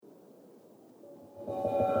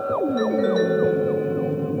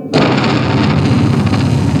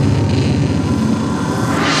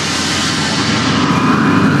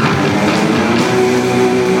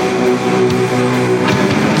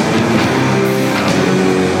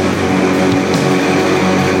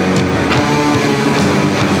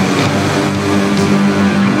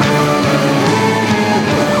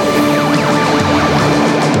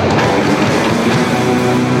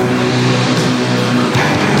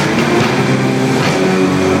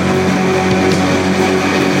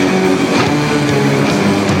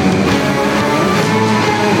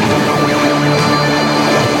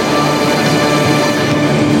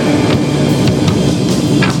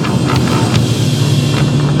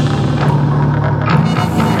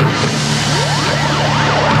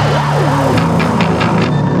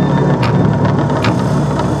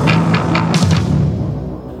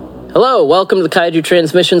Hello, welcome to the Kaiju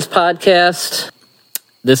Transmissions podcast.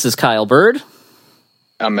 This is Kyle Byrd.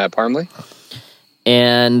 I'm Matt Parmley.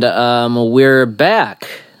 And we're back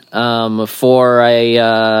for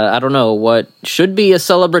I don't know, what should be a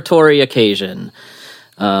celebratory occasion.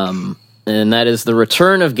 And that is the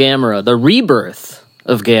return of Gamera, the rebirth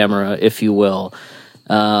of Gamera, if you will.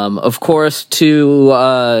 Of course,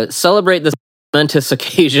 to celebrate this momentous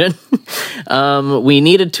occasion, we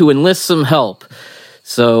needed to enlist some help.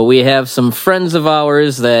 So we have some friends of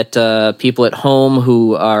ours that people at home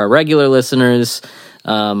who are regular listeners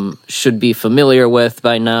should be familiar with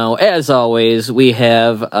by now. As always, we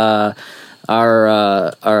have our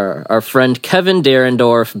friend Kevin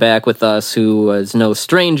Derendorf back with us, who is no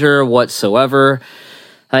stranger whatsoever.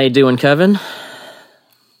 How you doing, Kevin?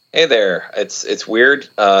 Hey there. It's weird.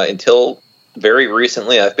 Until very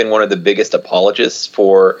recently, I've been one of the biggest apologists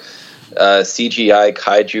for CGI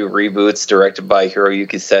kaiju reboots directed by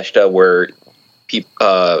Hiroyuki Seshita, where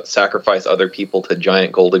people sacrifice other people to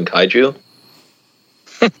giant golden kaiju.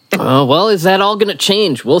 Well, is that all going to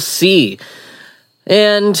change? We'll see.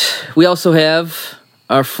 And we also have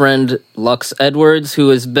our friend Lux Edwards, who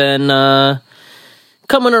has been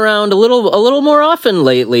coming around a little more often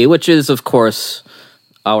lately, which is, of course,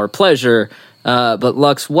 our pleasure. But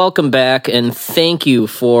Lux, welcome back, and thank you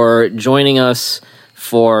for joining us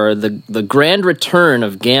for the grand return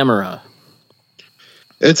of Gamera.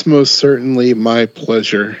 It's most certainly my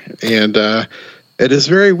pleasure, and it is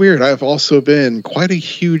very weird. I've also been quite a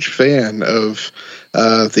huge fan of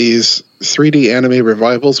these 3D anime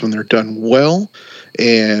revivals when they're done well,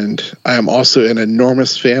 and I am also an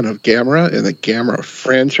enormous fan of Gamera and the Gamera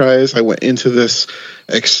franchise. I went into this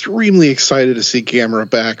extremely excited to see Gamera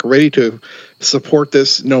back, ready to support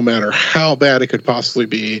this no matter how bad it could possibly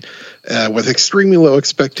be, with extremely low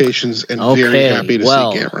expectations, and very happy to see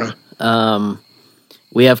Gamera.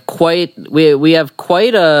 We have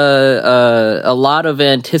quite a lot of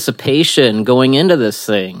anticipation going into this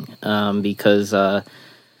thing, because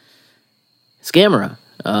it's Gamera.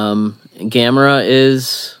 Gamera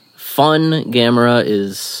is fun. Gamera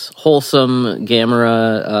is wholesome.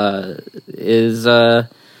 Gamera is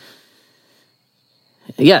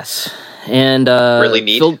yes, and really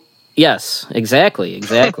neat. Yes, exactly.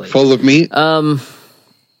 Full of meat.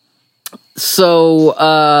 So,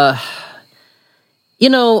 you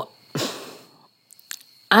know,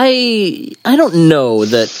 I don't know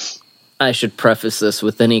that I should preface this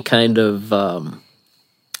with any kind of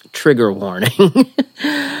trigger warning.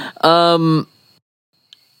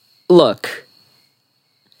 Look,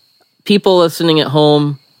 people listening at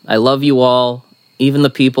home, I love you all. Even the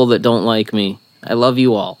people that don't like me, I love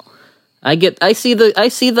you all. I see the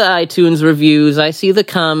iTunes reviews, I see the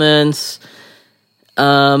comments.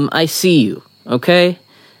 I see you, okay?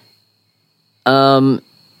 And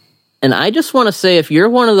I just want to say, if you're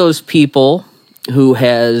one of those people who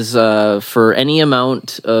has, for any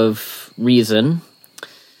amount of reason,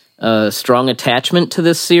 a strong attachment to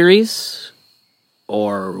this series,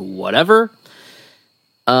 or whatever,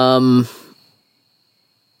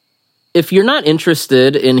 if you're not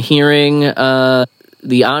interested in hearing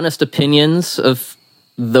the honest opinions of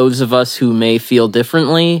those of us who may feel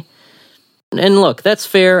differently, and look, that's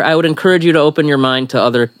fair. I would encourage you to open your mind to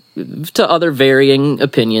other varying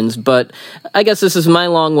opinions, but I guess this is my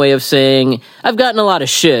long way of saying I've gotten a lot of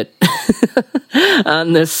shit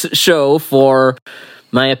on this show for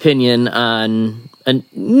my opinion on a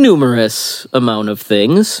numerous amount of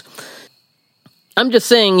things. I'm just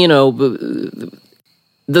saying, you know,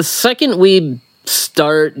 the second we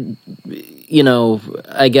start, you know,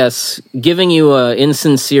 I guess, giving you an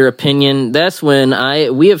insincere opinion, that's when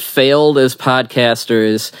we have failed as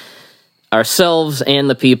podcasters, ourselves and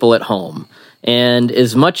the people at home. And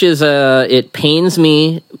as much as it pains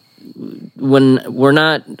me when we're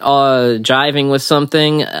not jiving with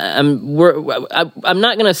something, I'm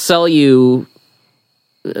not going to sell you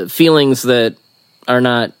feelings that are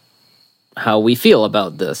not how we feel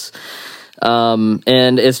about this.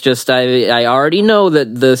 And it's just I already know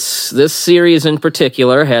that this series in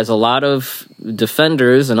particular has a lot of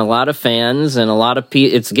defenders and a lot of fans and a lot of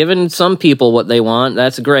it's given some people what they want.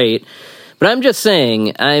 That's great. But I'm just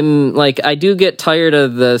saying, I do get tired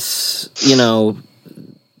of this,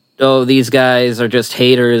 oh, these guys are just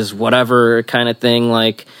haters, whatever kind of thing.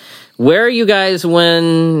 Like, where are you guys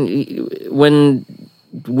when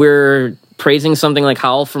we're praising something like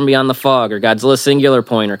Howl from Beyond the Fog or Godzilla Singular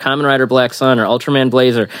Point or Kamen Rider Black Sun or Ultraman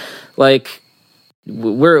Blazer? Like,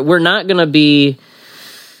 we're not going to be,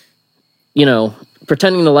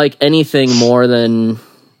 pretending to like anything more than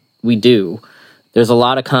we do. There's a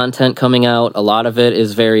lot of content coming out. A lot of it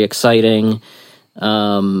is very exciting.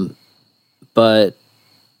 But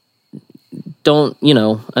don't,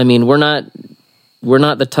 we're not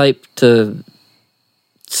the type to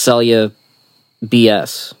sell you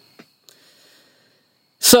BS.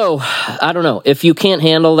 So, I don't know. If you can't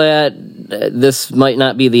handle that, this might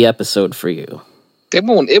not be the episode for you. It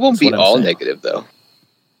won't be all negative, though.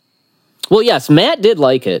 Well, yes, Matt did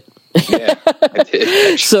like it. Yeah, I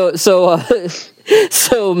did.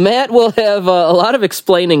 So Matt will have a lot of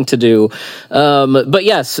explaining to do. But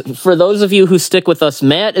yes, for those of you who stick with us,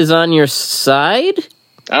 Matt is on your side.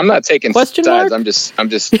 I'm not taking Question sides. mark? I'm just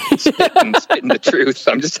spitting the truth.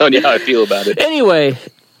 I'm just telling you how I feel about it.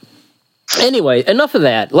 Anyway, enough of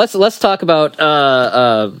that. Let's talk about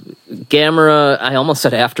Gamera. I almost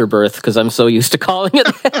said Afterbirth because I'm so used to calling it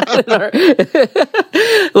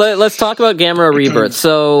that. Let's talk about Gamera Rebirth.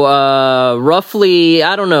 So roughly,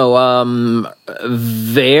 I don't know,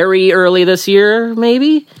 very early this year,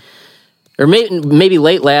 maybe? Or maybe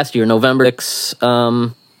late last year, November 6,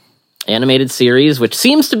 animated series, which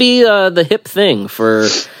seems to be the hip thing for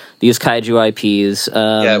these kaiju IPs. It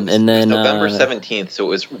was November 17th, so it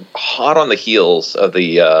was hot on the heels of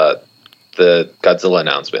the Godzilla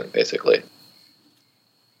announcement, basically.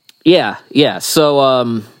 Yeah.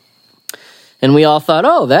 So, and we all thought,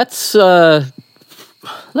 oh, that's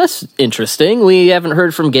interesting. We haven't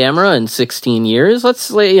heard from Gamera in 16 years. Let's,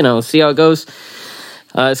 see how it goes.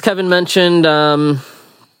 As Kevin mentioned,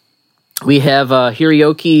 we have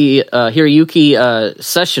Hiroyuki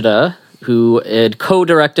Seshita, who had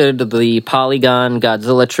co-directed the Polygon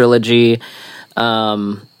Godzilla trilogy.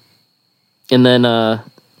 And then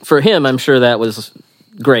for him, I'm sure that was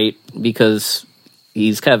great because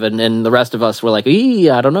he's Kevin, and the rest of us were like,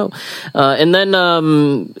 I don't know. And then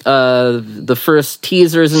the first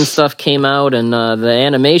teasers and stuff came out, and the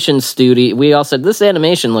animation studio, we all said, this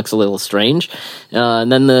animation looks a little strange.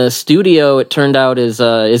 And then the studio, it turned out, is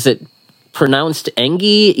it pronounced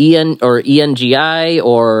Engi, or Engi,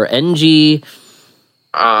 or Engi?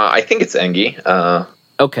 I think it's Engi.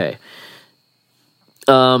 Okay.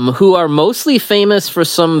 Who are mostly famous for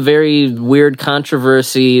some very weird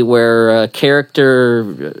controversy where a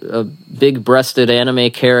big-breasted anime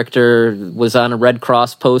character was on a Red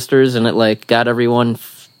Cross posters, and it got everyone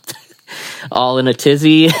all in a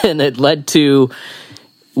tizzy, and it led to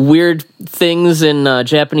weird things in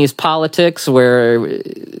Japanese politics where,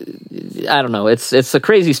 I don't know, it's a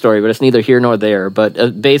crazy story, but it's neither here nor there.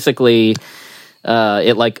 But basically,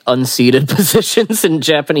 it unseated positions in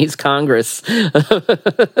Japanese Congress. Was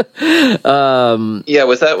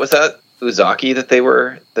that Uzaki that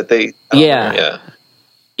they?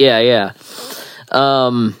 Yeah.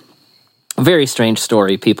 Very strange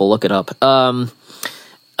story. People look it up.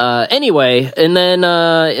 Anyway, and then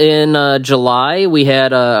in July, we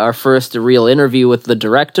had our first real interview with the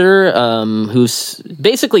director, who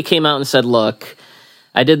basically came out and said, look,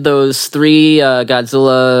 I did those 3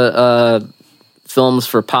 Godzilla films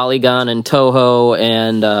for Polygon and Toho,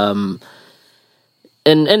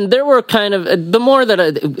 and there were kind of, the more that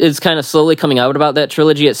is kind of slowly coming out about that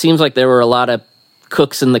trilogy, it seems like there were a lot of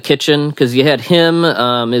cooks in the kitchen, because you had him,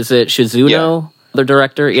 is it Shizuno, the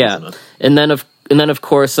director? Shizuno. Yeah. And then, of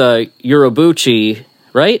course, Urobuchi,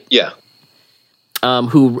 right? Yeah.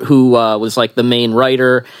 Who was the main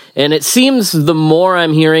writer. And it seems the more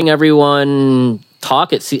I'm hearing everyone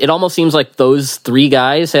talk, it almost seems like those 3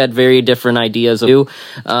 guys had very different ideas of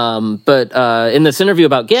but in this interview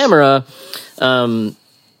about Gamera,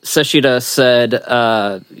 Seshita said,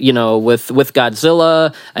 with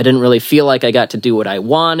Godzilla, I didn't really feel like I got to do what I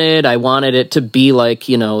wanted. I wanted it to be like,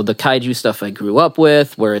 the kaiju stuff I grew up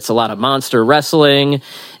with, where it's a lot of monster wrestling,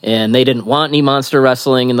 and they didn't want any monster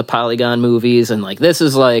wrestling in the Polygon movies. And this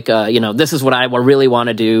is this is what I really want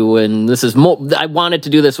to do. And this is more, I wanted to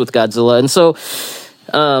do this with Godzilla. And so,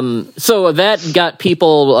 So that got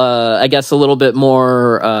people, I guess, a little bit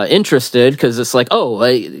more interested, because it's like,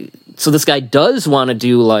 so this guy does want to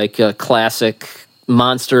do like a classic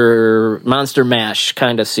monster mash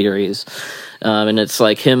kind of series, and it's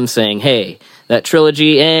like him saying, "Hey, that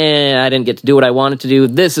trilogy, I didn't get to do what I wanted to do.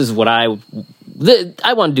 This is what I want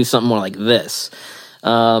to do something more like this."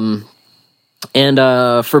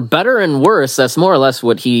 And for better and worse, that's more or less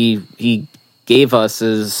what he gave us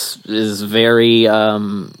is very,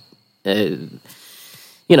 it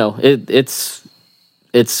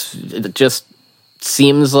just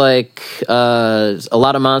seems like a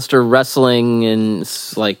lot of monster wrestling, and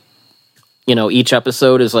it's like, each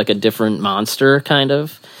episode is like a different monster, kind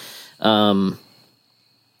of.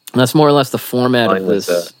 That's more or less the format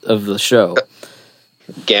of the show.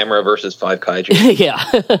 Gamera versus 5 kaiju. Yeah.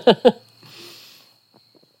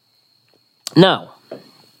 Now,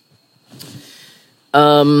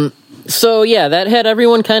 so yeah, that had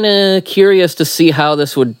everyone kind of curious to see how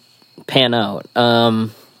this would pan out.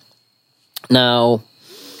 Now,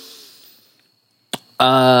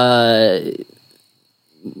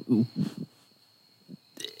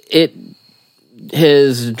 it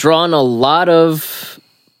has drawn a lot of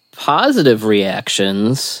positive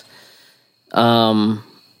reactions,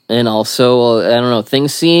 and also, I don't know,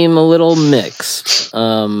 things seem a little mixed.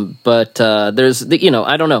 But there's,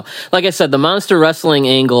 I don't know. Like I said, the monster wrestling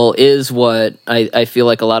angle is what I feel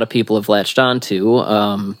like a lot of people have latched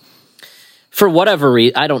onto. For whatever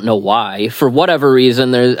reason, I don't know why. For whatever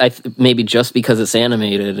reason, maybe just because it's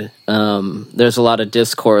animated, there's a lot of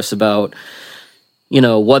discourse about,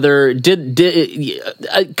 whether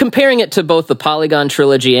comparing it to both the Polygon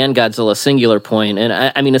trilogy and Godzilla Singular Point. And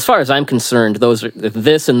I mean, as far as I'm concerned,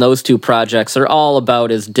 this and those two projects are all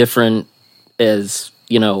about as different as,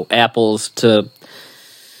 apples to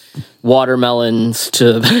watermelons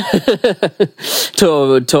to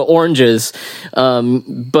to oranges.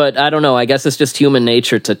 But I don't know. I guess it's just human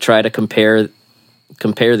nature to try to compare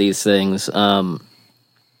these things.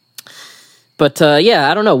 But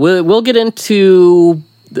yeah, I don't know. We'll get into,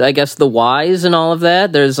 I guess, the whys and all of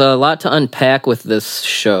that. There's a lot to unpack with this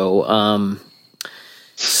show.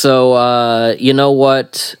 So you know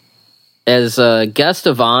what? As a guest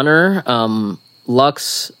of honor,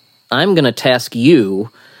 Lux, I'm going to task you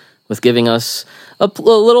with giving us a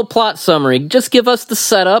little plot summary. Just give us the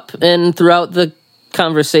setup, and throughout the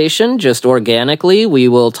conversation, just organically, we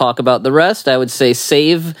will talk about the rest. I would say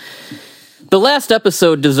save... The last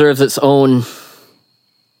episode deserves its own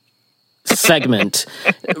segment.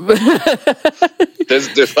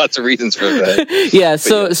 There's lots of reasons for that. Yeah,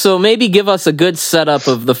 so maybe give us a good setup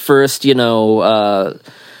of the first, 4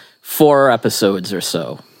 episodes or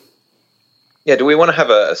so. Yeah, do we want to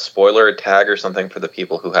have a spoiler tag or something for the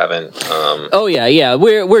people who haven't? Oh yeah,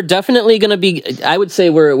 we're definitely going to be. I would say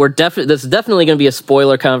this is definitely going to be a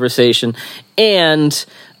spoiler conversation, and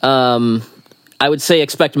I would say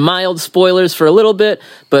expect mild spoilers for a little bit,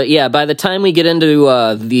 but yeah, by the time we get into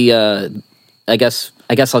I guess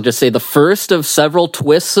I'll just say the first of several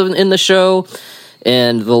twists in the show,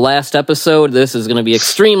 and the last episode, this is going to be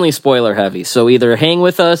extremely spoiler heavy. So either hang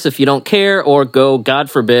with us if you don't care, or go,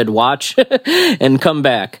 God forbid, watch and come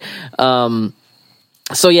back.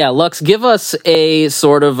 So yeah, Lux, give us a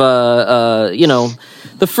sort of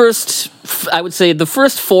the first, I would say the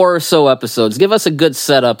first 4 or so episodes. Give us a good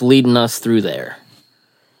setup leading us through there.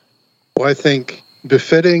 Well, I think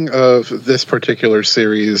befitting of this particular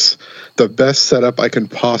series, the best setup I can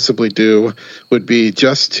possibly do would be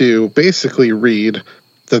just to basically read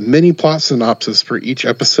the mini plot synopsis for each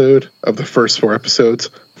episode of the first 4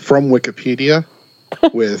 episodes from Wikipedia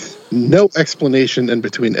with no explanation in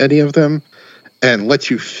between any of them, and let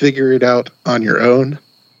you figure it out on your own,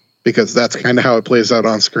 because that's kind of how it plays out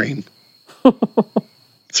on screen.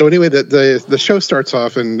 So anyway, the show starts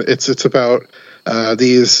off, and it's about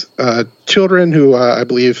these children who I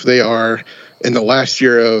believe they are in the last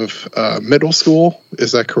year of middle school.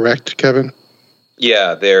 Is that correct, Kevin?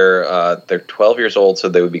 Yeah, they're 12 years old, so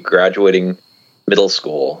they would be graduating middle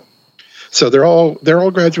school. So they're all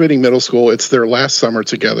graduating middle school. It's their last summer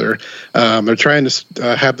together. They're trying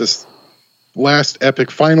to have this last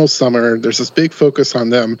epic final summer. There's this big focus on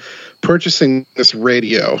them purchasing this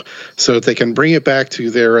radio so that they can bring it back to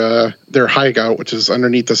their hideout, which is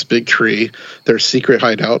underneath this big tree, their secret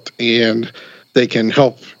hideout, and they can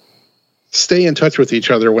help stay in touch with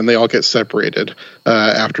each other when they all get separated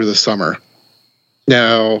after the summer.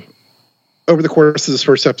 Now, over the course of this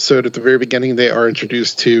first episode, at the very beginning, they are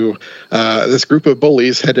introduced to this group of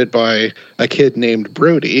bullies headed by a kid named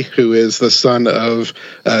Brody, who is the son of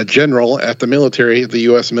a general at the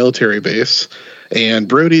U.S. military base. and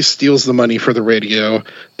Brody steals the money for the radio.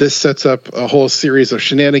 This sets up a whole series of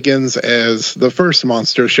shenanigans as the first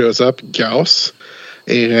monster shows up, Gauss,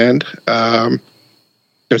 and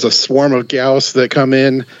there's a swarm of Gauss that come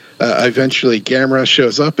in. Eventually, Gamera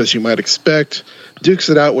shows up, as you might expect, dukes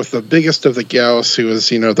it out with the biggest of the Gauss, who is,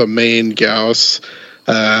 the main Gauss,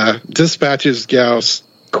 dispatches Gauss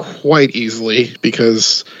quite easily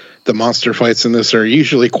because the monster fights in this are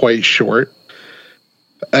usually quite short.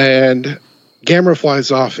 And Gamera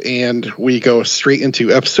flies off, and we go straight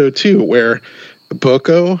into episode 2, where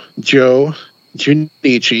Boko, Joe,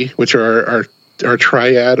 Junichi, which are our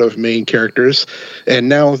triad of main characters, and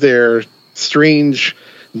now their strange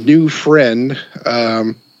new friend,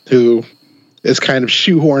 who is kind of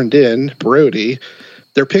shoehorned in, Brody,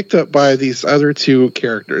 they're picked up by these other two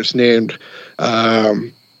characters named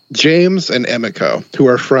James and Emiko, who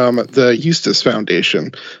are from the Eustace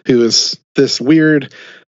Foundation, who is this weird...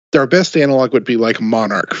 Their best analog would be like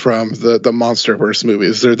Monarch from the Monsterverse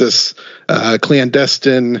movies. They're this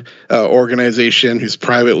clandestine organization who's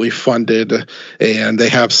privately funded, and they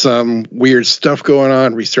have some weird stuff going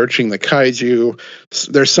on, researching the kaiju.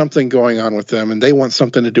 There's something going on with them, and they want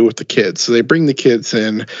something to do with the kids. So they bring the kids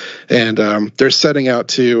in, and they're setting out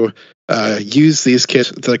to use these kids,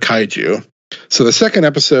 the kaiju. So the second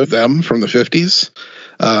episode, them from the 50s,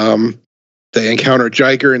 they encounter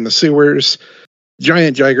Jiger in the sewers.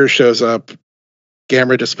 Giant Jiger shows up.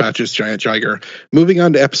 Gamera dispatches Giant Jiger. Moving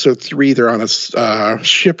on to episode 3, they're on a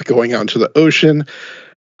ship going out into the ocean.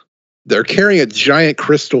 They're carrying a giant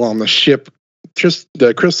crystal on the ship. Just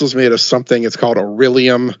the crystal's made of something. It's called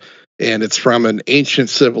Aurelium, and it's from an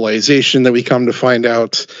ancient civilization that we come to find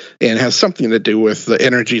out, and has something to do with the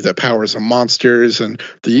energy that powers the monsters. And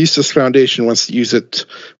the Eustace Foundation wants to use it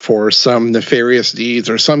for some nefarious deeds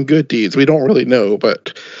or some good deeds. We don't really know,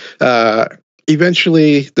 but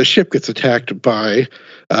eventually, the ship gets attacked by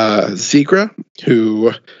Zigra,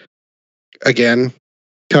 who, again,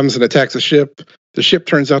 comes and attacks the ship. The ship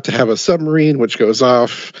turns out to have a submarine, which goes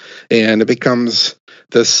off, and it becomes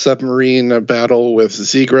this submarine battle with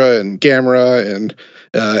Zigra and Gamera, and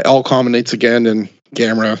it all culminates again in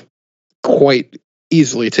Gamera quite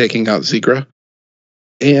easily taking out Zigra.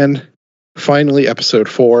 And finally, episode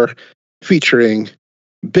 4, featuring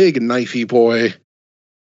Big Knifey Boy,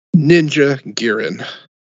 Ninja Girin,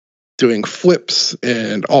 doing flips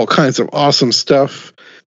and all kinds of awesome stuff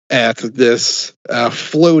at this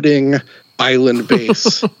floating island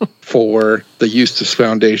base for the Eustace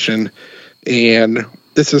Foundation. And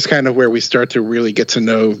this is kind of where we start to really get to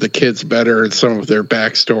know the kids better and some of their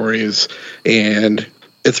backstories. And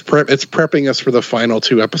it's prepping us for the final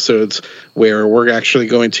 2 episodes, where we're actually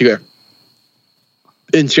going to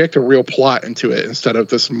inject a real plot into it instead of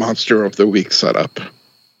this monster of the week setup.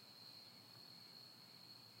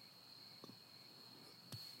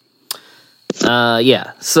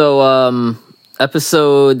 So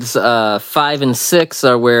episodes 5 and 6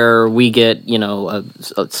 are where we get,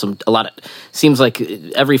 seems like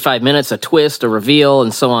every 5 minutes a twist, a reveal,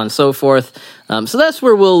 and so on and so forth. So that's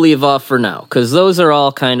where we'll leave off for now, because those are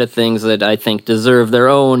all kind of things that I think deserve their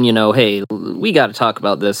own, hey, we got to talk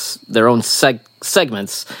about this, their own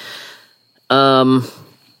segments. So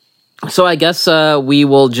I guess we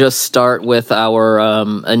will just start with our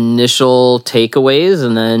initial takeaways,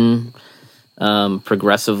 and then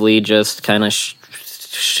progressively just kind of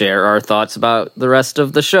share our thoughts about the rest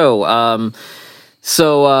of the show.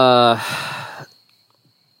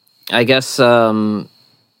 I guess our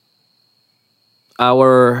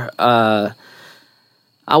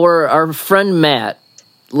friend Matt,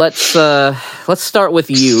 let's start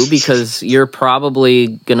with you, because you're probably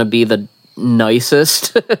gonna be the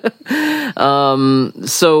nicest.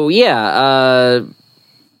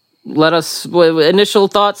 Let us initial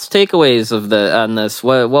thoughts, takeaways on this.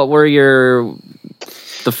 What were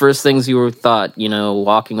the first things you thought,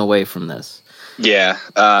 walking away from this? Yeah,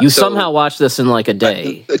 you somehow watched this in like a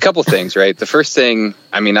day. A couple things, right? The first thing,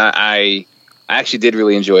 I actually did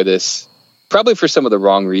really enjoy this, probably for some of the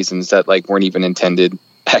wrong reasons that weren't even intended.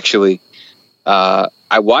 Actually, I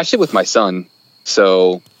watched it with my son,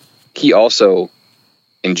 so he also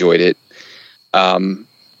enjoyed it.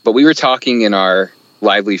 But we were talking in our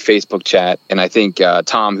lively Facebook chat, and I think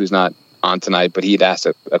Tom, who's not on tonight, but he had asked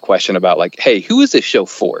a question about hey, who is this show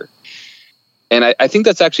for? And I think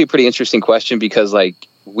that's actually a pretty interesting question, because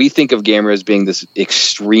we think of Gamera as being this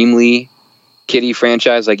extremely kiddie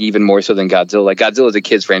franchise, even more so than Godzilla. Godzilla is a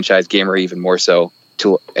kids franchise, Gamera even more so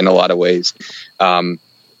in a lot of ways.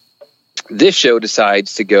 This show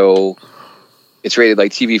decides to go it's rated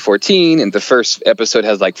like TV-14, and the first episode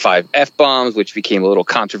has like 5 F-bombs, which became a little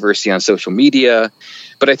controversy on social media.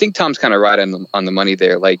 But I think Tom's kind of right on the money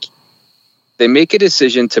there. Like, they make a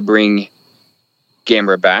decision to bring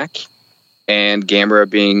Gamera back, and Gamera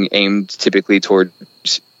being aimed typically towards,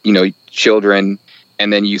 children,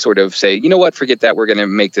 and then you sort of say, you know what, forget that, we're going to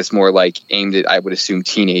make this more like aimed at, I would assume,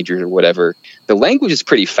 teenagers or whatever. The language is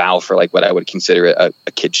pretty foul for like what I would consider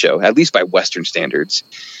a kid show, at least by Western standards.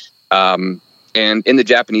 And in the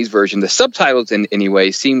Japanese version, the subtitles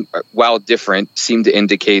anyway seem, while different, seem to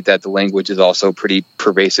indicate that the language is also pretty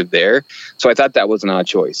pervasive there. So I thought that was an odd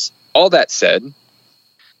choice. All that said,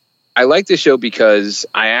 I like the show because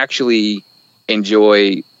I actually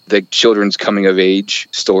enjoy the children's coming of age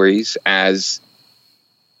stories, as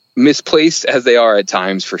misplaced as they are at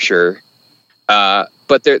times, for sure.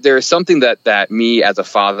 But there is something that me as a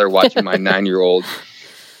father watching my 9-year-old,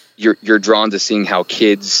 you're drawn to seeing how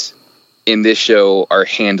kids in this show are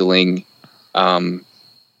handling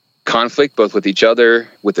conflict, both with each other,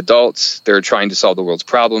 with adults. They're trying to solve the world's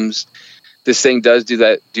problems. This thing does do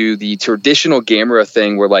the traditional Gamera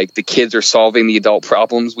thing where like the kids are solving the adult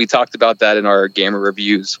problems. We talked about that in our Gamera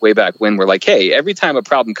reviews way back when. We're like, hey, every time a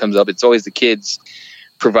problem comes up, it's always the kids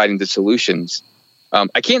providing the solutions.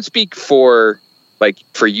 I can't speak for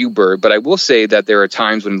you, Byrd, but I will say that there are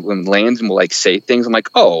times when Landon will like say things. I'm like,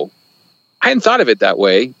 oh, I hadn't thought of it that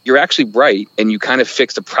way. You're actually right. And you kind of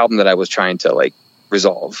fixed a problem that I was trying to like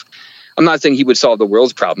resolve. I'm not saying he would solve the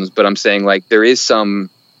world's problems, but I'm saying like there is some,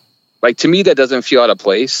 like, to me, that doesn't feel out of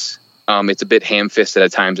place. It's a bit ham-fisted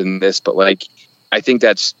at times in this, but like, I think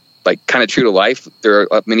that's like kind of true to life.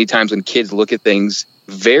 There are many times when kids look at things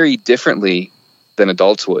very differently than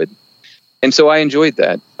adults would. And so I enjoyed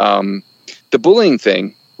that. The bullying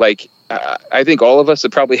thing, like, I think all of us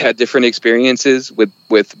have probably had different experiences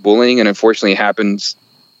with bullying, and unfortunately it happens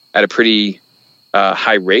at a pretty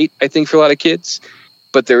high rate, I think, for a lot of kids.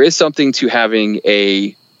 But there is something to having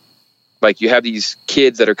you have these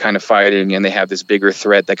kids that are kind of fighting, and they have this bigger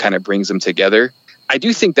threat that kind of brings them together. I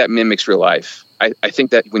do think that mimics real life. I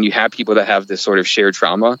think that when you have people that have this sort of shared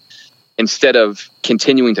trauma, instead of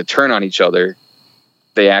continuing to turn on each other,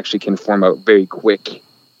 they actually can form a very quick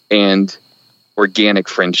and organic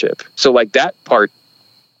friendship. So like that part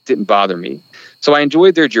didn't bother me. So I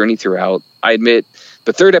enjoyed their journey throughout. I admit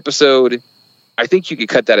the 3rd episode, I think you could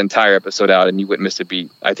cut that entire episode out and you wouldn't miss a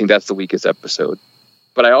beat. I think that's the weakest episode.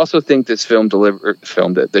 But I also think this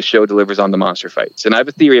the show delivers on the monster fights. And I have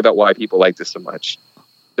a theory about why people like this so much.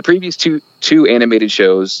 The previous two animated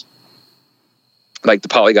shows, like the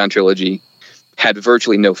Polygon trilogy, had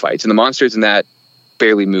virtually no fights. And the monsters in that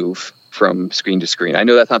barely move from screen to screen. I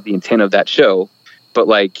know that's not the intent of that show, but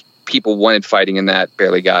like people wanted fighting in that,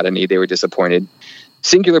 barely got any. They were disappointed.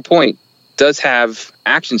 Singular Point does have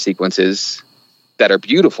action sequences that are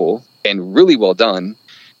beautiful and really well done,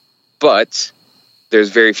 but there's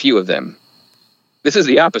very few of them. This is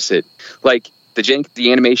the opposite. Like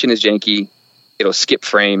the animation is janky. It'll skip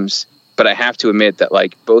frames, but I have to admit that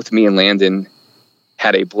like both me and Landon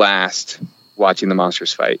had a blast watching the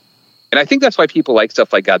monsters fight. And I think that's why people like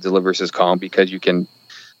stuff like Godzilla vs. Kong, because you can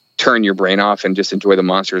turn your brain off and just enjoy the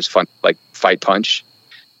monsters fight punch,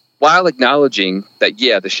 while acknowledging that,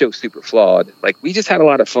 yeah, the show's super flawed. Like, we just had a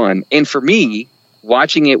lot of fun. And for me,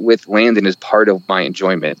 watching it with Landon is part of my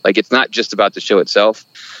enjoyment. Like, it's not just about the show itself.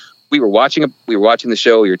 We were watching the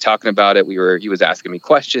show, we were talking about it, he was asking me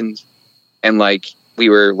questions, and like we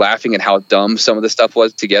were laughing at how dumb some of the stuff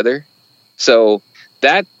was together. So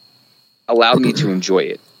that allowed me to enjoy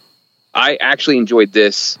it. I actually enjoyed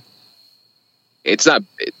this. It's not.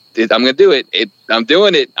 I'm going to do it. I'm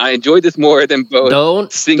doing it. I enyjoyed this more than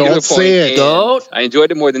both Singular Point. I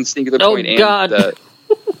enjoyed it more than Singular Point and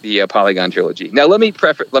the Polygon trilogy. Now let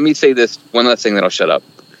me say this one last thing, then I'll shut up.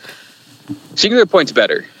 Singular Point's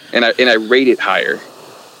better, and I rate it higher,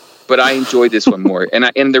 but I enjoyed this one more.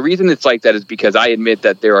 And the reason it's like that is because I admit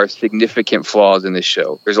that there are significant flaws in this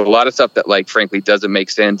show. There's a lot of stuff that, like, frankly, doesn't make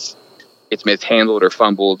sense. It's mishandled or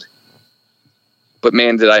fumbled. But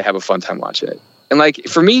man, did I have a fun time watching it. And like,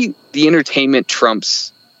 for me, the entertainment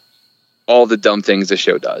trumps all the dumb things the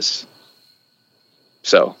show does.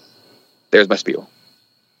 So there's my spiel.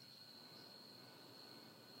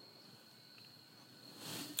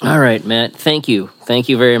 All right, Matt. Thank you. Thank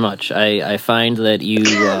you very much. I find that you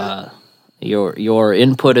your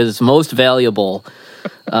input is most valuable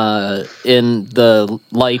in the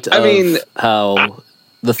light of how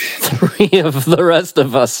the three of the rest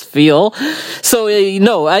of us feel. So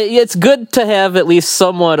it's good to have at least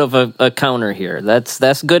somewhat of a counter here.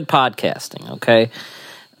 That's good podcasting. Okay.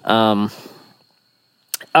 All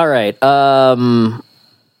right.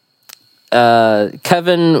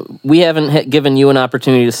 Kevin, we haven't given you an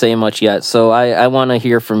opportunity to say much yet, so I want to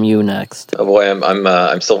hear from you next. Oh boy,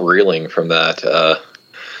 I'm still reeling from that.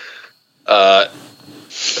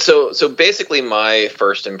 So basically, my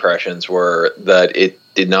first impressions were that it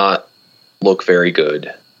did not look very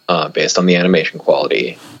good based on the animation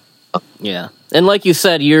quality. Yeah, and like you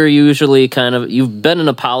said, you're usually you've been an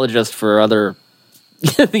apologist for other,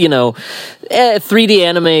 3D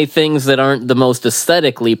anime things that aren't the most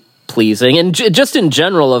aesthetically pleasing, and just in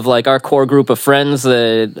general of like our core group of friends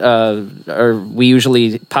that we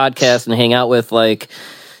usually podcast and hang out with. Like,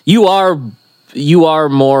 you are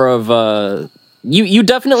more of a you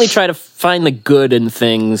definitely try to find the good in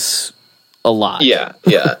things a lot. Yeah,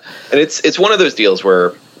 and it's one of those deals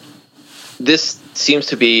where this seems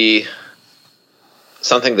to be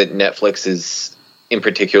something that Netflix is in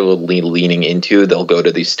particularly leaning into. They'll go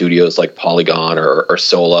to these studios like Polygon or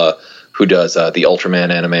Sola, who does the Ultraman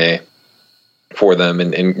anime for them,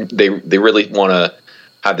 and they really want to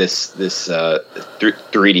have this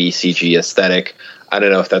 3D CG aesthetic. I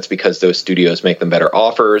don't know if that's because those studios make them better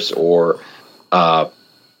offers, or that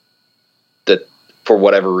for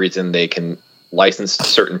whatever reason they can license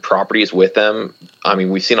certain properties with them. I mean,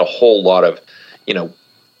 we've seen a whole lot of,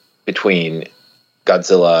 between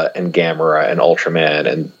Godzilla and Gamera and Ultraman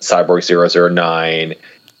and Cyborg 009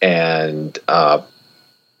 and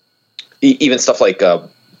even stuff like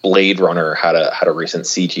Blade Runner had a recent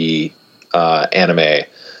CG anime.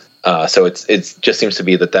 So it's just seems to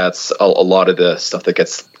be that's a lot of the stuff that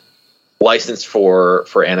gets licensed for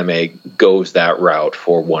anime goes that route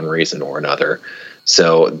for one reason or another.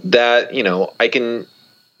 So that, I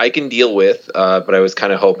can deal with, but I was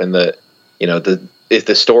kind of hoping that, if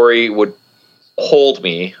the story would hold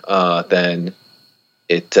me, then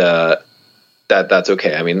that's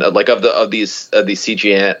okay. I mean, like of these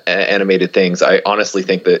CG animated things, I honestly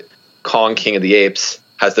think that Kong King of the Apes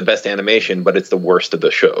has the best animation, but it's the worst of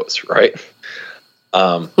the shows, right?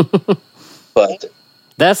 But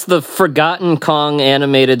that's the Forgotten Kong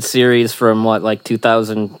animated series from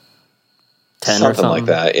 2010 or something like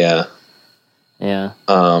that. Yeah. Yeah.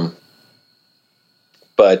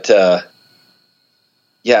 But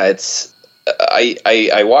it's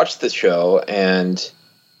I watched the show, and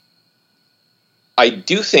I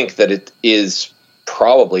do think that it is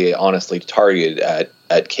probably honestly targeted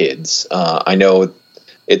at kids. I know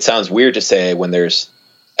it sounds weird to say when there's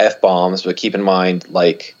F-bombs, but keep in mind,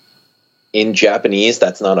 like, in Japanese,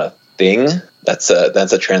 that's not a thing. That's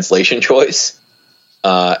a translation choice.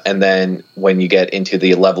 And then when you get into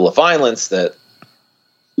the level of violence, there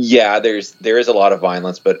is a lot of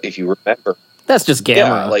violence, but if you remember, that's just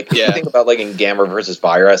Gamera. Think about like in Gamera versus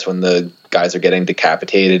Virus when the guys are getting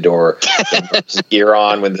decapitated, or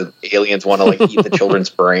Giron when the aliens want to like eat the children's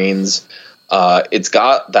brains. It's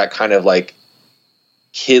got that kind of like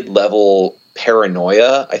kid level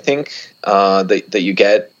paranoia, I think, that you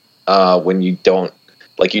get when you don't,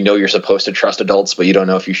 like, you're supposed to trust adults, but you don't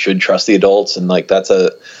know if you should trust the adults, and like that's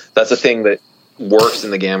a thing that works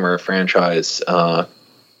in the Gamera franchise. And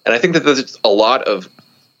I think that there's a lot of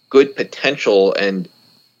good potential and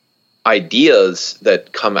ideas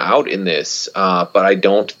that come out in this, but I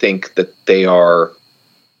don't think that they are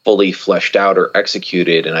fully fleshed out or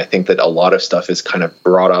executed. And I think that a lot of stuff is kind of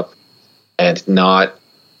brought up and not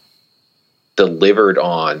delivered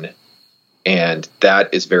on, and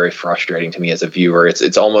that is very frustrating to me as a viewer.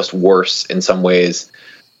 It's almost worse in some ways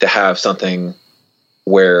to have something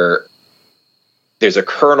where there's a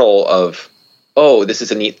kernel of, oh, this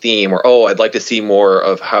is a neat theme, or, oh, I'd like to see more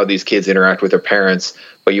of how these kids interact with their parents,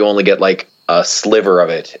 but you only get like a sliver of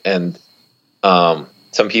it. And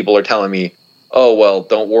some people are telling me, oh, well,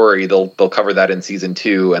 don't worry, they'll cover that in season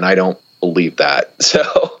 2, and I don't believe that.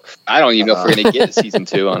 So I don't even know if we're going to get a season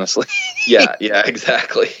 2, honestly. yeah,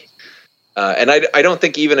 exactly. And I don't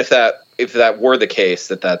think even if that were the case,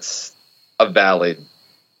 that's a valid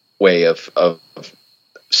way of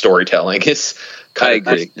storytelling. Is kind of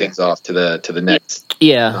pushing things off to the next.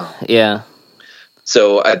 Yeah.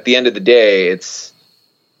 So at the end of the day, it's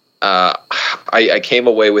I came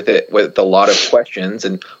away with it with a lot of questions,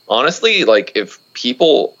 and honestly, like, if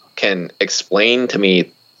people can explain to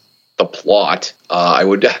me the plot, I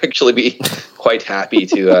would actually be quite happy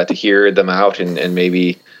to hear them out, and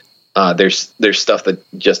maybe there's stuff that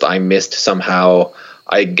just I missed somehow.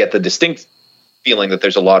 I get the distinct feeling that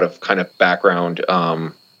there's a lot of kind of background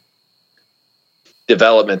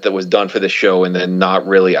development that was done for the show and then not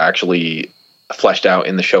really actually fleshed out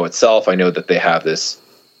in the show itself. I know that they have this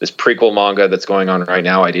prequel manga that's going on right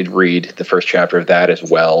now. I did read the first chapter of that as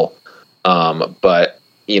well. But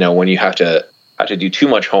when you have to do too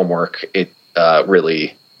much homework, it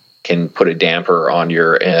really can put a damper on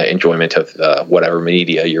your enjoyment of whatever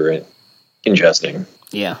media you're ingesting.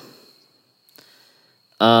 Yeah.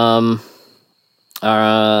 All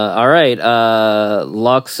right.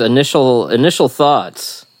 Lux, initial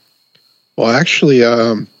thoughts. Well, actually,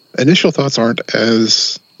 initial thoughts aren't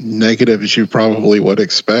as negative as you probably would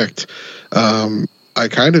expect. I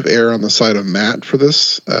kind of err on the side of Matt for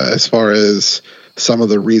this, as far as some of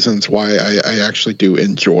the reasons why I actually do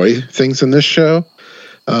enjoy things in this show.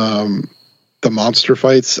 The monster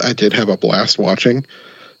fights, I did have a blast watching.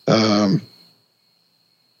 I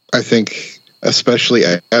think, especially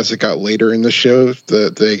as it got later in the show,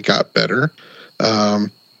 they got better.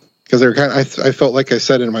 Because they're kind of, I felt like I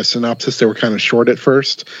said in my synopsis, they were kind of short at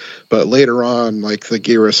first, but later on, like the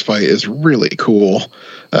Gyros fight is really cool.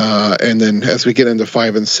 And then as we get into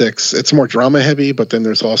 5 and 6, it's more drama heavy, but then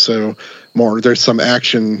there's also there's some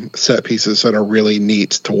action set pieces that are really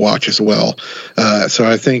neat to watch as well. So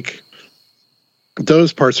I think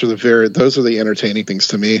those parts are those are the entertaining things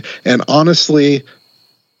to me. And honestly,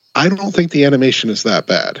 I don't think the animation is that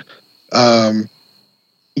bad.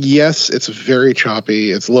 Yes, it's very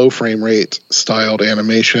choppy. It's low frame rate styled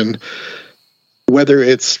animation. Whether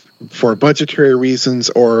it's for budgetary reasons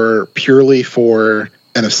or purely for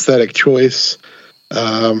an aesthetic choice,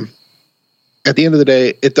 at the end of the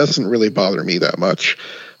day, it doesn't really bother me that much.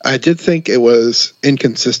 I did think it was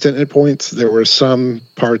inconsistent at points. There were some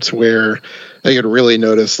parts where I could really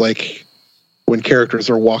notice, like, when characters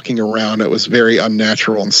are walking around, it was very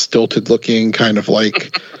unnatural and stilted looking, kind of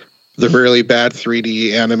like the really bad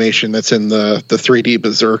 3D animation that's in the 3D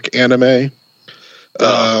Berserk anime.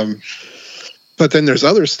 But then there's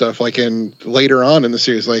other stuff, like later on in the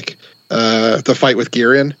series, like the fight with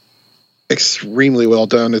Giran, extremely well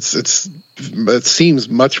done. It seems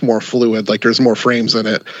much more fluid, like there's more frames in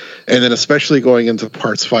it. And then especially going into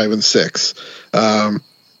parts 5 and 6,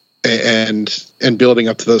 and building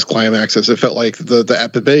up to those climaxes, it felt like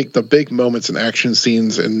the big moments and action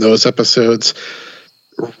scenes in those episodes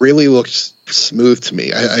really looked smooth to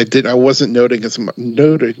me. I wasn't noticing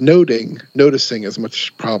as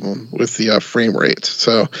much problem with the frame rate.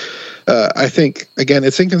 So I think, again,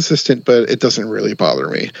 it's inconsistent, but it doesn't really bother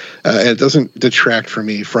me, and it doesn't detract for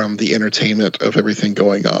me from the entertainment of everything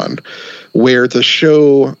going on. Where the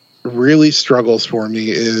show really struggles for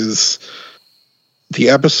me is the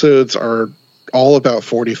episodes are all about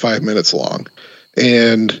 45 minutes long,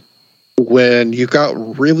 and when you've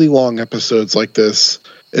got really long episodes like this,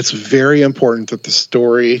 it's very important that the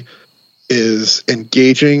story is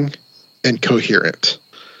engaging and coherent.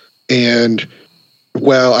 And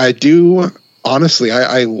while I do, honestly,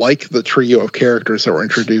 I like the trio of characters that we're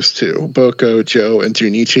introduced to, Boko, Joe, and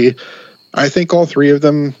Junichi. I think all three of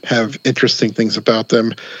them have interesting things about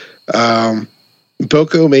them.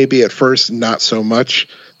 Boko maybe at first not so much,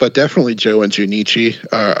 but definitely Joe and Junichi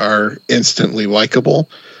are instantly likable.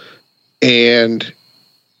 And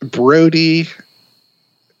Brody,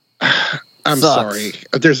 I'm sorry,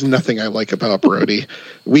 there's nothing I like about Brody.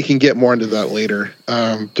 We can get more into that later.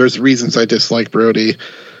 There's reasons I dislike Brody,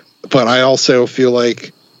 but I also feel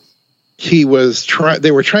like they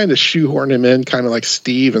were trying to shoehorn him in, kind of like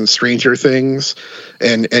Steve and Stranger Things,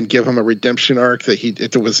 and give him a redemption arc that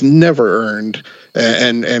it was never earned,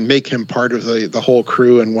 and make him part of the whole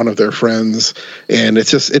crew and one of their friends. And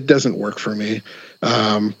it doesn't work for me.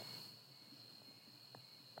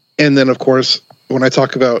 And then, of course, when I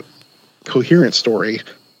talk about coherent story,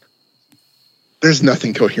 there's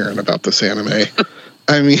nothing coherent about this anime.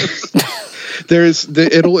 I mean,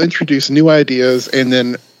 it'll introduce new ideas, and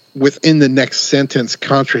then within the next sentence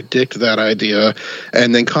contradict that idea,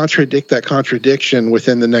 and then contradict that contradiction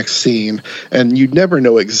within the next scene, and you never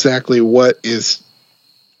know exactly what is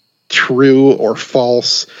true or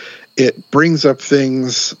false. It brings up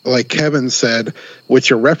things, like Kevin said,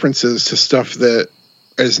 which are references to stuff that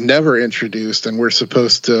is never introduced and we're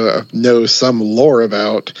supposed to know some lore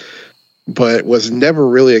about, but was never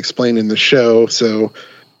really explained in the show. So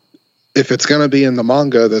if it's going to be in the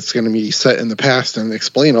manga that's going to be set in the past and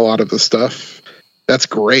explain a lot of the stuff, that's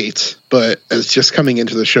great. But as just coming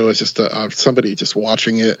into the show as just somebody just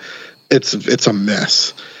watching it, it's a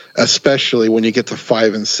mess, especially when you get to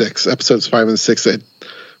 5 and 6. Episodes 5 and 6 that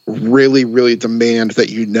really, really demand that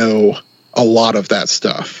you know a lot of that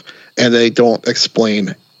stuff, and they don't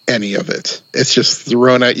explain any of it. It's just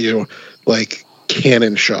thrown at you like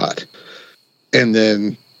cannon shot, and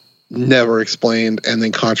then never explained, and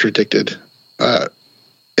then contradicted.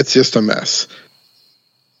 It's just a mess.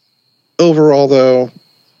 Overall, though,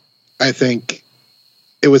 I think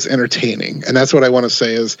it was entertaining, and that's what I want to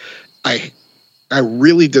say is I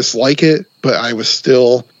really dislike it, but I was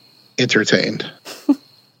still entertained.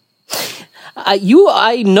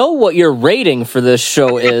 I know what your rating for this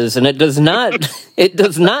show is, and it does not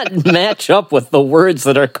match up with the words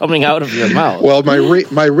that are coming out of your mouth. Well,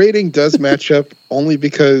 my rating does match up only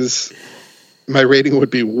because my rating would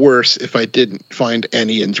be worse if I didn't find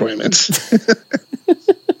any enjoyments.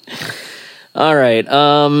 All right.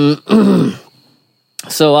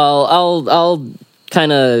 So I'll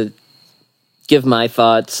kind of give my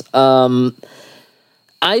thoughts.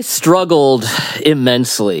 I struggled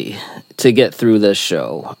immensely to get through this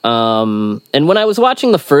show. And when I was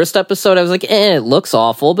watching the first episode, I was like, it looks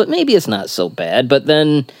awful, but maybe it's not so bad. But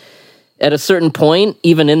then at a certain point,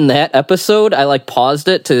 even in that episode, I paused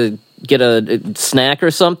it to get a snack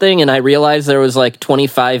or something, and I realized there was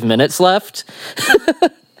 25 minutes left.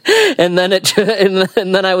 And then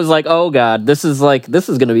and then I was like, oh God, this is going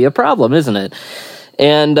to be a problem, isn't it?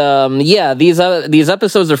 And these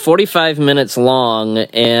episodes are 45 minutes long,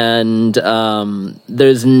 and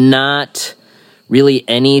there's not really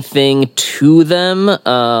anything to them.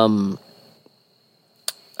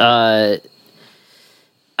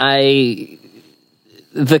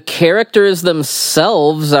 The characters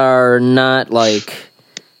themselves are not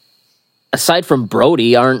aside from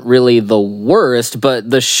Brody, aren't really the worst, but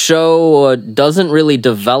the show doesn't really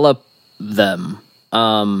develop them.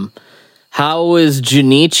 How is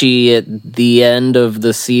Junichi at the end of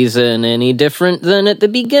the season any different than at the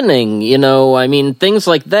beginning? Things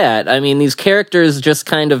like that. These characters just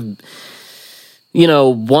kind of,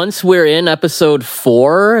 once we're in episode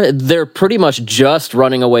 4, they're pretty much just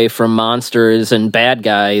running away from monsters and bad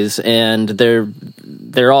guys, and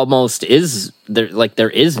there almost is there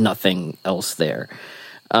is nothing else there.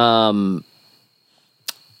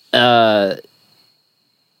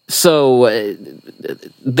 So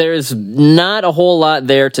there's not a whole lot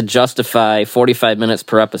there to justify 45 minutes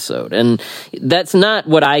per episode. And that's not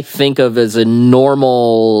what I think of as a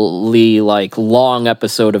normally long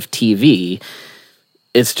episode of TV.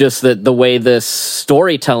 It's just that the way this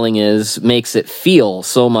storytelling makes it feel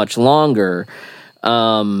so much longer.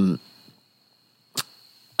 I'm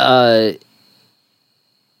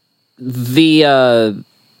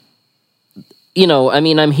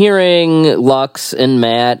hearing Lux and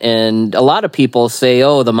Matt and a lot of people say,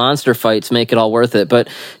 oh, the monster fights make it all worth it. But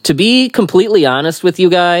to be completely honest with you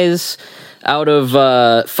guys, out of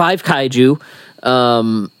 5 kaiju,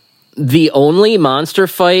 the only monster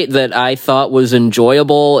fight that I thought was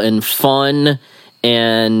enjoyable and fun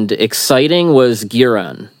and exciting was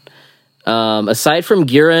Giran. Aside from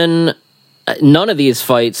Giran, none of these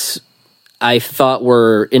fights I thought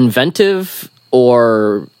were inventive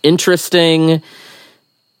or interesting,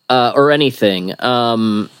 or anything.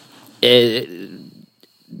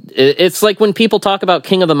 It's like when people talk about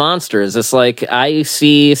King of the Monsters, it's I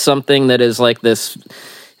see something that is this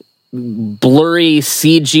blurry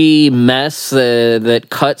CG mess that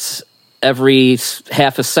cuts every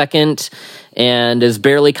half a second and is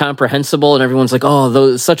barely comprehensible, and everyone's like, oh,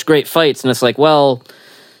 those such great fights, and it's well,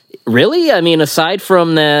 really? Aside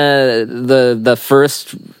from the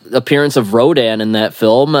first appearance of Rodan in that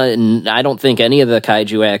film, and I don't think any of the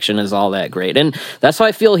kaiju action is all that great. And that's how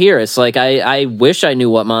I feel here. It's I wish I knew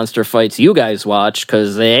what monster fights you guys watch,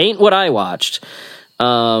 because they ain't what I watched.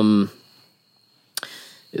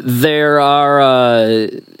 There are,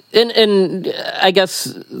 and I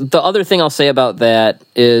guess the other thing I'll say about that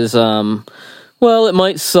is, well, it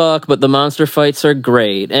might suck, but the monster fights are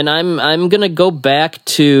great. And I'm gonna go back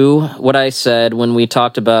to what I said when we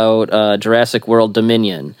talked about Jurassic World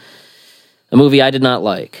Dominion, a movie I did not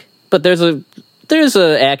like. But there's a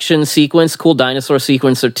action sequence, cool dinosaur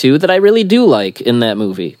sequence or two that I really do like in that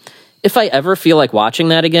movie. If I ever feel like watching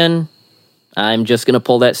that again, I'm just gonna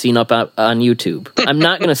pull that scene up on YouTube. I'm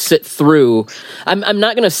not gonna sit through. I'm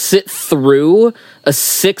not gonna sit through a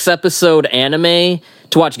 6-episode anime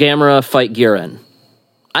to watch Gamera fight Giran.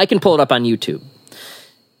 I can pull it up on YouTube.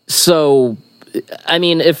 So,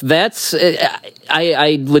 if that's...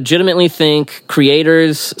 I legitimately think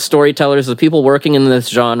creators, storytellers, the people working in this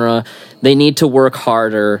genre, they need to work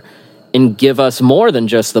harder and give us more than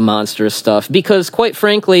just the monster stuff. Because, quite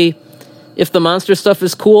frankly, if the monster stuff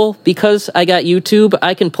is cool, because I got YouTube,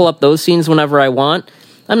 I can pull up those scenes whenever I want.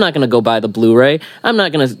 I'm not going to go buy the Blu-ray. I'm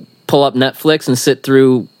not going to pull up Netflix and sit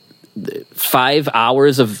through 5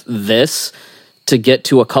 hours of this to get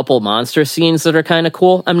to a couple monster scenes that are kind of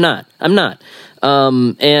cool. I'm not.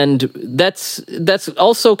 And that's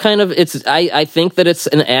also kind of, I think that it's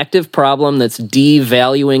an active problem that's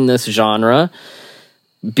devaluing this genre,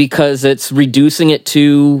 because it's reducing it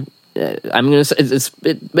to, I'm going to say,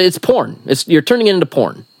 it's porn. You're turning it into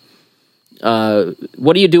porn.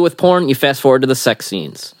 What do you do with porn? You fast forward to the sex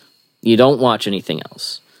scenes. You don't watch anything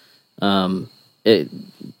else.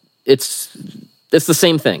 It's the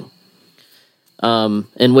same thing.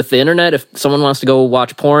 And with the internet, if someone wants to go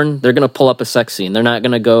watch porn, they're going to pull up a sex scene. They're not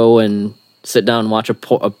going to go and sit down and watch a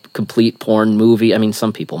complete porn movie. I mean,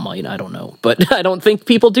 some people might, I don't know. But I don't think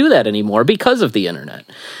people do that anymore because of the internet.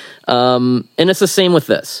 And it's the same with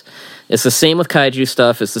this. It's the same with kaiju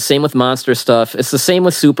stuff. It's the same with monster stuff. It's the same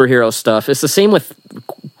with superhero stuff. It's the same with,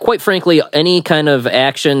 quite frankly, any kind of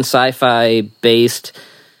action, sci-fi based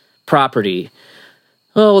property.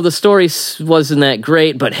 Oh, the story wasn't that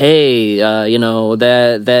great, but hey,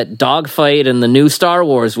 that dogfight in the new Star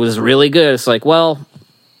Wars was really good. It's like, well,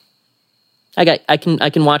 I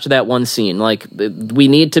can watch that one scene. Like, we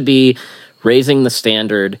need to be raising the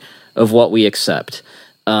standard of what we accept.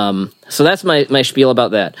 So that's my spiel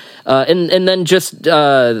about that. And then just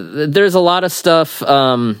there's a lot of stuff.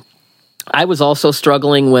 I was also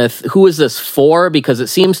struggling with who is this for, because it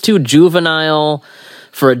seems too juvenile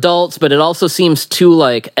for adults, but it also seems too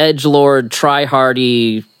like edgelord,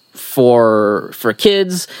 try-hardy for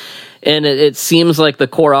kids, and it seems like the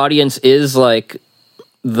core audience is like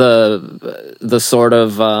the sort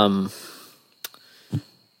of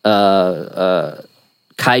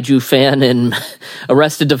kaiju fan in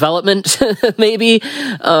Arrested Development, maybe.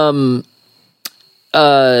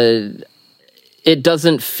 It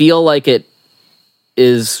doesn't feel like it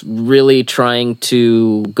is really trying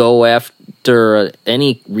to go after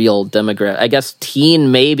any real demographic. I guess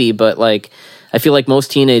teen maybe, but like I feel like most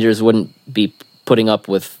teenagers wouldn't be putting up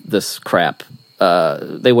with this crap.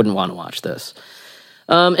 They wouldn't want to watch this.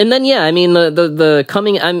 And then I mean the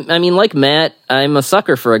coming. I mean, like Matt, I'm a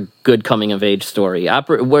sucker for a good coming of age story.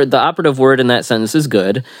 Where the operative word in that sentence is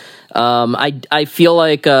good. I feel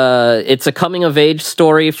like it's a coming of age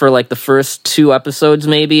story for like the first 2 episodes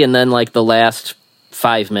maybe, and then like the last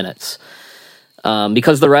 5 minutes,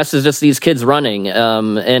 because the rest is just these kids running.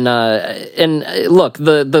 And look,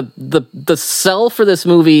 the sell for this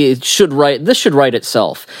movie should write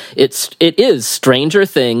itself. It is Stranger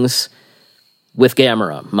Things with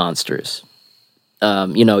Gamera monsters.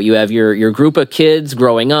 You have your group of kids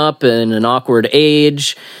growing up in an awkward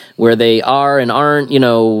age where they are and aren't,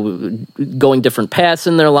 going different paths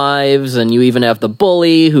in their lives. And you even have the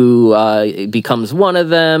bully who becomes one of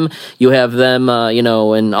them. You have them,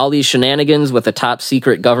 and all these shenanigans with a top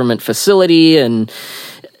secret government facility and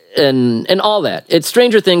all that. It's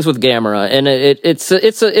Stranger Things with Gamera. And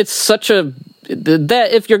it's such a, that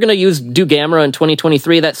if you're going to do Gamera in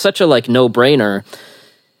 2023, that's such a like no-brainer.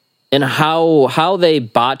 And how they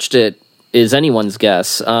botched it is anyone's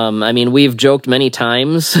guess. I mean, we've joked many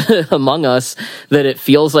times among us that it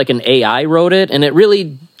feels like an AI wrote it, and it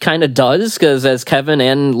really kind of does, because as Kevin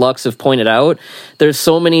and Lux have pointed out, there's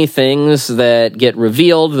so many things that get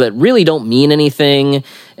revealed that really don't mean anything,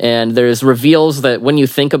 and there's reveals that when you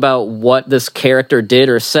think about what this character did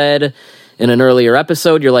or said in an earlier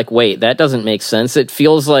episode, you're like, wait, that doesn't make sense. It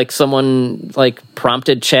feels like someone like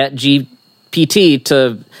prompted ChatGPT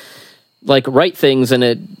to like write things and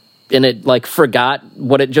it like forgot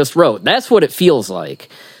what it just wrote. That's what it feels like.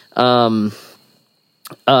 And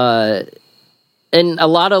a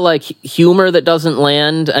lot of like humor that doesn't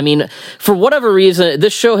land. I mean, for whatever reason,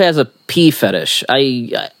 this show has a pee fetish.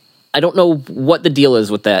 I don't know what the deal is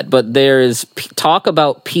with that, but there is talk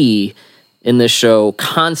about pee in this show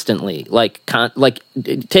constantly. Like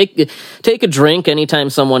take a drink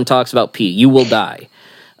anytime someone talks about pee, you will die.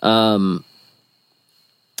 I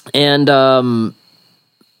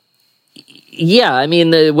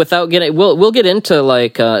mean, without getting, we'll get into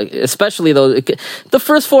like, especially though, the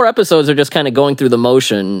first 4 episodes are just kind of going through the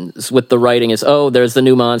motions with the writing is, oh, there's the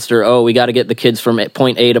new monster. Oh, we got to get the kids from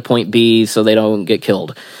point A to point B so they don't get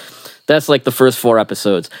killed. That's like the first 4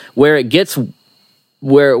 episodes. Where it gets,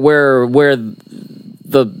 where the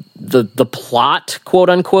plot, quote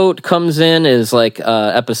unquote, comes in is like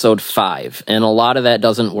episode 5, and a lot of that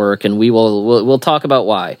doesn't work, and we'll talk about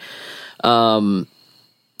why. And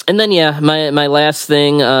then my last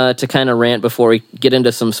thing to kind of rant before we get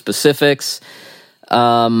into some specifics.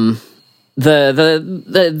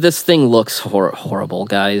 This thing looks horrible,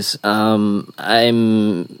 guys.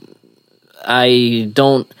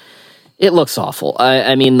 It looks awful.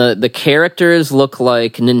 I mean, the characters look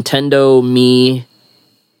like Nintendo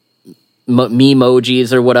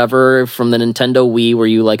Meemojis or whatever from the Nintendo Wii, where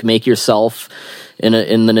you like make yourself in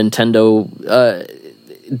the Nintendo.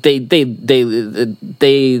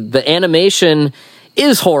 The animation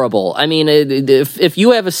is horrible. I mean, if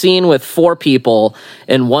you have a scene with 4 people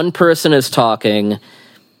and one person is talking,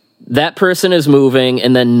 that person is moving,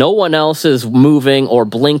 and then no one else is moving or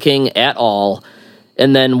blinking at all.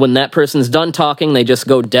 And then when that person's done talking, they just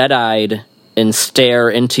go dead-eyed and stare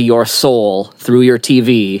into your soul through your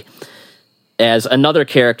TV as another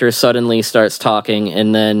character suddenly starts talking,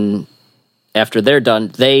 and then after they're done,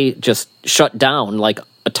 they just shut down like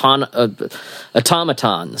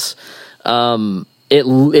automatons.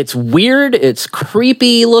 It's weird, it's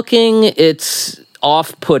creepy looking, it's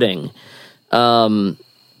off-putting. And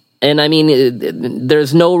I mean,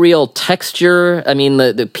 there's no real texture. I mean,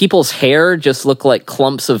 the people's hair just look like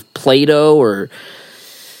clumps of Play-Doh, or,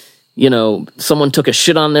 you know, someone took a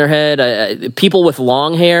shit on their head. People with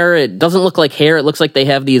long hair, it doesn't look like hair. It looks like they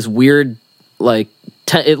have these weird, like,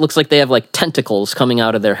 it looks like they have like tentacles coming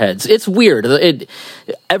out of their heads. It's weird.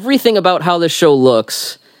 Everything about how this show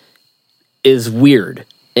looks is weird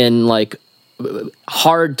and like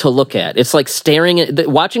hard to look at. It's like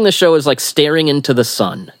watching the show is like staring into the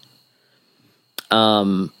sun.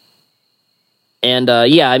 Yeah,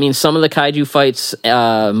 I mean, some of the kaiju fights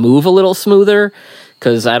move a little smoother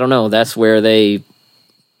because, I don't know, that's where they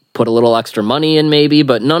put a little extra money in maybe,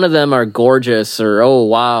 but none of them are gorgeous or, oh,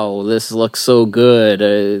 wow, this looks so good.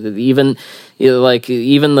 Even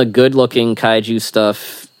the good-looking kaiju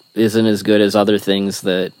stuff isn't as good as other things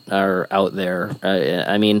that are out there.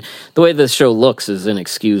 I mean, the way this show looks is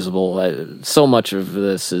inexcusable. So much of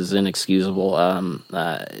this is inexcusable.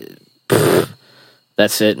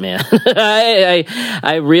 That's it, man.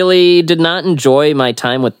 I really did not enjoy my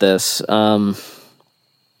time with this.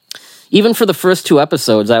 Even for the first 2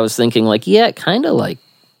 episodes, I was thinking, like, yeah, it kind of, like,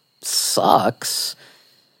 sucks,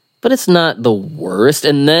 but it's not the worst.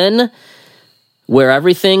 And then, where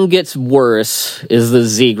everything gets worse is the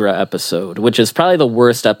Zigra episode, which is probably the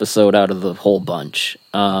worst episode out of the whole bunch.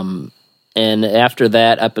 And after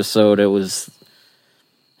that episode, it was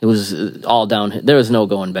all down. There was no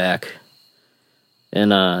going back.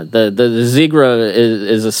 And the Zigra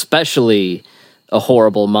is especially a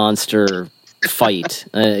horrible monster fight.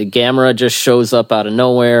 Gamera just shows up out of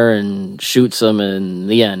nowhere and shoots him in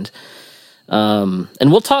the end. And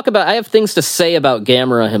we'll talk about, I have things to say about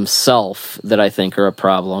Gamera himself that I think are a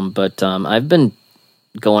problem, but I've been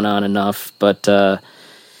going on enough. But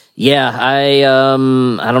yeah, I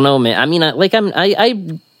don't know, man. I mean,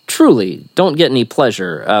 I truly don't get any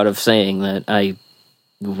pleasure out of saying that I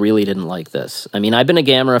really didn't like this. I mean, I've been a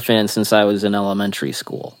Gamera fan since I was in elementary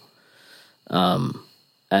school.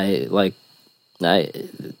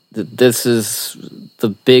 This is the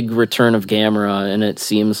big return of Gamera, and it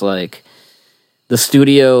seems like the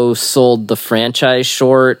studio sold the franchise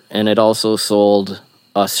short, and it also sold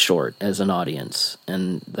us short as an audience,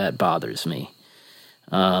 and that bothers me.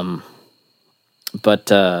 Yeah,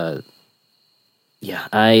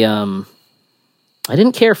 I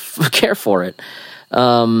didn't care for it.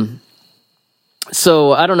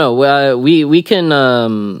 So I don't know. We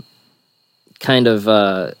can kind of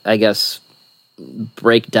I guess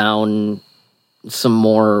break down some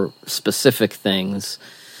more specific things.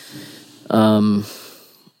 Do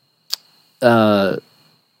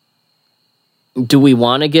we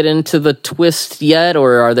want to get into the twist yet,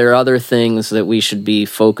 or are there other things that we should be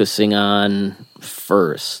focusing on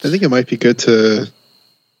first? I think it might be good to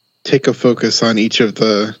take a focus on each of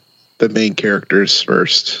the main characters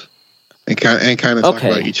first, and kind of talk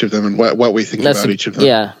about each of them and what we think about each of them.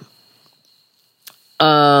 Yeah.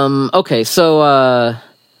 Okay. So,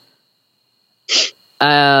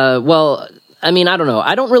 well, I mean, I don't know.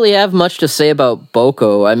 I don't really have much to say about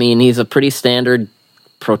Boko. I mean, he's a pretty standard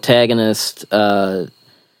protagonist. It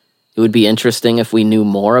would be interesting if we knew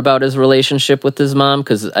more about his relationship with his mom,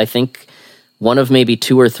 because I think one of maybe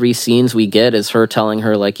 2 or 3 scenes we get is her telling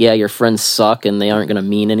her, like, yeah, your friends suck and they aren't going to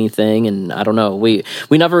mean anything. And I don't know. We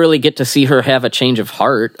never really get to see her have a change of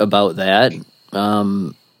heart about that.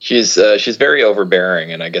 She's very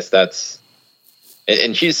overbearing, and I guess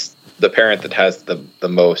and she's the parent that has the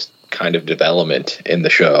most kind of development in the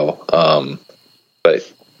show.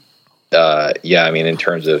 Yeah, I mean, in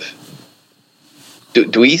terms of,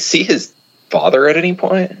 do we see his father at any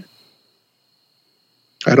point?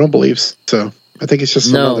 I don't believe so. I think it's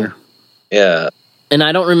just the mother. Yeah. And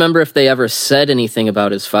I don't remember if they ever said anything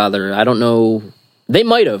about his father. I don't know. They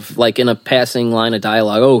might have, like, in a passing line of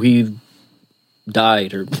dialogue. Oh, he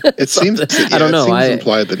died, or it seems. I don't know. It seems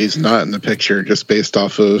implied that he's not in the picture, just based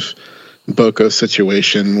off of Boko's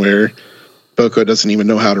situation, where Boko doesn't even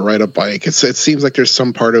know how to ride a bike. It seems like there's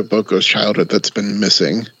some part of Boko's childhood that's been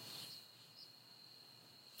missing.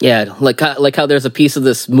 Yeah, like how there's a piece of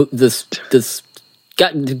this.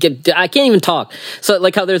 I can't even talk. So,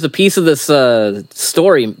 like, how there's a piece of this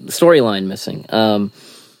storyline missing. I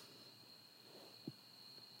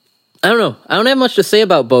don't know. I don't have much to say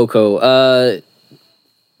about Boko.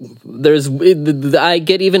 I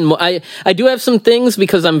get even more. I do have some things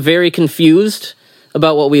because I'm very confused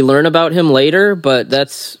about what we learn about him later, but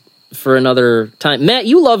that's for another time. Matt,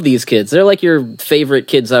 you love these kids. They're like your favorite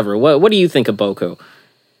kids ever. What do you think of Boko?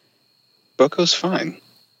 Boko's fine.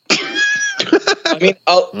 I mean,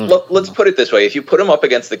 let's put it this way. If you put him up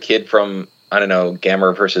against the kid from, I don't know,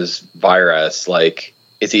 Gamera versus Virus, like,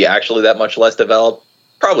 is he actually that much less developed?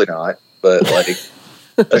 Probably not, but, like,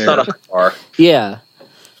 that's not a high bar. Yeah.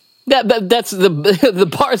 That's the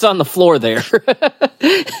bar's on the floor there.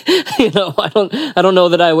 You know, I don't know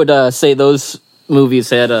that I would say those movies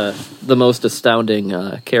had the most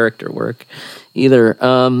astounding character work either.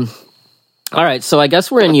 All right, so I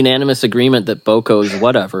guess we're in unanimous agreement that Boko's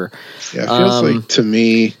whatever. Yeah, it feels like to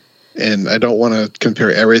me, and I don't want to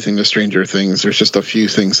compare everything to Stranger Things. There's just a few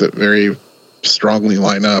things that very strongly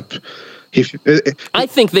line up. I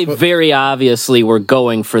think they very obviously were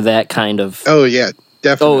going for that kind of. Oh yeah,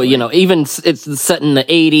 definitely. Oh, you know, even it's set in the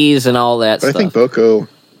 80s and all that stuff. I think Boko,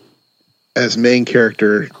 as main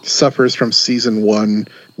character, suffers from season 1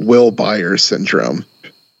 Will Byers syndrome.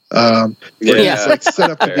 He's like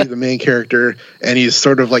set up to be the main character, and he's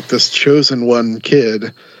sort of like this chosen one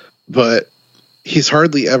kid, but he's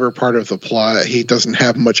hardly ever part of the plot. He doesn't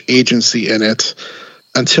have much agency in it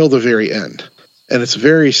until the very end, and it's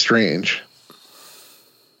very strange.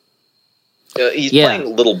 He's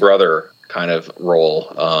playing little brother kind of role,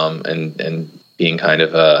 and being kind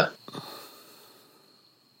of a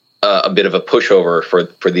bit of a pushover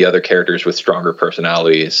for the other characters with stronger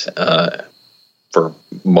personalities. For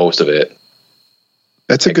most of it.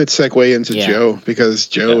 That's a good segue into Joe, because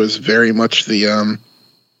Joe is very much the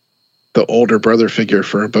older brother figure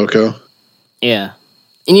for Boko. Yeah.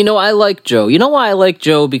 And you know, I like Joe. You know why I like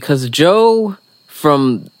Joe? Because Joe,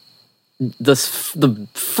 from the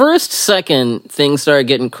first second things started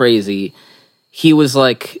getting crazy, he was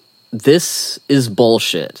like, this is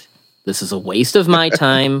bullshit. This is a waste of my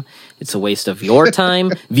time. It's a waste of your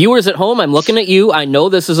time. Viewers at home, I'm looking at you. I know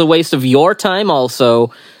this is a waste of your time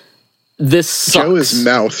also. This sucks. Joe is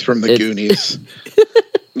Mouth from the Goonies.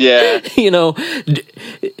 Yeah. You know,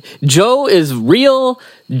 Joe is real.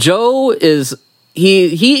 Joe is...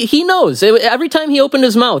 He knows. Every time he opened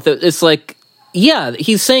his mouth, it's like, yeah,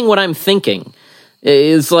 he's saying what I'm thinking.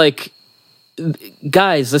 It's like,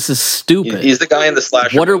 guys, this is stupid. He's the guy in the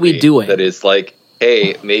slasher What are we doing? That is like,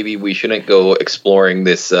 hey, maybe we shouldn't go exploring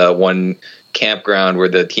this one campground where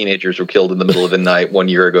the teenagers were killed in the middle of the night 1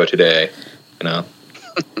 year ago today. You know?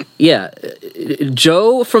 Yeah.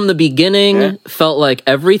 Joe, from the beginning, felt like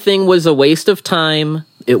everything was a waste of time.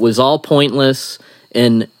 It was all pointless.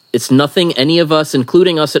 And it's nothing any of us,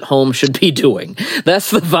 including us at home, should be doing.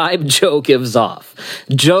 That's the vibe Joe gives off.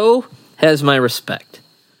 Joe has my respect.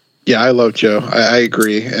 Yeah, I love Joe. I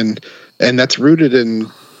agree. And that's rooted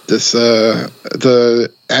in this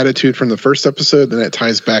the attitude from the first episode, and it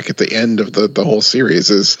ties back at the end of the whole series.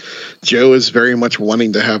 Is Joe is very much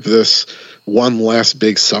wanting to have this one last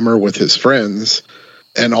big summer with his friends,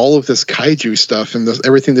 and all of this kaiju stuff and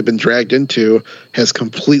everything they've been dragged into has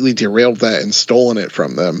completely derailed that and stolen it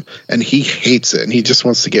from them, and he hates it, and he just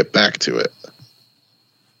wants to get back to it.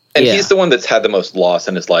 And he's the one that's had the most loss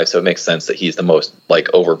in his life, so it makes sense that he's the most like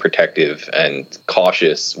overprotective and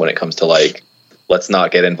cautious when it comes to like, let's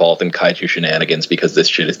not get involved in kaiju shenanigans because this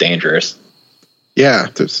shit is dangerous. Yeah,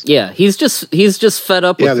 he's just fed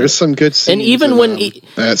up with it. There's some good scenes. And even when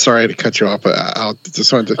sorry to cut you off, but I'll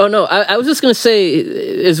just wanted to... Oh no, I was just gonna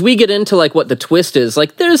say, as we get into like what the twist is,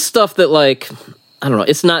 like there's stuff that like, I don't know,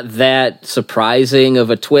 it's not that surprising of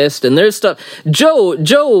a twist, and there's stuff. Joe,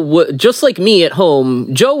 just like me at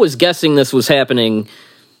home, Joe was guessing this was happening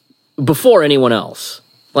before anyone else.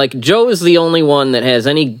 Like Joe is the only one that has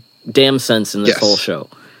any damn sense in this whole show.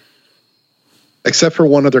 Except for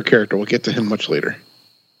one other character. We'll get to him much later.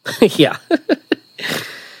 Yeah.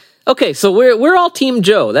 Okay, so we're all Team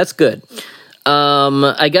Joe. That's good.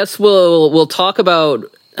 I guess we'll talk about...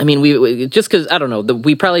 I mean, we just because, I don't know,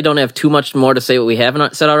 we probably don't have too much more to say what we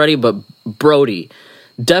haven't said already, but Brody,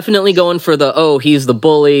 definitely going for he's the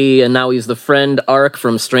bully and now he's the friend arc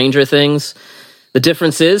from Stranger Things. The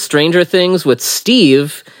difference is Stranger Things with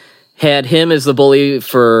Steve had him as the bully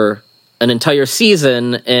for an entire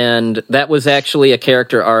season, and that was actually a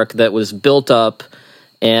character arc that was built up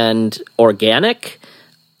and organic.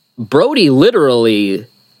 Brody, literally,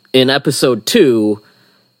 in episode 2,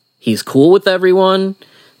 he's cool with everyone.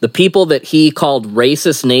 The people that he called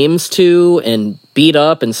racist names to and beat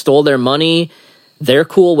up and stole their money, they're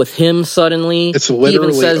cool with him suddenly. It's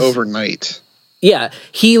literally overnight. Yeah,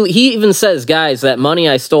 he even says, guys, that money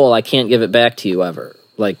I stole, I can't give it back to you ever.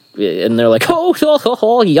 Like, and they're like, oh,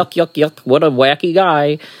 yuck, yuck, yuck, what a wacky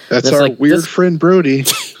guy. That's our like, weird friend Brody.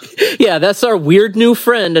 Yeah, that's our weird new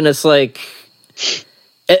friend, and it's like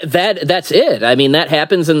that's it. I mean, that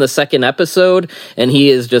happens in the second episode, and he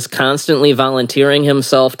is just constantly volunteering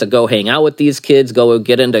himself to go hang out with these kids, go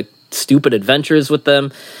get into stupid adventures with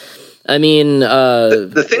them. I mean,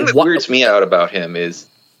 the thing that weirds me out about him is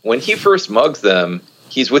when he first mugs them,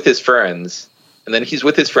 he's with his friends, and then he's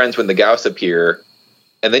with his friends when the Gauss appear,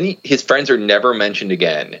 and then his friends are never mentioned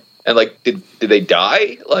again. And like, did they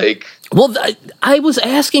die? Like, well, I was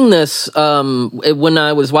asking this when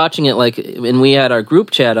I was watching it, like, and we had our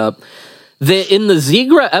group chat up. In the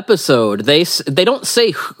Zigra episode, they don't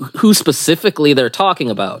say who specifically they're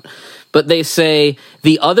talking about, but they say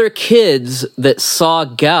the other kids that saw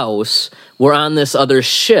Gauss were on this other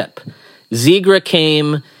ship. Zigra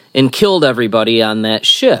came and killed everybody on that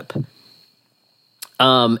ship.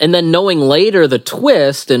 And then knowing later the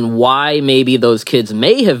twist and why maybe those kids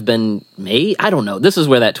may have been, I don't know. This is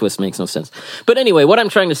where that twist makes no sense. But anyway, what I'm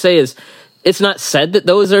trying to say is it's not said that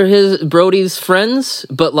those are Brody's friends,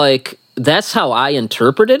 but like that's how I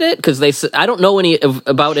interpreted it, because I don't know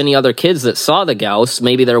about any other kids that saw the Gauss.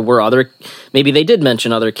 Maybe there were maybe they did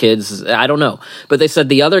mention other kids. I don't know. But they said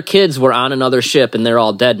the other kids were on another ship and they're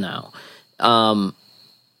all dead now.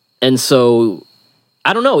 And so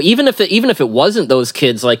I don't know. Even if it wasn't those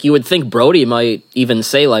kids, like you would think Brody might even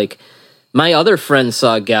say like, my other friend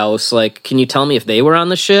saw Gauss. Like, can you tell me if they were on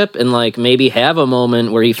the ship? And like maybe have a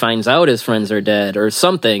moment where he finds out his friends are dead or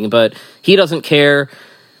something. But he doesn't care.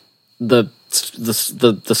 The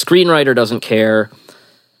screenwriter doesn't care.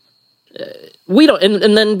 We don't,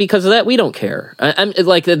 and then because of that, we don't care. I'm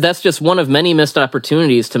like, that's just one of many missed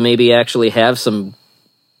opportunities to maybe actually have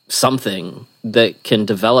something that can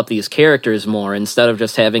develop these characters more instead of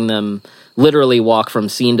just having them literally walk from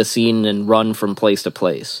scene to scene and run from place to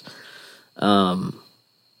place.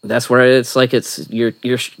 That's where it's like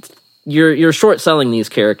you're short selling these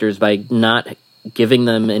characters by not giving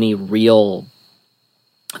them any real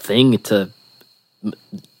thing to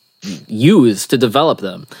use to develop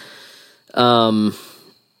them. And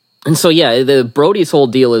so yeah, the Brody's whole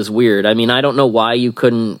deal is weird. I mean, I don't know why you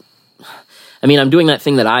couldn't. I mean, I'm doing that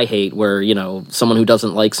thing that I hate where, you know, someone who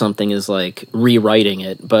doesn't like something is like rewriting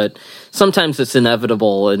it, but sometimes it's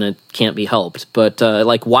inevitable and it can't be helped. But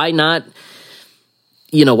like, why not,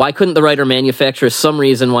 you know, why couldn't the writer manufacture some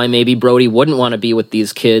reason why maybe Brody wouldn't want to be with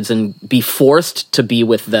these kids and be forced to be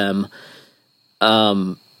with them,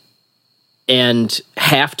 and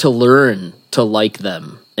have to learn to like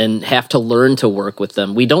them and have to learn to work with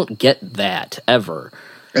them? We don't get that ever.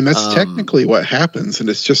 And that's technically what happens, and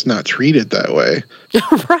it's just not treated that way.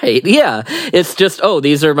 Right, yeah. It's just, oh,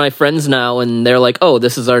 these are my friends now, and they're like, oh,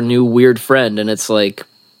 this is our new weird friend, and it's like,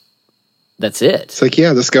 that's it. It's like,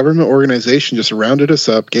 yeah, this government organization just rounded us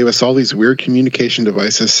up, gave us all these weird communication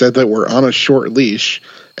devices, said that we're on a short leash,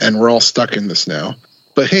 and we're all stuck in this now.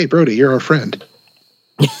 But hey, Brody, you're our friend.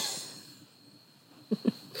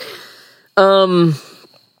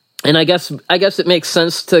 And I guess it makes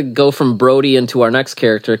sense to go from Brody into our next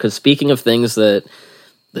character, because speaking of things that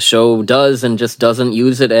the show does and just doesn't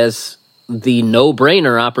use it as the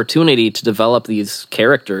no-brainer opportunity to develop these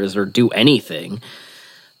characters or do anything,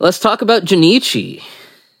 let's talk about Junichi.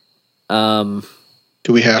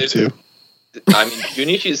 Do we have to? I mean,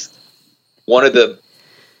 Junichi's one of the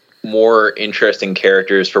more interesting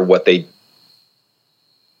characters for what they,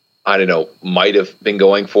 I don't know, might have been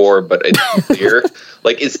going for, but it's clear.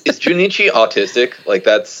 Like, is Junichi autistic? Like,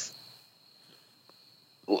 that's...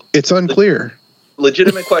 It's unclear.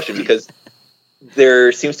 Legitimate question, because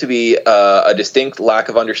there seems to be a distinct lack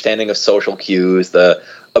of understanding of social cues, the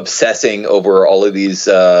obsessing over all of these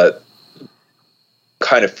kind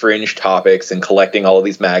of fringe topics and collecting all of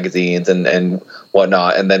these magazines and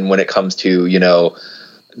whatnot. And then when it comes to, you know,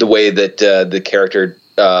 the way that the character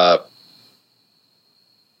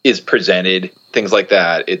is presented, things like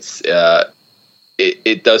that,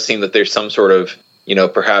 it does seem that there's some sort of, you know,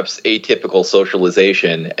 perhaps atypical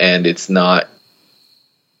socialization, and it's not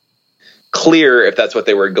clear if that's what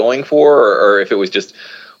they were going for, or if it was just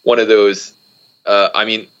one of those. I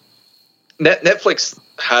mean, Netflix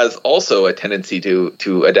has also a tendency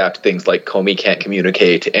to adapt things like Comey Can't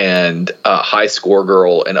Communicate and High Score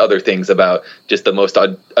Girl and other things about just the most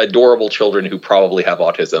adorable children who probably have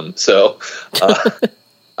autism. So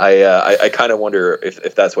I kind of wonder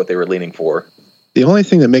if that's what they were leaning for. The only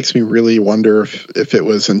thing that makes me really wonder if it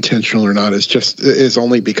was intentional or not is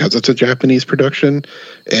only because it's a Japanese production,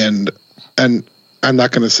 and I'm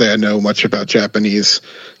not going to say I know much about Japanese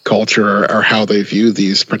culture or how they view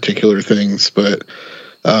these particular things, but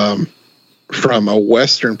from a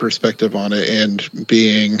Western perspective on it, and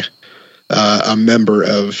being a member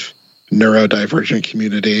of neurodivergent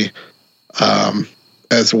community,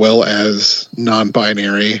 as well as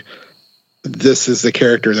non-binary, this is the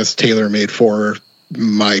character that's tailor-made for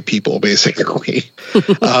my people, basically.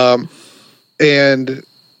 And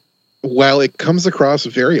while it comes across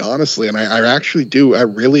very honestly, and I actually do, I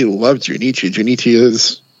really love Junichi. Junichi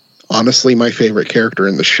is honestly my favorite character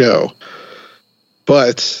in the show.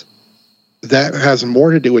 But that has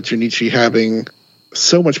more to do with Junichi having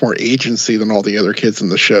so much more agency than all the other kids in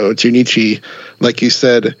the show. Junichi, like you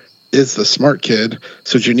said, is the smart kid.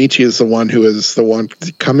 So Junichi is the one who is the one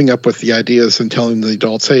coming up with the ideas and telling the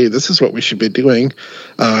adults, hey, this is what we should be doing.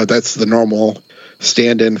 That's the normal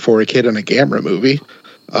stand-in for a kid in a Gamera movie.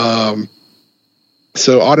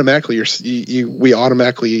 So automatically, we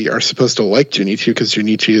automatically are supposed to like Junichi because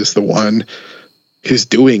Junichi is the one who's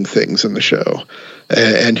doing things in the show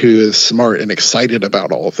and who is smart and excited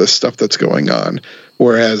about all of this stuff that's going on.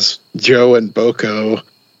 Whereas Joe and Boko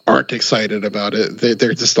aren't excited about it.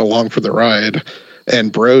 They're just along for the ride.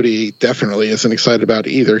 And Brody definitely isn't excited about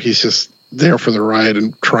it either. He's just there for the ride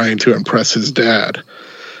and trying to impress his dad.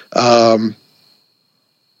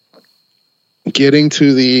 Getting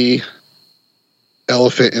to the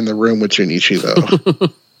elephant in the room with Junichi, though.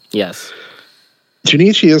 Yes.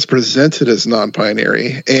 Junichi is presented as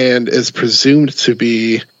non-binary and is presumed to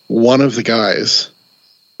be one of the guys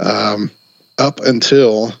up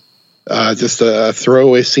until just a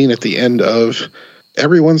throwaway scene at the end of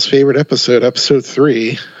everyone's favorite episode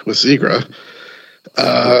 3 with Zigra,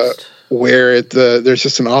 where there's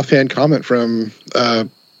just an offhand comment from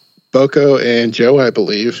Boko and Joe, I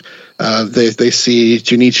believe. They see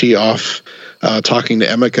Junichi off talking to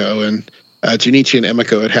Emiko, and Junichi and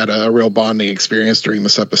Emiko had a real bonding experience during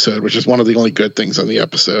this episode, which is one of the only good things on the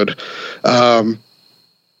episode. And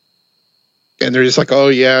they're just like, oh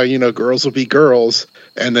yeah, girls will be girls.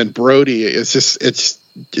 And then Brody is just,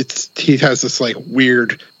 he has this like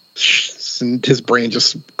weird, and his brain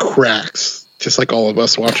just cracks, just like all of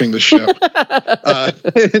us watching the show.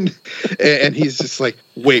 And he's just like,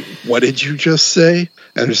 wait, what did you just say?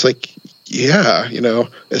 And it's like, yeah,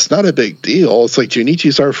 it's not a big deal. It's like,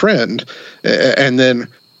 Junichi's our friend. And then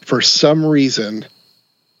for some reason,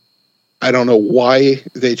 I don't know why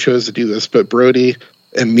they chose to do this, but Brody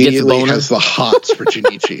immediately has the hots for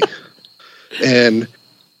Junichi. And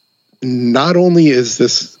not only is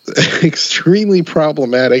this extremely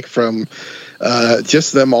problematic from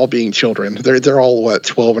just them all being children. They're all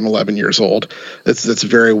 12 and 11 years old. That's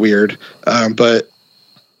very weird. But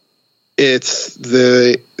it's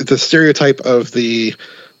the stereotype of the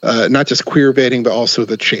not just queer baiting, but also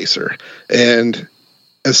the chaser. And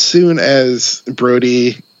as soon as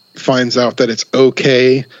Brody finds out that it's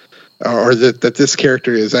okay, or that this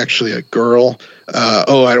character is actually a girl,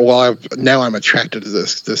 now I'm attracted to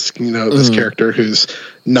this character who's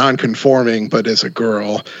non-conforming but is a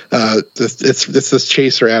girl. It's this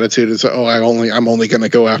chaser attitude. Is I'm only going to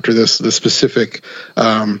go after this specific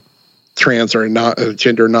trans or not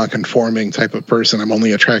gender non-conforming type of person. I'm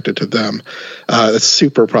only attracted to them. It's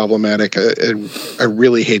super problematic. I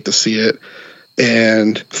really hate to see it.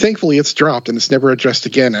 And thankfully it's dropped and it's never addressed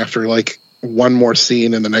again after like one more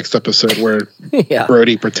scene in the next episode where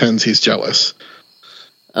Brody pretends he's jealous.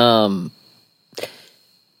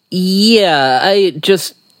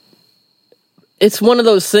 It's one of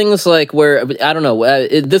those things like where, I don't know,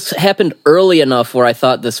 this happened early enough where I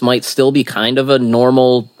thought this might still be kind of a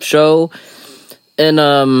normal show.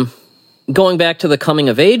 And going back to the coming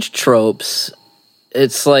of age tropes,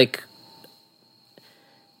 it's like,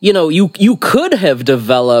 you could have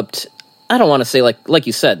developed, I don't want to say like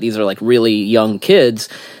you said, these are like really young kids.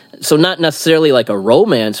 So not necessarily like a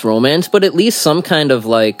romance, but at least some kind of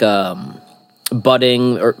like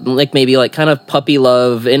budding or like maybe like kind of puppy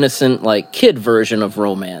love, innocent like kid version of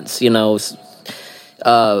romance, between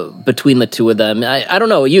the two of them. I don't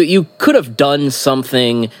know. You could have done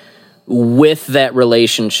something with that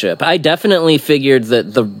relationship. I definitely figured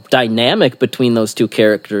that the dynamic between those two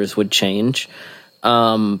characters would change.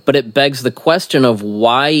 But it begs the question of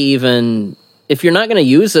why even, if you're not going to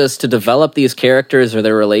use this to develop these characters or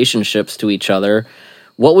their relationships to each other,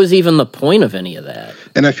 what was even the point of any of that?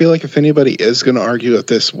 And I feel like if anybody is going to argue that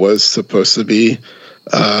this was supposed to be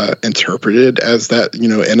interpreted as that,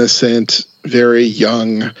 innocent, very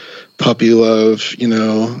young puppy love,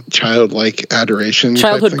 childlike adoration.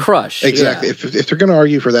 Childhood crush. Exactly. Yeah. If they're going to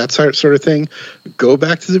argue for that sort of thing, go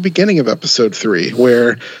back to the beginning of episode 3,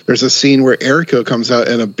 where there's a scene where Eriko comes out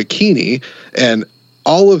in a bikini, and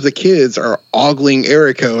all of the kids are ogling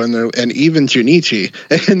Eriko and even Junichi,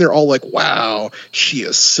 and they're all like, wow, she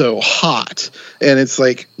is so hot. And it's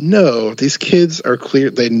like, no, these kids are clear.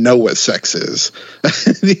 They know what sex is.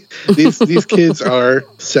 these kids are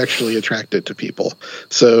sexually attracted to people.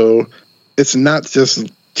 So it's not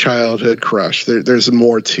just childhood crush. There's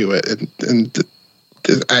more to it. And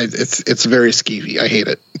it's very skeevy. I hate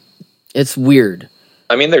it. It's weird.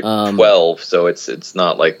 I mean, they're 12, so it's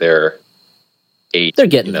not like they're 8. They're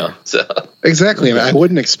getting there. So. Exactly, and I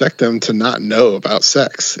wouldn't expect them to not know about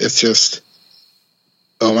sex. It's just,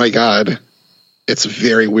 oh my god, it's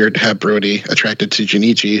very weird to have Brody attracted to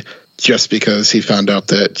Junichi just because he found out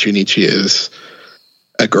that Junichi is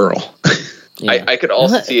a girl. Yeah. I could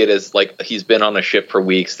also see it as like he's been on a ship for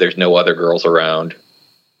weeks. There's no other girls around.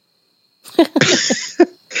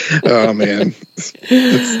 Oh man!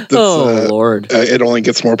 Lord! It only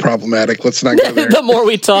gets more problematic. Let's not go there. The more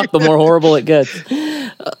we talk, the more horrible it gets.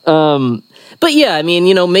 But yeah, I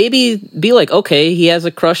mean, maybe be like, okay, he has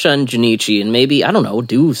a crush on Junichi, and maybe, I don't know,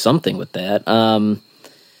 do something with that.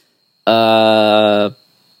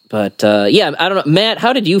 But yeah, I don't know, Matt.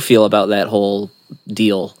 How did you feel about that whole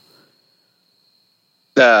deal?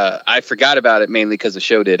 I forgot about it mainly because the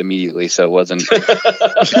show did immediately, so it wasn't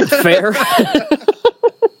fair.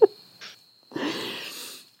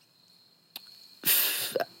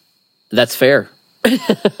 That's fair.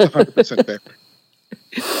 100% fair.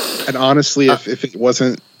 And honestly, if it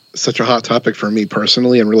wasn't such a hot topic for me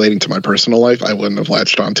personally and relating to my personal life, I wouldn't have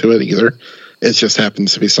latched onto it either. It just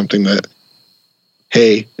happens to be something that,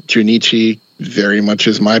 hey, Junichi very much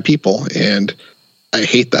is my people, and I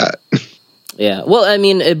hate that. Yeah, well, I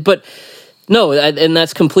mean, but no, and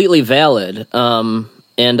that's completely valid.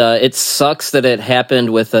 And it sucks that it happened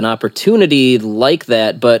with an opportunity like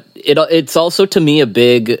that, but it's also, to me, a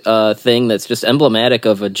big thing that's just emblematic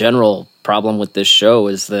of a general problem with this show,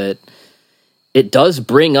 is that it does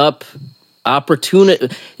bring up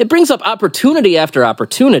opportunity. It brings up opportunity after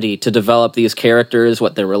opportunity to develop these characters,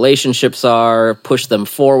 what their relationships are, push them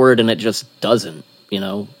forward, and it just doesn't,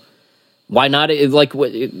 Why not? Like,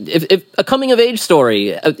 if a coming of age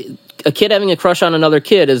story, a kid having a crush on another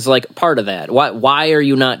kid is like part of that. Why are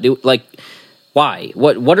you not why?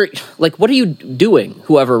 What are you doing?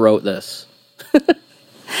 Whoever wrote this,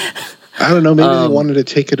 I don't know. Maybe they wanted to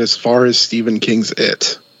take it as far as Stephen King's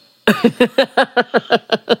It.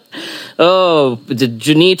 Oh,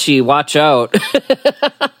 Junichi, watch out! If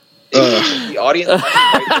the audience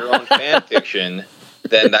write their own fan fiction,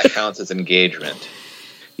 then that counts as engagement.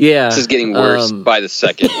 Yeah, this is getting worse by the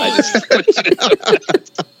second. I just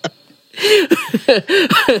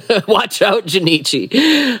watch out, Junichi.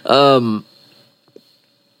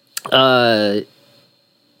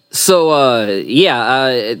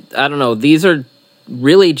 I don't know. These are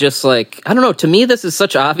really just like, I don't know. To me, this is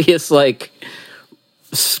such obvious like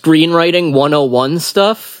screenwriting 101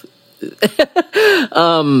 stuff.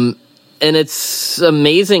 And it's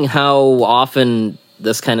amazing how often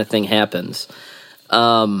this kind of thing happens.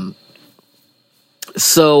 I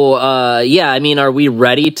mean, are we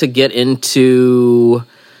ready to get into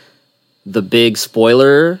the big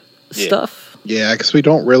spoiler stuff? Yeah, because we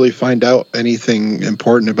don't really find out anything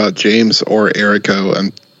important about James or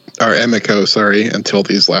Eriko or Emiko, until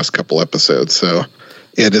these last couple episodes. So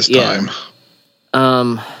it is time.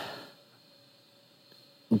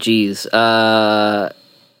 Geez. Yeah,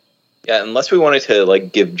 unless we wanted to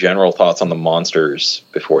like give general thoughts on the monsters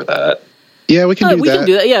before that. Yeah, we can do that. We can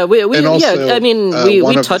do that. Yeah, we also, I mean,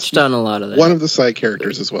 we touched on a lot of that. One of the side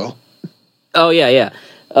characters as well. Oh, yeah.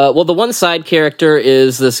 Well, the one side character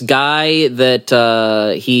is this guy that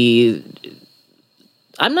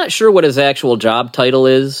I'm not sure what his actual job title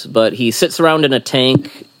is, but he sits around in a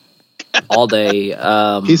tank all day.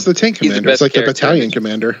 He's the tank commander. It's like the battalion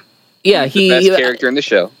commander. Yeah, he's the best character in the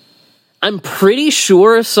show. I'm pretty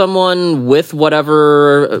sure someone with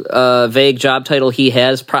whatever vague job title he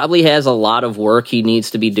has probably has a lot of work he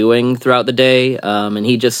needs to be doing throughout the day, and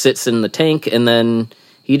he just sits in the tank, and then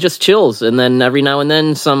he just chills, and then every now and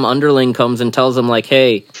then some underling comes and tells him, like,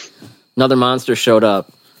 hey, another monster showed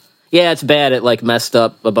up. Yeah, it's bad. It, like, messed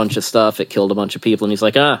up a bunch of stuff. It killed a bunch of people, and he's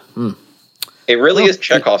like, It really is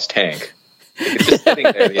Chekhov's tank. It's just sitting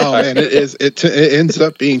there the entire time. It is. It ends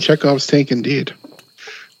up being Chekhov's tank indeed.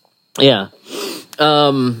 Yeah.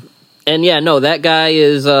 And yeah, no, that guy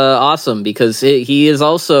is awesome because he is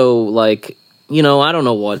also like, I don't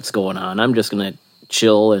know what's going on. I'm just going to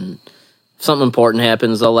chill, and if something important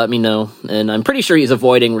happens, they'll let me know. And I'm pretty sure he's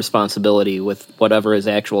avoiding responsibility with whatever his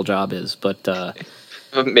actual job is, but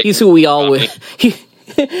he's who we all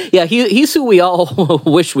Yeah, he's who we all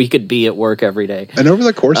wish we could be at work every day. And over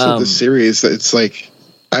the course of the series, it's like,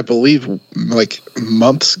 I believe, like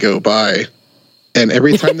months go by, and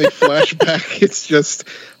every time they flash back, it's just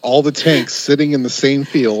all the tanks sitting in the same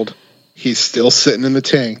field. He's still sitting in the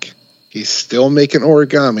tank. He's still making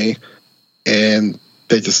origami, and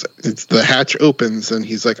the hatch opens, and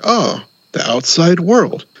he's like, "Oh, the outside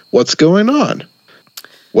world. What's going on?"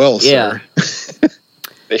 Well, sir.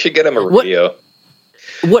 They should get him a radio.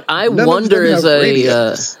 What I wonder is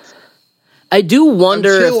I do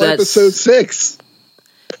wonder if that's episode 6.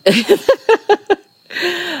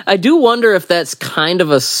 I do wonder if that's kind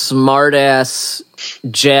of a smart-ass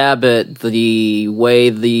jab at the way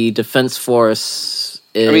the Defense Force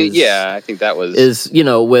is. I mean, yeah, I think that was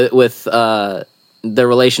with their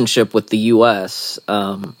relationship with the U.S.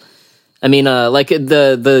 Like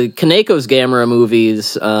the Kaneko's Gamera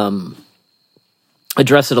movies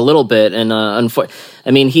address it a little bit, and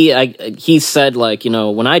he said, like,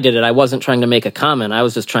 when I did it, I wasn't trying to make a comment. I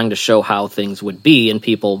was just trying to show how things would be, and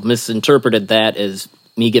people misinterpreted that as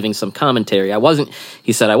me giving some commentary.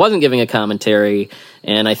 He said I wasn't giving a commentary,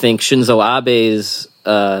 and I think Shinzo Abe's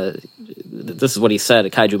this is what he said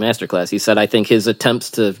at Kaiju Masterclass. He said, I think his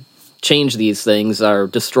attempts to change these things are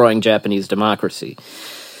destroying Japanese democracy.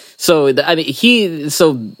 So, in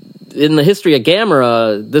the history of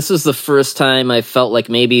Gamera, this is the first time I felt like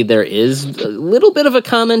maybe there is a little bit of a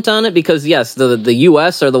comment on it, because, yes, the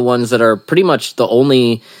U.S. are the ones that are pretty much the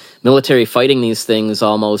only military fighting these things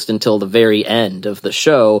almost until the very end of the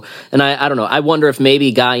show. And I don't know, I wonder if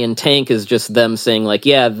maybe Guy in Tank is just them saying, like,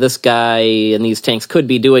 yeah, this guy and these tanks could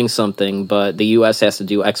be doing something, but the U.S. has to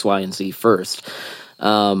do X, Y, and Z first.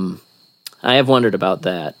 I have wondered about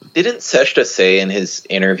that. Didn't Seshita say in his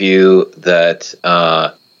interview that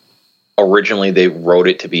originally they wrote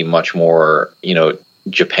it to be much more,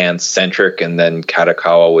 Japan-centric, and then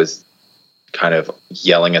Katakawa was kind of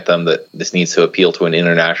yelling at them that this needs to appeal to an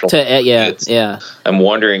international audience? Yeah. I'm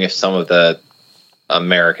wondering if some of the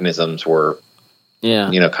Americanisms were,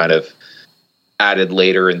 kind of added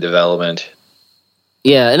later in development.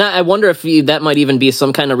 Yeah, and I wonder if that might even be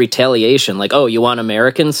some kind of retaliation. Like, oh, you want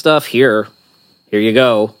American stuff? Here you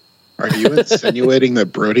go. Are you insinuating that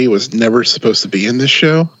Brody was never supposed to be in this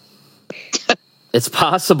show? It's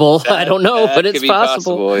possible. I don't know, but it's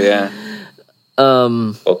possible. Yeah.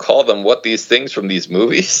 We'll call them what these things from these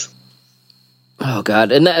movies. Oh,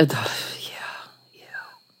 God. And that...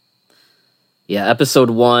 Yeah, episode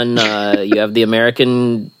 1, you have the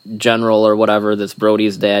American general or whatever, that's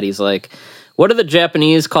Brody's dad. He's like, what do the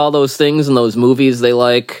Japanese call those things in those movies they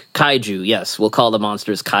like? Kaiju. Yes, we'll call the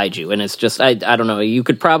monsters kaiju. And it's just, I don't know, you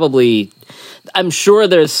could probably... I'm sure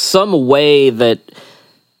there's some way that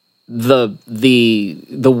the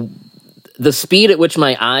speed at which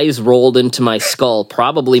my eyes rolled into my skull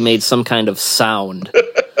probably made some kind of sound.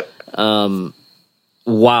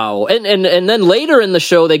 Wow. And then later in the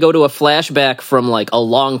show, they go to a flashback from like a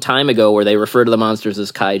long time ago where they refer to the monsters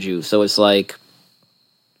as kaiju. So it's like,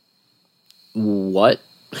 what?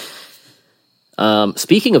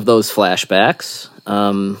 Speaking of those flashbacks,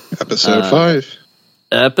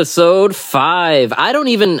 Episode 5.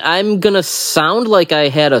 I'm gonna sound like I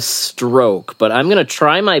had a stroke, but I'm gonna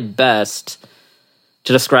try my best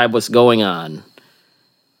to describe what's going on.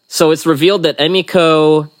 So it's revealed that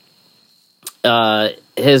Emiko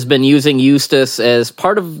has been using Eustace as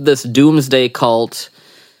part of this doomsday cult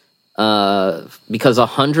because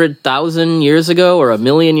 100,000 years ago or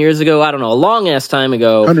 1,000,000 years ago, I don't know, a long-ass time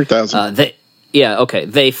ago. 100,000.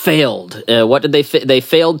 They failed. What did they they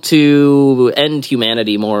failed to end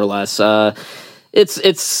humanity, more or less.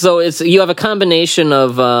 It's you have a combination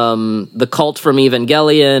of the cult from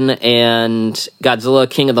Evangelion and Godzilla,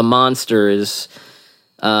 King of the Monsters,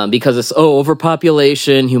 because it's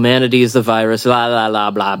overpopulation, humanity is the virus, blah blah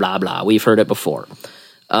blah blah blah blah. We've heard it before.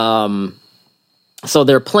 So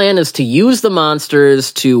their plan is to use the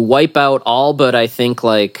monsters to wipe out all but I think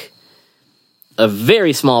like a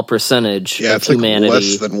very small percentage of humanity. Like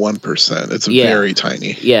less than 1%. It's very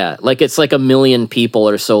tiny. Yeah, like it's like 1 million people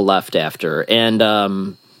or so left after, and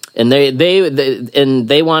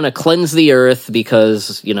they want to cleanse the earth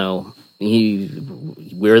because we're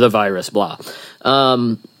the virus. Blah.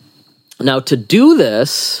 Now to do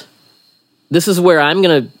this is where I'm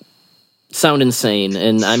gonna sound insane,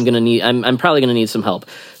 and I'm probably gonna need some help.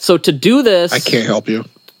 So to do this, I can't help you.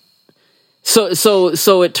 So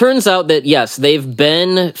it turns out that, yes, they've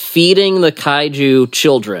been feeding the kaiju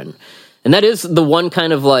children. And that is the one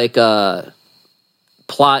kind of, like,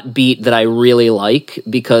 plot beat that I really like,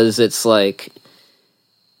 because it's, like,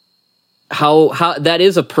 how that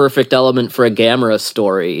is a perfect element for a Gamera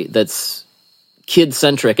story that's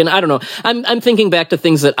kid-centric. And I don't know, I'm thinking back to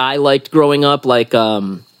things that I liked growing up, like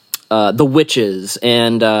The Witches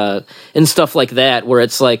and stuff like that, where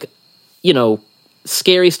it's like, you know,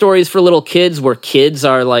 scary stories for little kids where kids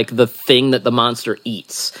are like the thing that the monster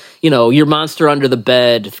eats. You know, your monster under the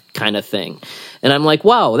bed kind of thing. And I'm like,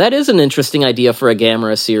 wow, that is an interesting idea for a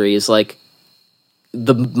Gamera series. Like,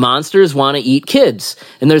 the monsters want to eat kids,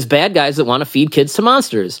 and there's bad guys that want to feed kids to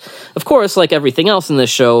monsters. Of course, like everything else in this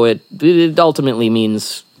show, it ultimately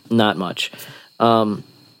means not much.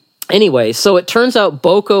 Anyway, so it turns out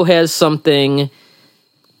Boko has something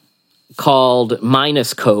called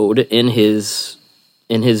minus code in his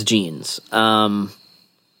genes. And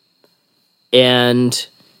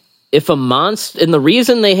if a monster, and the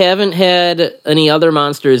reason they haven't had any other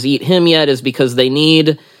monsters eat him yet is because they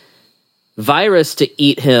need Virus to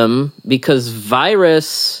eat him, because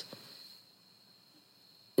Virus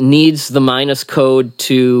needs the minus code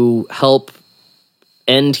to help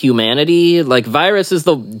end humanity. Like, Virus is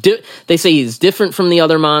they say he's different from the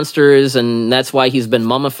other monsters, and that's why he's been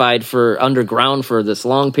mummified underground for this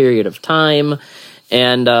long period of time.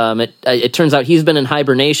 And it turns out he's been in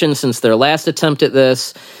hibernation since their last attempt at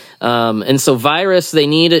this. And so Virus, they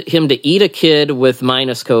need him to eat a kid with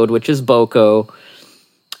minus code, which is Boko.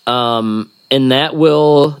 And that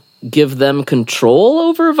will give them control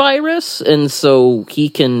over Virus, and so he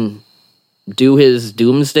can do his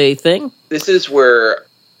doomsday thing. This is where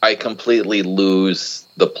I completely lose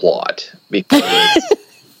the plot, because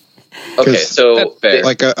okay, so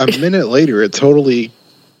like a minute later, it totally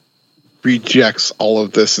rejects all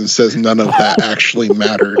of this and says none of that actually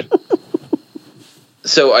mattered.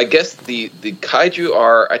 So I guess the kaiju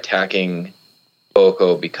are attacking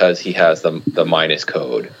Boko because he has the minus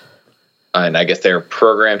code. And I guess they're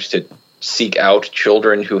programmed to seek out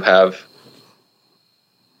children who have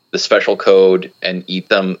the special code and eat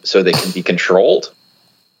them so they can be controlled.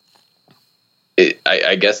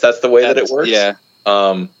 I guess that's the way that it works. Yeah.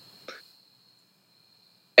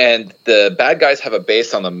 And the bad guys have a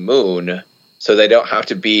base on the moon, so they don't have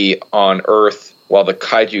to be on Earth while the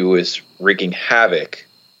kaiju is wreaking havoc.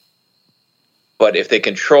 But if they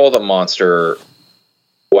control the monster,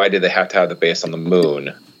 why do they have to have the base on the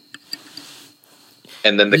moon?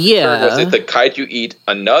 And then the concern was if the kaiju eat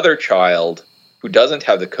another child who doesn't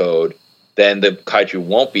have the code, then the kaiju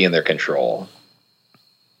won't be in their control.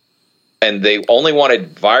 And they only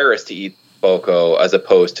wanted Virus to eat Boko as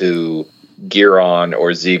opposed to Giron or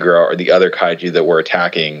Zigra or the other kaiju that were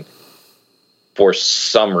attacking for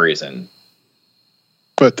some reason.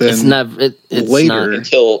 But then later,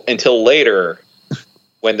 until later,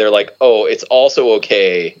 when they're like, oh, it's also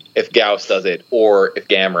okay if Gauss does it or if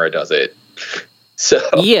Gamera does it. So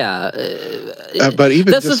yeah, but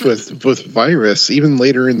even just with Virus, even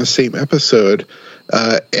later in the same episode,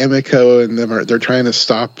 Emiko and them they're trying to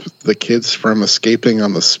stop the kids from escaping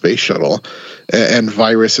on the space shuttle, and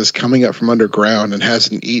Virus is coming up from underground and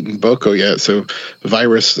hasn't eaten Boko yet. So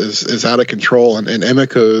Virus is out of control, and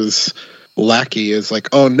Emiko's lackey is like,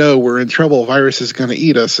 oh no, we're in trouble, Virus is going to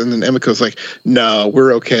eat us. And then Emiko's like, no,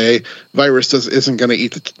 we're okay, Virus isn't going to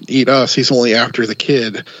eat us, he's only after the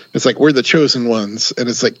kid. It's like, we're the chosen ones. And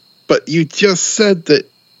it's like, but you just said that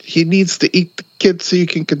he needs to eat the kid so you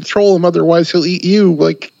can control him, otherwise he'll eat you,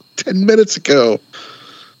 like 10 minutes ago.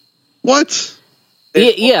 What?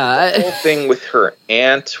 The whole thing with her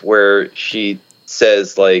aunt where she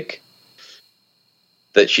says like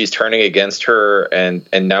that she's turning against her and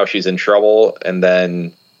now she's in trouble, and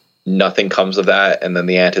then nothing comes of that, and then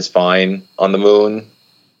the aunt is fine on the moon.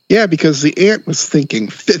 Yeah, because the aunt was thinking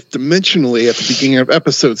fifth dimensionally at the beginning of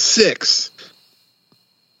episode 6.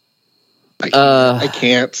 I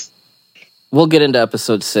can't. We'll get into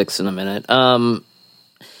episode 6 in a minute. But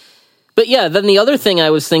yeah, then the other thing I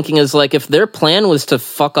was thinking is, like, if their plan was to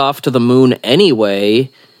fuck off to the moon anyway,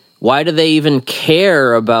 why do they even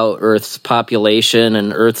care about Earth's population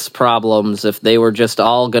and Earth's problems if they were just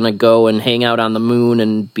all going to go and hang out on the moon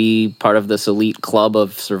and be part of this elite club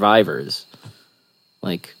of survivors?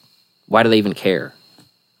 Like, why do they even care?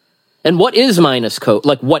 And what is minus code?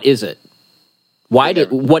 Like, what is it? What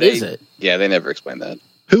is it? Yeah, they never explained that.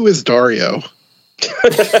 Who is Dario?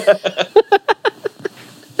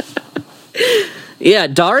 Yeah,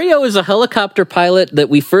 Dario is a helicopter pilot that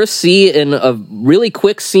we first see in a really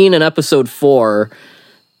quick scene in episode 4,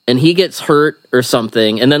 and he gets hurt or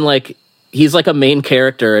something, and then, like, he's like a main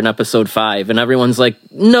character in episode 5, and everyone's like,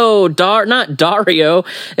 no, not Dario.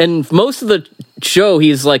 And most of the show,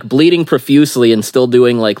 he's, like, bleeding profusely and still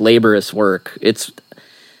doing, like, laborious work.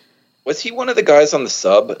 Was he one of the guys on the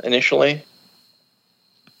sub initially?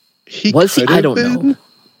 I don't know.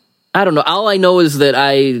 I don't know. All I know is that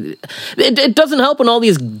it doesn't help when all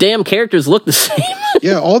these damn characters look the same.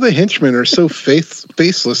 Yeah, all the henchmen are so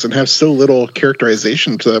faceless and have so little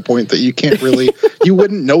characterization to that point that you can't really, you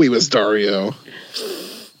wouldn't know he was Dario.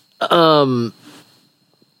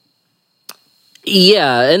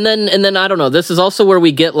 Yeah, and then I don't know. This is also where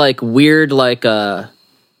we get like weird, like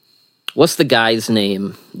what's the guy's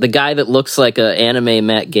name? The guy that looks like a anime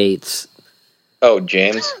Matt Gates. Oh,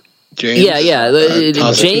 James. Yeah.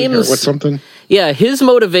 James. What's something? Yeah, his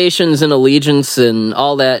motivations and allegiance and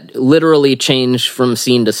all that literally change from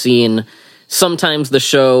scene to scene. Sometimes the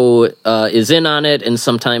show is in on it, and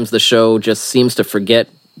sometimes the show just seems to forget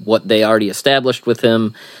what they already established with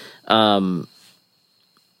him. But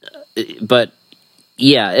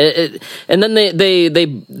yeah, and then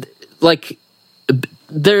they like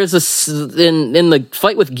there's in the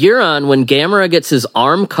fight with Giron when Gamera gets his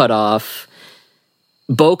arm cut off.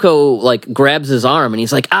 Boko like grabs his arm and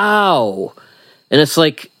he's like, "Ow!" And it's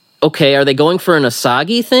like, okay, are they going for an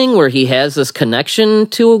Asagi thing where he has this connection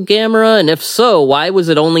to Gamera? And if so, why was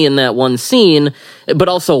it only in that one scene? But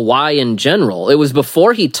also, why in general? It was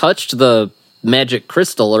before he touched the magic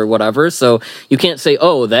crystal or whatever, so you can't say,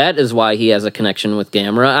 "Oh, that is why he has a connection with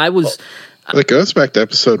Gamera." It goes back to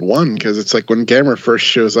episode 1 because it's like when Gamera first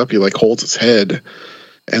shows up, he like holds his head.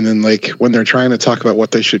 And then, like, when they're trying to talk about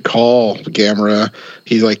what they should call Gamera,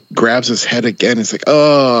 he, like, grabs his head again. He's like,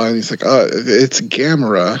 "Oh," and he's like, "Oh, it's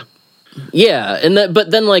Gamera." Yeah,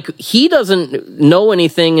 but then, like, he doesn't know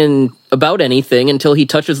anything about anything until he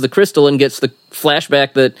touches the crystal and gets the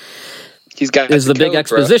flashback that he's got is the big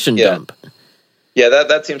exposition dump. Yeah,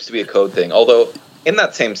 that seems to be a code thing. Although, in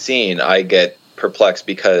that same scene, I get perplexed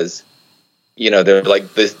because, you know, they're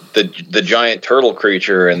like the giant turtle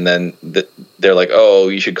creature, and then they're like, "Oh,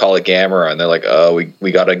 you should call it Gamera," and they're like, "Oh,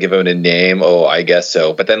 we got to give him a name." Oh, I guess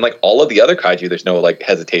so. But then, like, all of the other kaiju, there's no like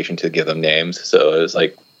hesitation to give them names. So it was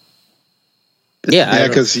like, yeah,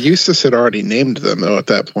 because Eustace had already named them though at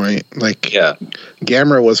that point. Like, yeah,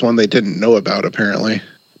 Gamera was one they didn't know about apparently.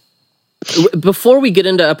 Before we get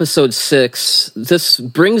into episode 6, this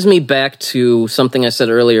brings me back to something I said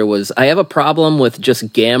earlier was I have a problem with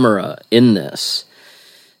just Gamera in this.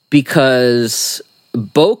 Because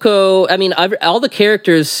Boko, I mean, all the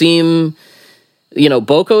characters seem, you know,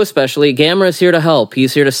 Boko especially, Gamera's here to help.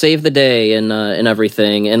 He's here to save the day and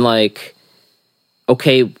everything. And like,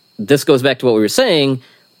 okay, this goes back to what we were saying.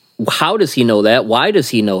 How does he know that? Why does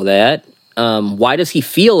he know that? Why does he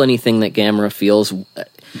feel anything that Gamera feels?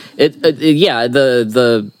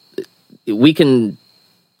 We can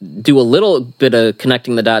do a little bit of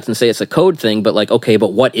connecting the dots and say it's a code thing, but like, okay,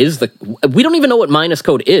 but what is we don't even know what minus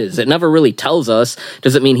code is. It never really tells us.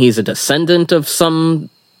 Does it mean he's a descendant of someone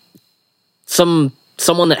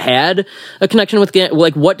that had a connection with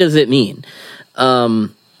like, what does it mean?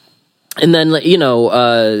 And then, you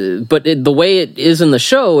know, but the way it is in the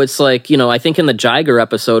show, it's like, you know, I think in the Jiger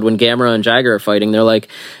episode when Gamera and Jiger are fighting, they're like,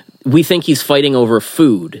 we think he's fighting over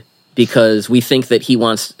food because we think that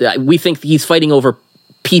we think he's fighting over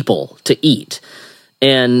people to eat.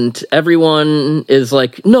 And everyone is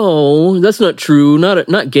like, no, that's not true. Not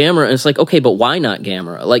Gamera. And it's like, okay, but why not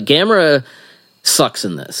Gamera? Like, Gamera sucks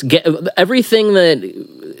in this. Everything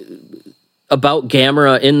about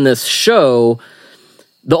Gamera in this show,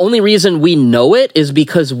 the only reason we know it is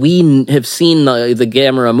because we have seen the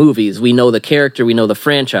Gamera movies. We know the character. We know the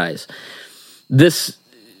franchise. This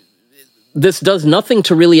does nothing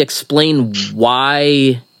to really explain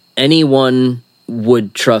why anyone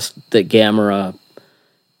would trust that Gamera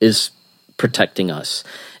is protecting us.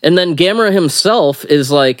 And then Gamera himself is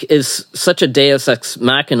such a deus ex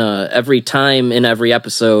machina every time in every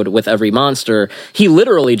episode with every monster. He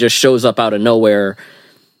literally just shows up out of nowhere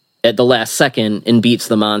at the last second and beats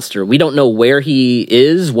the monster. We don't know where he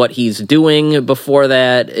is, what he's doing before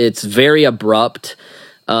that. It's very abrupt.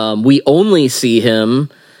 We only see him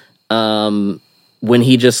when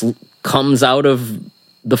he just comes out of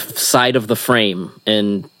the side of the frame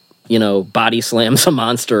and, you know, body slams a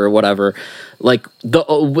monster or whatever. Like,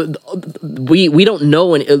 we don't know.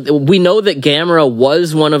 We know that Gamera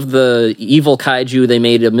was one of the evil kaiju they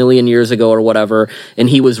made 1 million years ago or whatever, and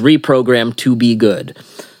he was reprogrammed to be good.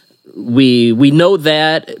 We know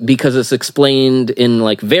that because it's explained in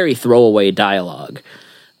like very throwaway dialogue.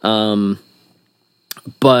 But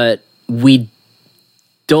we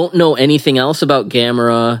don't know anything else about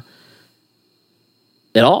Gamera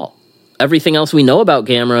at all. Everything else we know about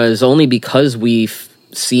Gamera is only because we've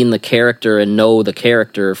seen the character and know the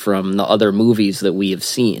character from the other movies that we have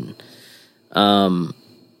seen. We can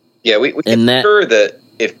sure that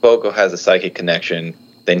if Boko has a psychic connection,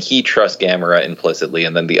 then he trusts Gamera implicitly,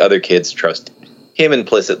 and then the other kids trust him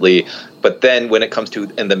implicitly, but then when it comes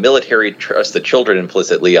to and the military trust the children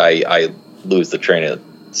implicitly, I lose the train of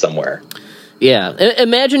somewhere. Yeah,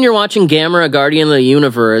 imagine you're watching Gamera, Guardian of the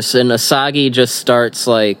Universe, and Asagi just starts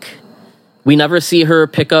like, we never see her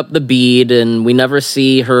pick up the bead, and we never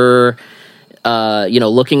see her,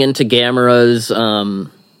 looking into Gamera's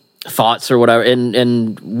thoughts or whatever,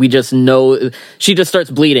 and we just know she just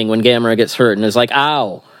starts bleeding when Gamera gets hurt, and is like,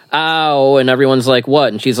 ow, ow, and everyone's like,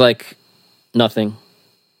 what? And she's like, nothing.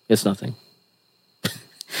 It's nothing.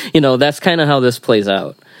 That's kind of how this plays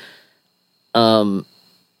out.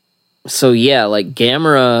 So yeah, like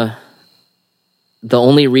Gamera, the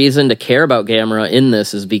only reason to care about Gamera in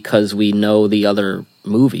this is because we know the other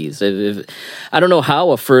movies. I don't know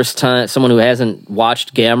how someone who hasn't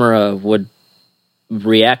watched Gamera would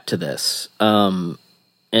react to this. And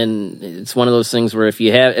it's one of those things where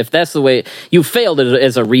if that's the way you failed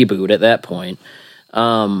as a reboot at that point.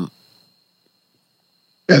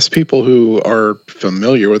 As people who are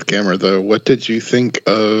familiar with Gamera, though, what did you think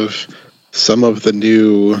of some of the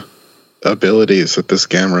new abilities that this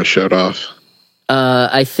Gamera showed off?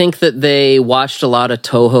 I think that they watched a lot of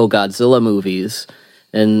Toho Godzilla movies,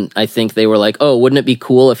 and I think they were like, "Oh, wouldn't it be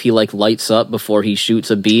cool if he like lights up before he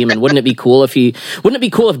shoots a beam? And wouldn't it be cool if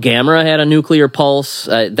Gamera had a nuclear pulse?"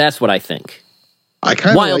 That's what I think. I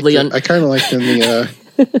kind of liked in the.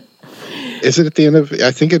 Is it at the end of?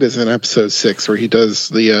 I think it is in episode 6 where he does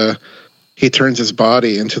the. He turns his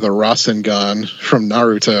body into the Rasengan from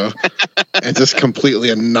Naruto and just completely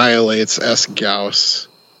annihilates S. Gauss.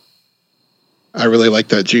 I really like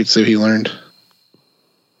that jutsu he learned.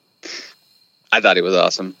 I thought it was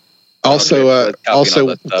awesome. Also,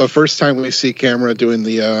 the first time we see Gamera doing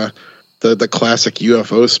the classic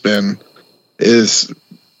UFO spin is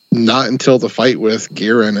not until the fight with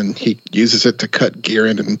Giran, and he uses it to cut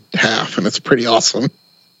Giran in half, and it's pretty awesome.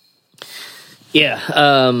 Yeah,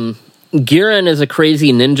 Giran is a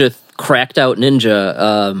crazy ninja, cracked out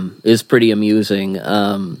ninja, is pretty amusing.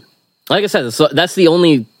 Like I said, that's the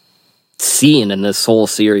only scene in this whole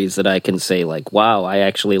series that I can say, like, wow, I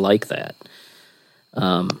actually like that.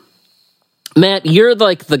 Matt, you're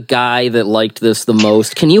like the guy that liked this the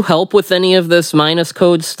most. Can you help with any of this minus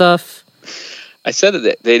code stuff? I said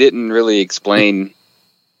that they didn't really explain.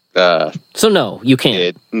 So no, you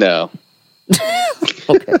can't. No.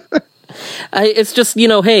 Okay. It's just,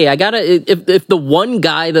 hey, I gotta, if the one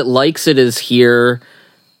guy that likes it is here,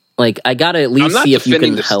 like, I gotta at least see if you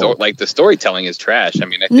can help. The storytelling is trash. I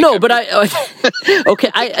mean, okay,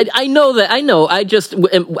 I know that. I know. I guess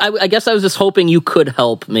I was just hoping you could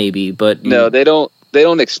help, maybe, but no, they don't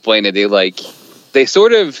explain it. They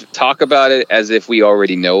sort of talk about it as if we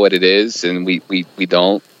already know what it is, and we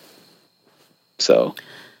don't. So,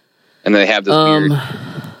 and they have this weird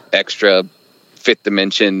extra fifth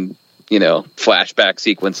dimension, flashback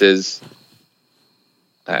sequences.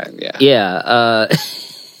 Yeah. Yeah.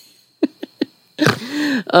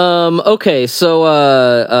 Okay,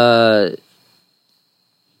 so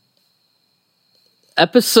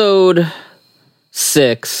episode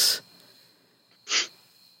 6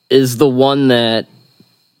 is the one that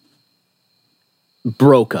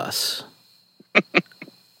broke us.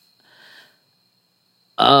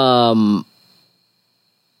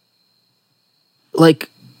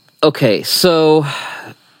 Okay, so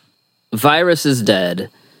Virus is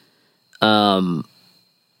dead. Now,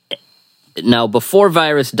 before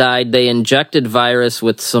Virus died, they injected Virus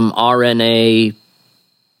with some RNA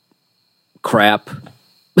crap,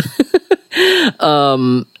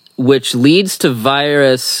 which leads to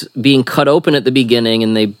Virus being cut open at the beginning,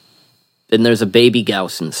 and there's a baby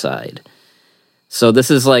Gauss inside. So this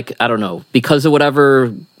is like, I don't know, because of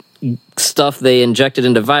whatever stuff they injected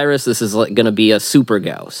into Virus, this is like going to be a super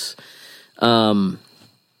Gauss. So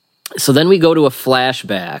then we go to a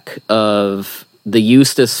flashback of the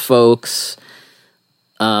Eustace folks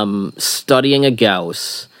studying a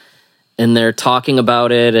Gauss, and they're talking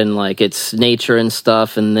about it and like its nature and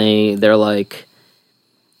stuff, and they're like,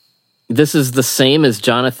 this is the same as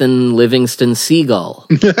Jonathan Livingston Seagull.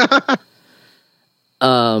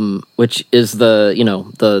 Which is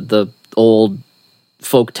the old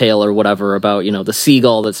folk tale or whatever about, the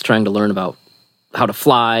seagull that's trying to learn about how to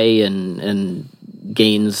fly and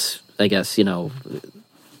gains, I guess,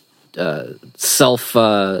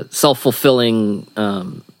 self-fulfilling.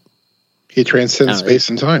 He transcends space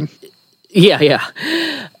and time. Yeah.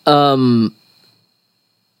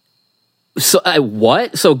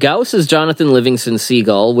 So Gauss is Jonathan Livingston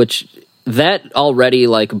Seagull, which that already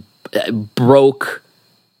like broke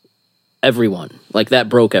everyone. Like that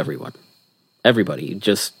broke everyone. Everybody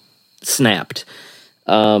just snapped.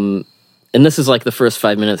 And this is like the first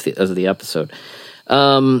 5 minutes of the episode.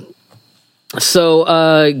 So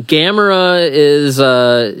Gamera is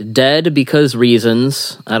dead because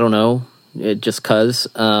reasons. I don't know, just cause.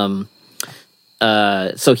 So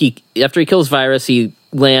he after he kills Virus, he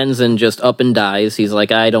lands and just up and dies. He's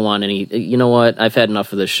like, I don't want any. You know what? I've had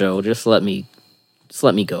enough of this show. Just let me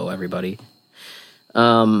go, everybody.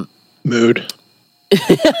 Mood.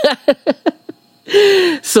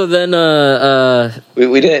 So then,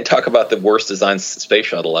 we didn't talk about the worst designed space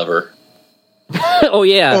shuttle ever. Oh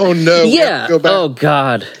yeah. Oh no. Yeah. Go back. Oh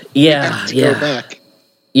god. Yeah. Go back.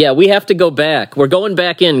 Yeah, we have to go back. We're going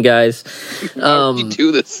back in, guys. You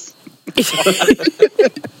do this.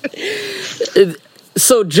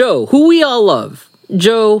 So Joe, who we all love,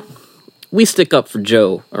 Joe, we stick up for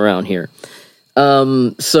Joe around here.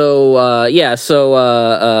 James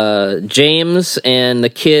and the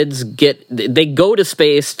kids they go to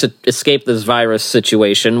space to escape this virus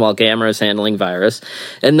situation while Gamera is handling Virus.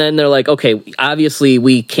 And then they're like, okay, obviously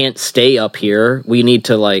we can't stay up here. We need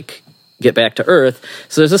to like get back to Earth.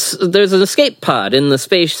 So there's an escape pod in the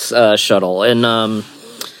space shuttle. And,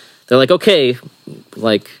 they're like, okay,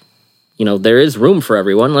 like, you know, there is room for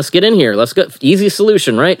everyone. Let's get in here. Let's go. Easy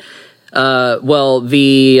solution, right? Well,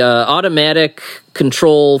 the automatic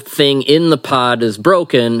control thing in the pod is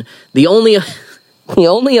broken. The only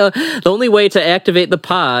way to activate the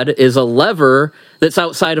pod is a lever that's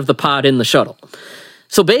outside of the pod in the shuttle.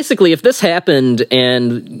 So basically, if this happened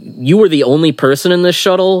and you were the only person in this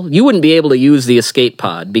shuttle, you wouldn't be able to use the escape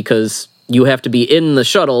pod because you have to be in the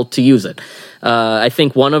shuttle to use it. I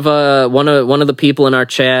think one of the people in our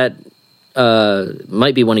chat.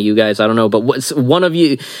 Might be one of you guys, I don't know, but one of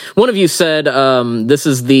you said this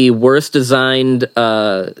is the worst designed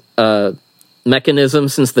mechanism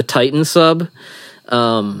since the Titan sub.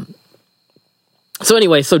 So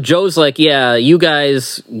anyway, so Joe's like, yeah, you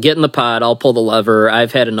guys get in the pod, I'll pull the lever.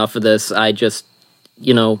 I've had enough of this. I just,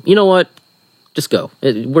 you know what? Just go.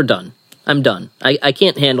 We're done. I'm done. I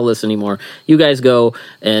can't handle this anymore. You guys go,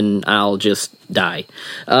 and I'll just die.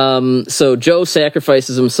 So Joe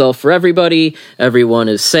sacrifices himself for everybody. Everyone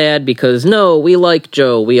is sad because, no, we like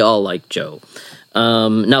Joe. We all like Joe.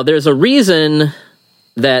 Now, there's a reason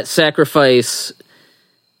that sacrifice...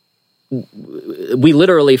 We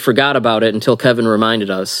literally forgot about it until Kevin reminded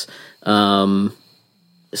us.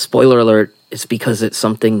 Spoiler alert, it's because it's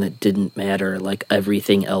something that didn't matter, like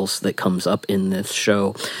everything else that comes up in this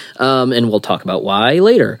show. And we'll talk about why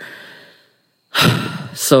later.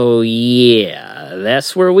 So, yeah,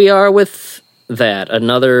 that's where we are with that.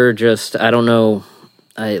 Another just, I don't know,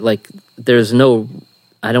 I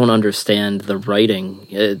don't understand the writing.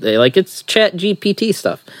 It's chat GPT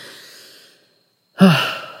stuff.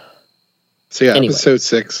 So yeah, Anyway. episode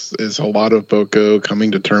 6 is a lot of Boko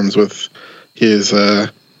coming to terms with his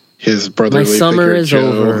brotherly My summer figure, is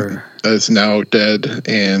Joe, over. is now dead,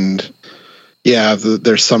 and yeah,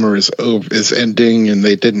 their summer is ending, and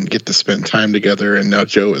they didn't get to spend time together, and now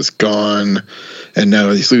Joe is gone, and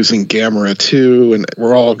now he's losing Gamera too, and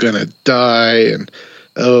we're all gonna die, and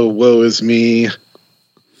oh, woe is me.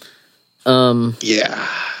 Yeah.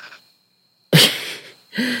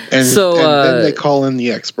 And then they call in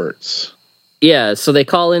the experts. Yeah, so they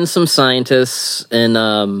call in some scientists, and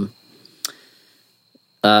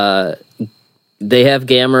they have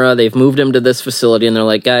Gamera. They've moved him to this facility, and they're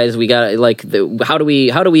like, "Guys, we got how do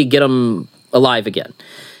we get him alive again?"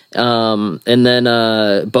 And then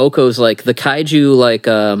Boko's like, "The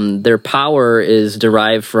kaiju, their power is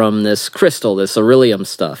derived from this crystal, this beryllium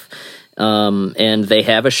stuff, and they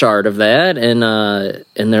have a shard of that,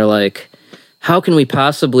 and they're like, how can we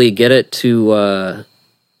possibly get it to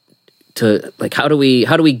how do we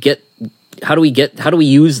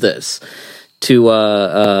use this to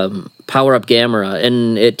power up Gamera?"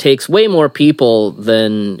 And it takes way more people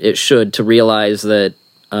than it should to realize that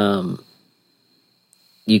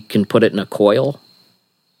you can put it in a coil,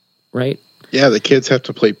 right? Yeah, the kids have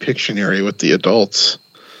to play Pictionary with the adults,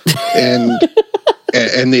 and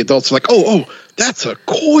and the adults are like, "Oh, that's a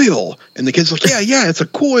coil," and the kids are like, "Yeah, it's a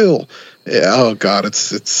coil." Yeah, oh God,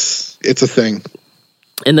 it's a thing.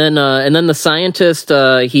 And then the scientist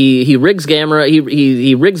he rigs Gamera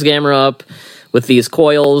he rigs Gamera up with these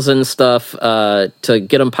coils and stuff to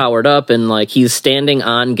get him powered up, and he's standing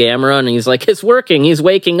on Gamera, and he's like, it's working, he's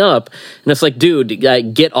waking up, and it's like, dude,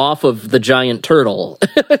 get off of the giant turtle.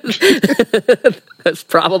 That's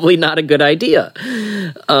probably not a good idea.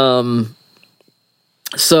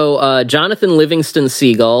 So Jonathan Livingston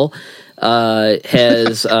Seagull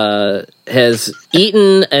has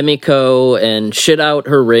eaten Emiko and shit out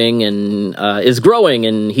her ring, and is growing,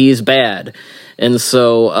 and he's bad, and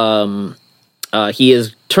so he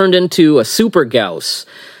is turned into a super Gauss.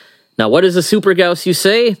 Now, what is a Super Gauss, you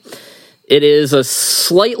say? It is a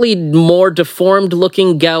slightly more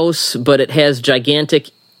deformed-looking Gauss, but it has gigantic,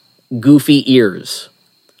 goofy ears.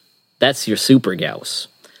 That's your Super Gauss.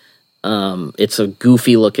 It's a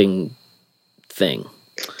goofy-looking thing.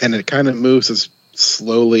 And it kind of moves as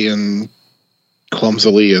slowly and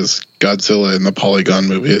clumsily as Godzilla in the Polygon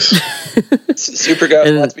movies. Super Gauss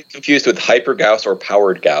not to be confused with Hyper Gauss or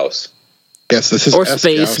Powered Gauss. Yes, this is or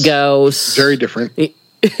Space Gauss. Very different.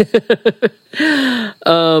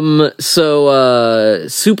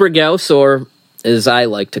 Super Gauss, or as I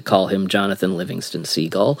like to call him, Jonathan Livingston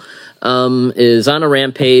Seagull, is on a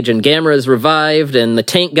rampage, and Gamera is revived, and the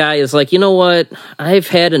tank guy is like, you know what? I've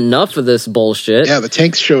had enough of this bullshit. Yeah, the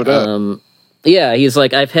tanks showed up. Yeah, he's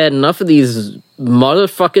like, I've had enough of these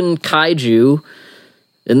motherfucking kaiju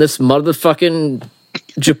in this motherfucking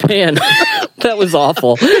Japan. That was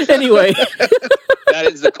awful. Anyway. That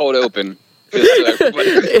is the cold open.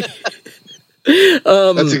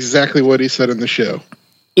 That's exactly what he said in the show.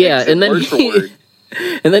 Yeah, and then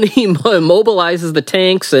he mobilizes the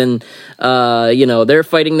tanks, and they're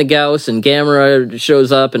fighting the Gauss, and Gamera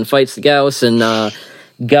shows up and fights the Gauss, and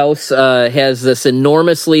Gauss has this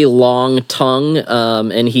enormously long tongue,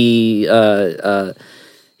 and he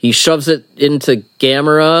shoves it into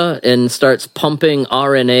Gamera and starts pumping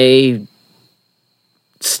RNA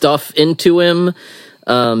stuff into him,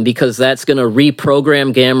 because that's going to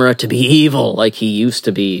reprogram Gamera to be evil like he used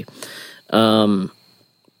to be.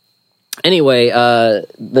 Anyway,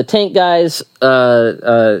 the tank guys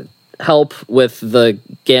help with the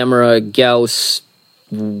Gamera Gauss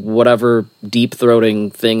whatever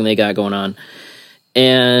deep-throating thing they got going on.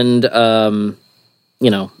 And, as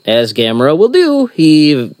Gamera will do,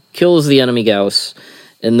 he kills the enemy Gauss.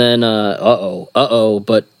 And then,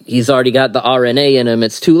 but he's already got the RNA in him.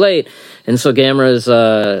 It's too late. And so Gamera's,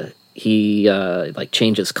 he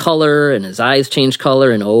changes color, and his eyes change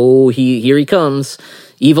color, and here he comes.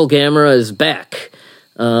 Evil Gamera is back.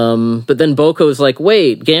 But then Boko's like,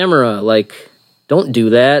 wait, Gamera, don't do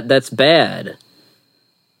that. That's bad.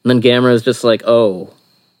 And then Gamera's just like, oh.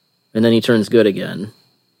 And then he turns good again.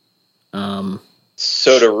 So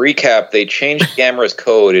to recap, they changed Gamera's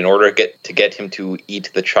code in order to get him to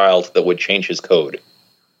eat the child that would change his code.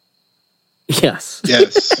 Yes.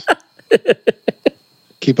 Yes.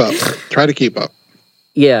 Keep up. Try to keep up.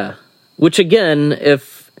 Yeah. Which again,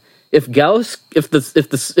 if Gauss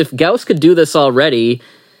could do this already,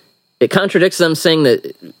 it contradicts them saying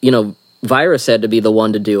that, Virus had to be the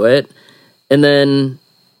one to do it. And then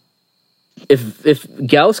if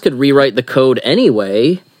Gauss could rewrite the code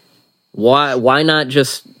anyway, why not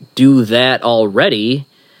just do that already?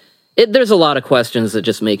 There's a lot of questions that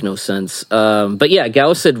just make no sense. But yeah,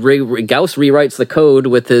 Gauss rewrites the code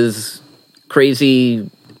with his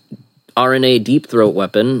crazy RNA deep throat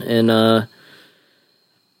weapon, and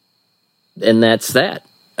that's that.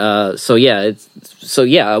 Why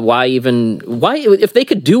if they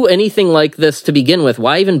could do anything like this to begin with,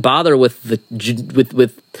 why even bother with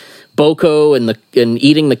Boko and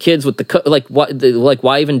eating the kids with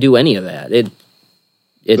why even do any of that?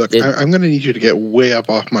 Look, I'm going to need you to get way up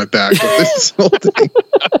off my back with this whole thing.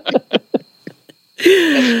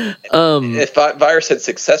 If Virus had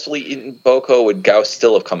successfully eaten Boko, would Gauss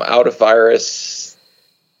still have come out of Virus?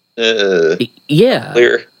 Yeah.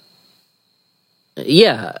 Clear.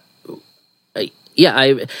 Yeah.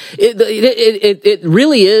 It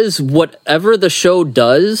really is whatever the show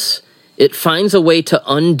does, it finds a way to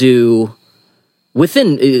undo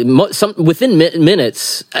within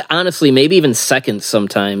minutes, honestly, maybe even seconds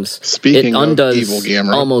sometimes. Speaking it undoes of evil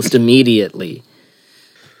Gamera, almost immediately.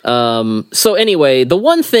 So anyway, the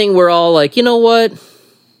one thing we're all like, you know what?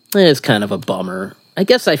 It's kind of a bummer. I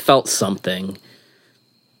guess I felt something.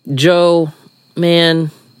 Joe,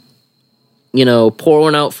 man, pour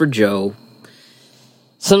one out for Joe.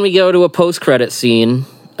 So then we go to a post-credit scene.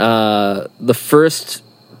 The first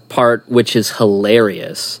part, which is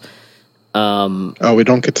hilarious. we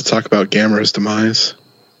don't get to talk about Gamera's demise.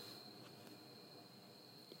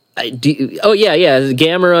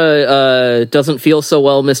 Gamera doesn't feel so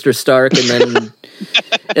well, Mr. Stark, and then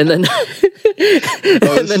and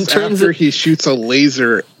then turns after he shoots a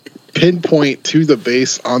laser pinpoint to the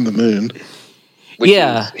base on the moon. Which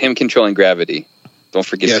is him controlling gravity. Don't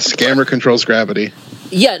forget. Yes, Gamera controls gravity.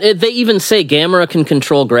 Yeah, they even say Gamera can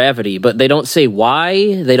control gravity, but they don't say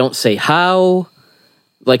why. They don't say how.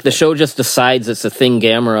 Like, the show just decides it's a thing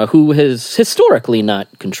Gamera, who has historically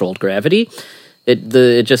not controlled gravity.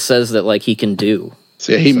 It just says that, like, he can do.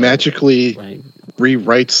 So he magically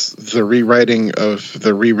rewrites the rewriting of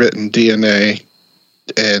the rewritten DNA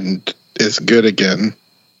and is good again.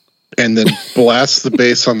 and then blasts the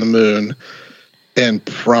base on the moon, and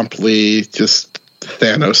promptly just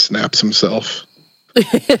Thanos snaps himself.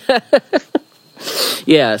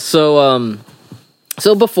 Yeah, so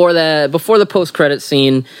before the post-credit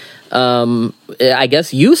scene, I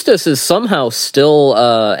guess Eustace is somehow still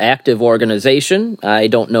active organization. I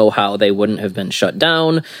don't know how they wouldn't have been shut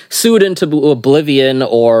down, sued into oblivion,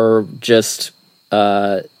 or just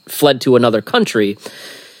fled to another country.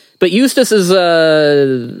 But Eustace is,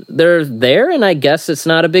 they're there, and I guess it's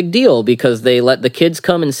not a big deal because they let the kids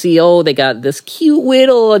come and see, they got this cute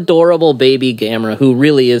little adorable baby Gamera who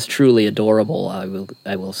really is truly adorable, I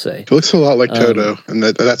will say. He looks a lot like Toto, and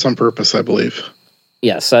that's on purpose, I believe.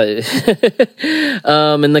 Yes. And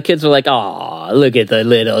the kids are like, aw, look at the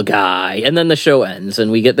little guy. And then the show ends,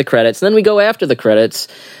 and we get the credits. And then we go after the credits.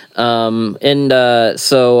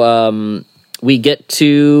 We get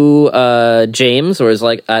to James, or as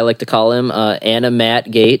I like to call him, Anna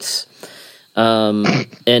Matt Gates. And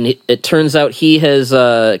it turns out he has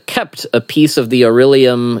kept a piece of the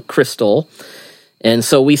Aurelium crystal. And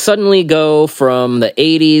so we suddenly go from the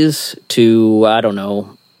 80s to, I don't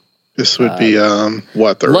know. This would be, the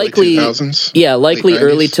early 2000s? Yeah, likely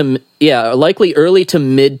early to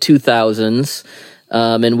mid 2000s.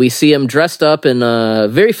 And we see him dressed up in a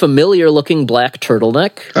very familiar-looking black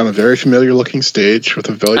turtleneck on a very familiar-looking stage with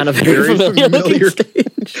a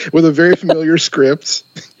very familiar script.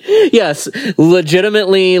 Yes,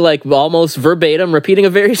 legitimately, almost verbatim, repeating a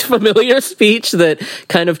very familiar speech that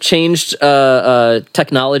kind of changed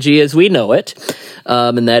technology as we know it,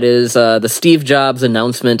 and that is the Steve Jobs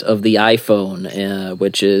announcement of the iPhone,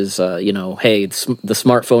 which is, hey, the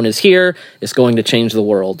smartphone is here, it's going to change the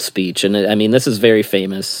world speech. And I mean, this is very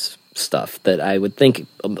famous stuff that I would think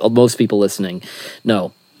most people listening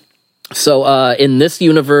know. So in this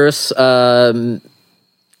universe,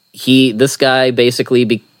 this guy basically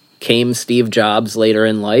became Steve Jobs later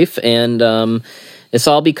in life, and it's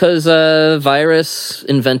all because a virus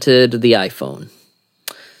invented the iPhone.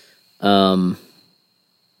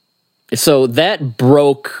 So that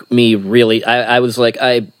broke me really. I was like,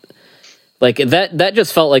 that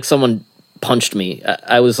just felt like someone punched me.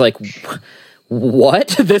 I was like, what?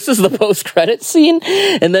 This is the post-credit scene?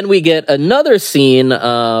 And then we get another scene,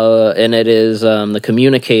 and it is the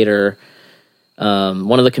communicator,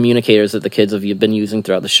 one of the communicators that the kids have been using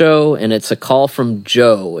throughout the show, and it's a call from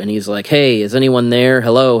Joe, and he's like, hey, is anyone there?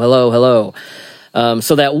 Hello, hello, hello.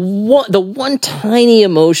 So the one tiny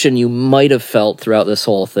emotion you might have felt throughout this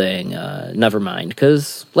whole thing, never mind,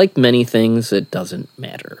 because like many things, it doesn't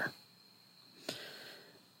matter.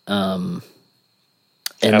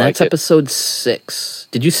 And that's episode 6.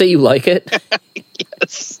 Did you say you like it?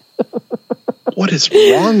 Yes. What is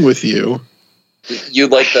wrong with you? You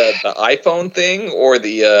like the iPhone thing or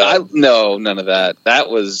the... No, none of that.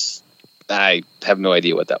 I have no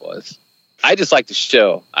idea what that was. I just like the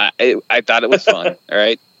show. I thought it was fun. All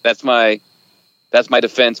right, that's my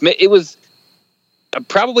defense. It was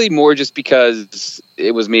probably more just because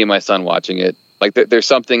it was me and my son watching it. Like there's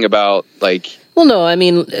something about like. Well, no, I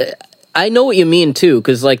mean, I know what you mean too,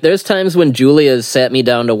 because like there's times when Julia's sat me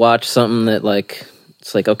down to watch something that like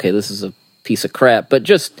it's like, okay, this is a piece of crap, but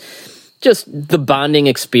just the bonding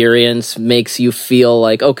experience makes you feel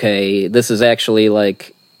like, okay, this is actually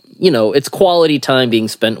like. It's quality time being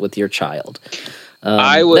spent with your child.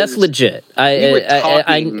 That's legit. We were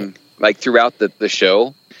talking like throughout the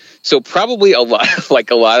show, so probably a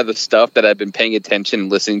lot of the stuff that I've been paying attention,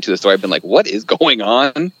 and listening to the story, I've been like, "What is going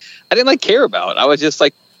on?" I didn't care about. I was just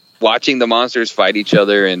like watching the monsters fight each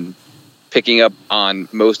other and picking up on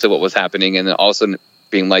most of what was happening, and then also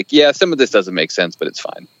being like, "Yeah, some of this doesn't make sense, but it's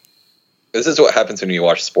fine." This is what happens when you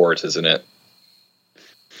watch sports, isn't it?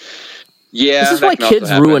 Yeah, this is why kids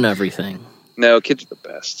ruin everything. No, kids are the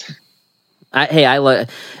best.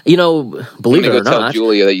 Believe it or not, tell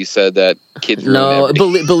Julia that you said that kids ruin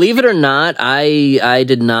everything. Believe it or not, I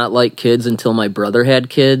did not like kids until my brother had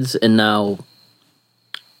kids, and now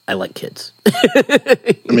I like kids.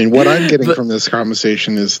 I mean, what I'm getting from this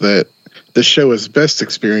conversation is that the show is best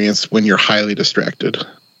experienced when you're highly distracted.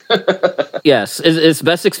 Yes, it's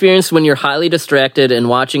best experienced when you're highly distracted and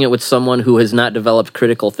watching it with someone who has not developed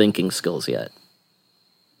critical thinking skills yet.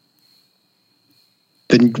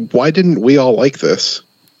 Then why didn't we all like this?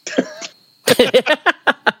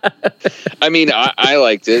 I mean, I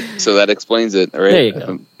liked it, so that explains it. All right, there you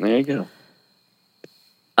go. There you go.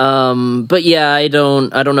 But yeah, I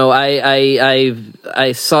don't know.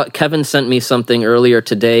 I saw Kevin sent me something earlier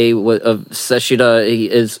today of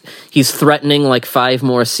Seshita. He's threatening like 5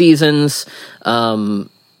 more seasons. The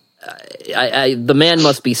man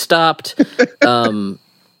must be stopped. And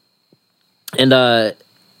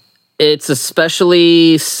it's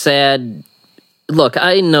especially sad. Look,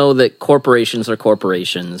 I know that corporations are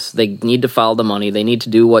corporations. They need to follow the money. They need to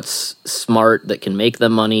do what's smart that can make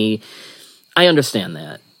them money. I understand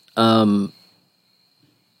that.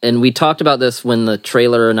 And we talked about this when the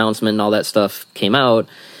trailer announcement and all that stuff came out.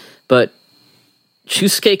 But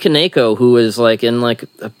Shusuke Kaneko, who is like in like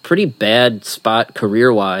a pretty bad spot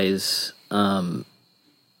career-wise,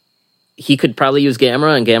 he could probably use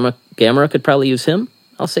Gamera, and Gamera could probably use him.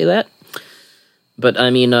 I'll say that. But I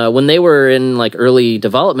mean, when they were in like early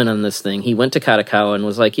development on this thing, he went to Kadokawa and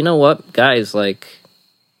was like, you know what, guys, like,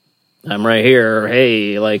 I'm right here.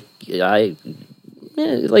 Hey, like, have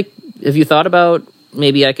you thought about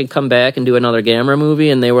maybe I could come back and do another Gamera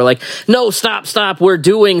movie? And they were like, no, stop, we're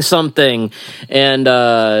doing something. And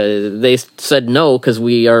they said no, because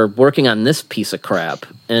we are working on this piece of crap.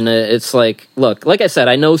 And it's like, look, like I said,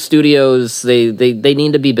 I know studios, they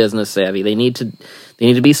need to be business savvy. They need to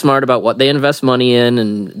be smart about what they invest money in,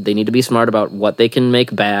 and they need to be smart about what they can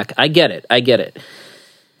make back. I get it.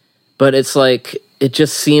 But it's like, it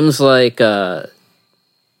just seems like, man,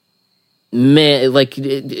 like,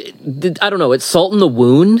 I don't know, it's salt in the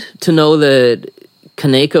wound to know that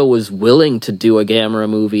Kaneko was willing to do a Gamera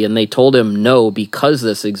movie, and they told him no because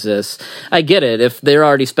this exists. I get it. If they're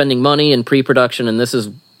already spending money in pre-production and this is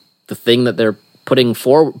the thing that they're putting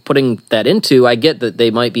that into, I get that they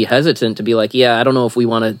might be hesitant to be like, yeah, I don't know if we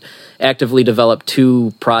want to actively develop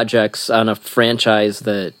two projects on a franchise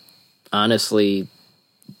that, honestly,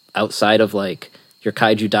 outside of like your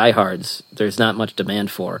kaiju diehards, there's not much demand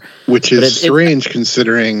for. Which is strange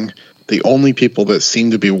considering the only people that seem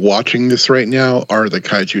to be watching this right now are the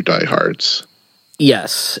kaiju diehards.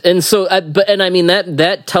 Yes. And so, I mean,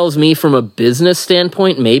 that tells me from a business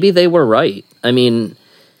standpoint, maybe they were right. I mean,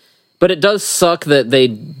 but it does suck that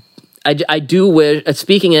I do wish,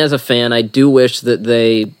 speaking as a fan, I do wish that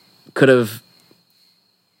they could have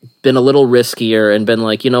been a little riskier and been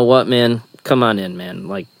like, you know what, man, come on in, man.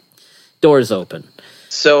 Like, doors open.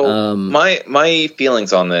 So my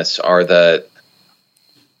feelings on this are that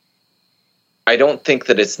I don't think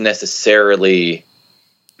that it's necessarily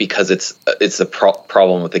because it's a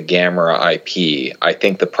problem with the Gamera IP. I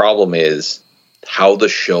think the problem is how the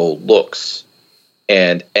show looks.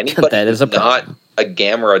 And anybody who's not a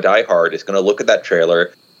Gamera diehard is going to look at that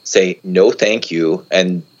trailer, say, no, thank you,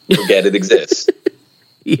 and forget it exists.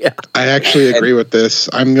 Yeah. I actually agree with this.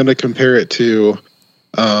 I'm going to compare it to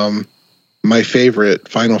my favorite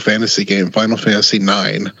Final Fantasy game, Final Fantasy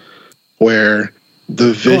IX, where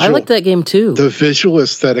the visual... I like that game too. The visual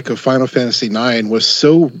aesthetic of Final Fantasy IX was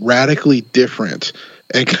so radically different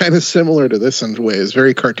and kind of similar to this in ways,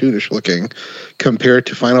 very cartoonish looking, compared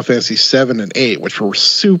to Final Fantasy 7 and 8, which were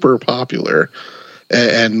super popular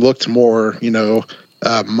and looked more,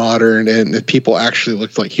 modern, and people actually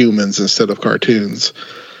looked like humans instead of cartoons.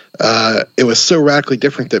 It was so radically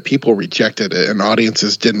different that people rejected it and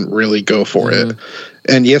audiences didn't really go for it.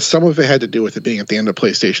 And yes, some of it had to do with it being at the end of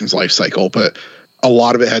PlayStation's life cycle, but a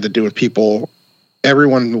lot of it had to do with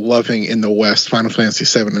everyone loving in the West Final Fantasy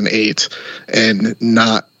 7 and 8 and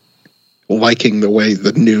not liking the way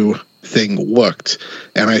the new thing looked.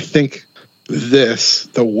 And I think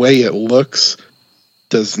the way it looks,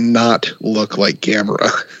 does not look like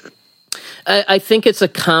Gamera. I think it's a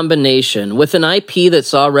combination. With an IP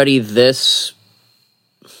that's already this,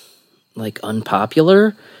 like,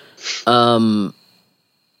 unpopular, if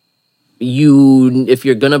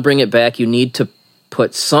you're going to bring it back, you need to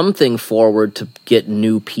put something forward to get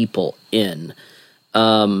new people in.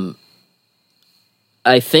 I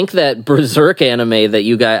think that Berserk anime that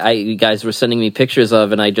you guys were sending me pictures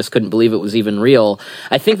of, and I just couldn't believe it was even real,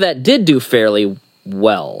 I think that did do fairly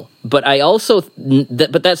well. But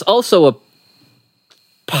but that's also a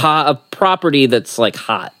property that's like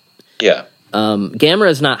hot. Yeah. Gamera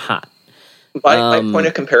is not hot. My point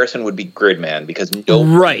of comparison would be Gridman, because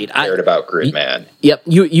nobody cared about Gridman. Yep,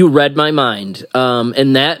 you read my mind.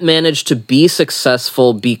 And that managed to be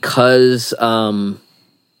successful because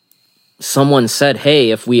someone said,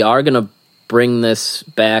 hey, if we are going to bring this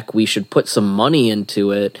back, we should put some money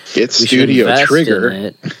into it. Get Studio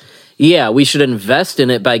Trigger. Yeah, we should invest in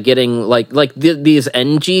it by getting these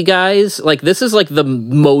NG guys. Like, this is like the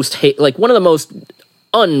most one of the most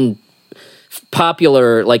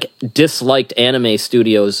unpopular, like, disliked anime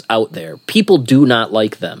studios out there. People do not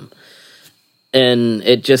like them, and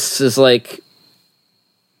it just is like,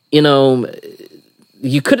 you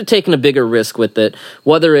could have taken a bigger risk with it.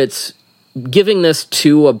 Whether it's giving this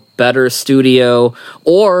to a better studio,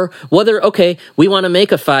 or whether, okay, we want to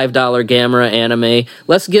make a $5 Gamera anime,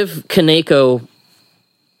 let's give Kaneko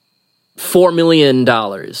 $4 million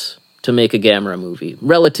to make a Gamera movie.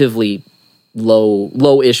 Relatively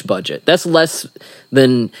low-ish budget. That's less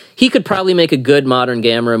than... He could probably make a good modern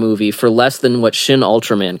Gamera movie for less than what Shin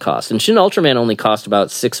Ultraman cost. And Shin Ultraman only cost about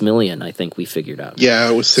 $6 million, I think we figured out. Yeah,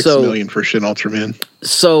 it was $6 million for Shin Ultraman.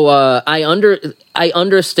 So I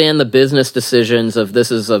understand the business decisions of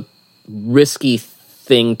this is a risky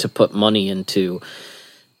thing to put money into,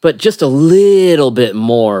 but just a little bit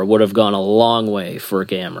more would have gone a long way for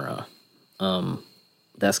Gamera.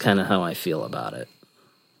 That's kind of how I feel about it.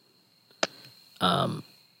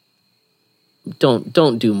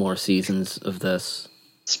 Don't do more seasons of this.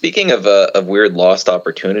 Speaking of weird lost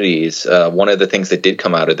opportunities, one of the things that did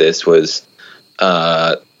come out of this was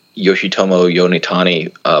Yoshitomo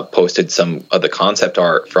Yonitani posted some of the concept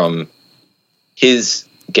art from his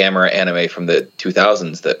Gamera anime from the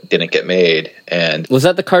 2000s that didn't get made. And was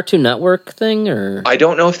that the Cartoon Network thing, or I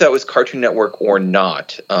don't know if that was Cartoon Network or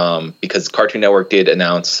not, because Cartoon Network did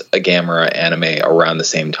announce a Gamera anime around the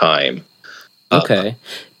same time. Okay.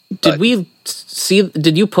 Did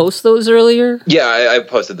you post those earlier? Yeah, I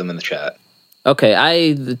posted them in the chat.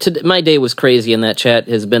 Okay, my day was crazy, and that chat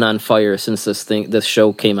has been on fire since this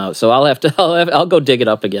show came out. So I'll go dig it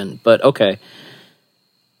up again. But okay.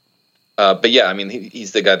 But yeah, I mean,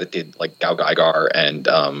 he's the guy that did like Gao Gaigar and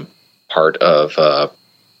part of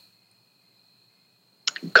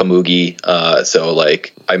Kamugi. So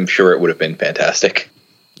like, I'm sure it would have been fantastic.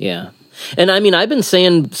 Yeah. And I mean, I've been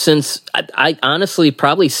saying since, I honestly,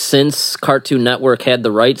 probably since Cartoon Network had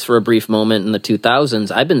the rights for a brief moment in the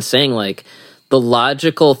 2000s, I've been saying, like, the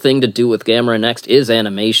logical thing to do with Gamera Next is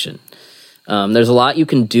animation. There's a lot you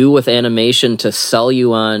can do with animation to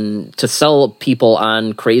sell people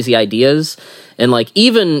on crazy ideas. And, like,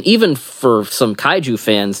 even for some kaiju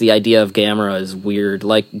fans, the idea of Gamera is weird.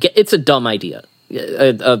 Like, it's a dumb idea.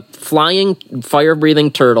 A flying,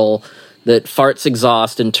 fire-breathing turtle that farts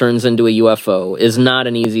exhaust and turns into a UFO is not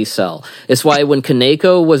an easy sell. It's why when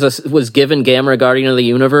Kaneko was given Gamera Guardian of the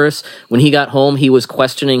Universe, when he got home, he was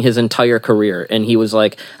questioning his entire career, and he was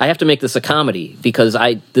like, I have to make this a comedy because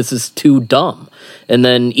this is too dumb. And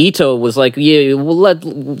then Ito was like, yeah,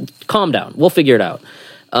 calm down, we'll figure it out.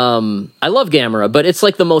 I love Gamera, but it's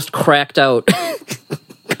like the most cracked out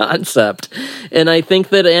concept, and I think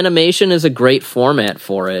that animation is a great format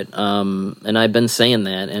for it. And I've been saying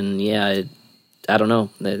that, and yeah, I don't know.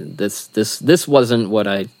 This wasn't what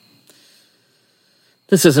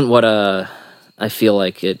this isn't what I feel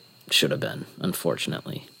like it should have been,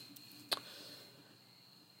 unfortunately.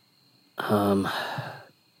 Yeah,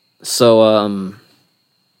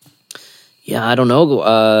 I don't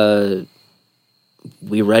know.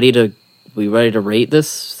 We ready to rate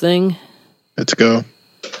this thing? Let's go.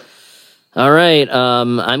 All right,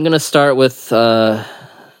 I'm going to start with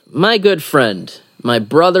my good friend, my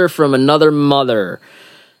brother from another mother.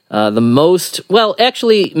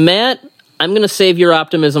 Actually, Matt, I'm going to save your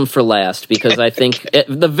optimism for last, because I think at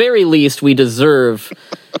the very least we deserve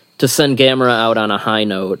to send Gamera out on a high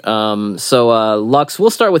note. Lux,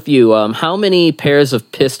 we'll start with you. How many pairs of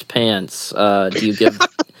pissed pants do you give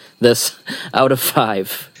this out of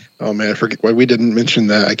 5? Oh, man, I forget why we didn't mention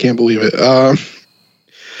that. I can't believe it.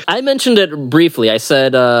 I mentioned it briefly. I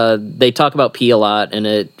said they talk about pee a lot, and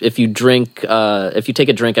if you take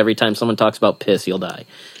a drink every time someone talks about piss, you'll die.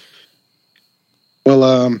 Well,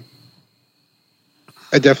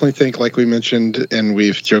 I definitely think, like we mentioned and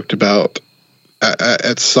we've joked about,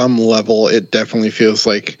 at some level, it definitely feels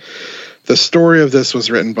like the story of this was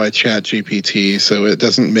written by ChatGPT, so it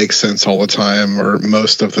doesn't make sense all the time or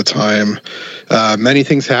most of the time. Many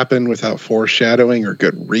things happen without foreshadowing or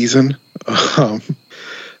good reason.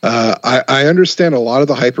 I understand a lot of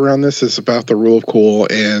the hype around this is about the rule of cool,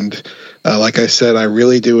 and like I said, I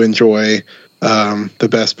really do enjoy the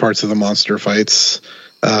best parts of the monster fights,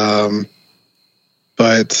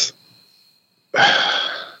 but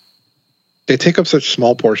they take up such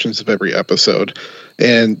small portions of every episode,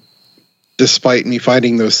 and despite me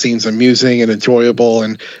finding those scenes amusing and enjoyable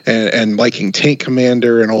and liking Tank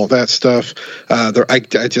Commander and all that stuff, I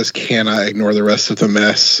just cannot ignore the rest of the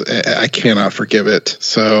mess. I cannot forgive it.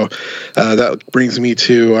 So that brings me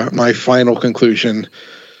to my final conclusion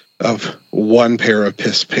of 1 pair of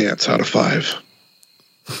pissed pants out of 5.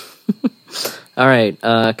 All right,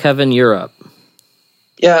 Kevin, you're up.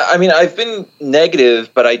 Yeah, I mean, I've been negative,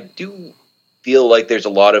 but I do feel like there's a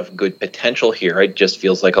lot of good potential here. It just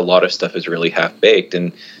feels like a lot of stuff is really half-baked,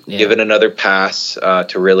 and given another pass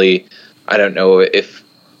to really, I don't know if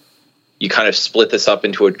you kind of split this up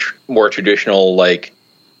into a more traditional, like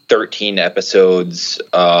 13 episodes,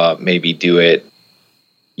 maybe do it,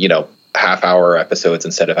 half-hour episodes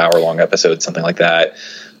instead of hour-long episodes, something like that.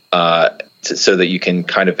 so that you can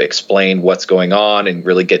kind of explain what's going on and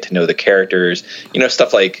really get to know the characters.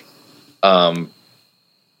 Stuff like I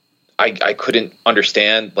couldn't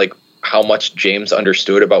understand like how much James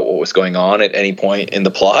understood about what was going on at any point in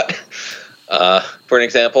the plot, for an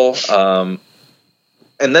example.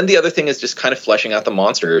 And then the other thing is just kind of fleshing out the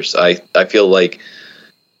monsters. I feel like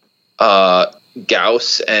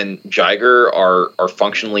Gauss and Jiger are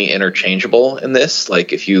functionally interchangeable in this.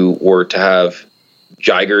 Like if you were to have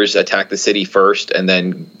Jigers attack the city first and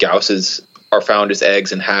then Gausses are found as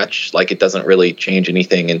eggs and hatch, like it doesn't really change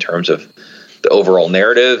anything in terms of the overall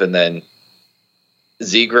narrative. And then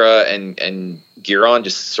Zigra and Giron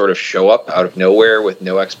just sort of show up out of nowhere with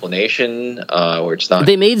no explanation, where it's not.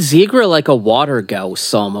 They made Zigra like a water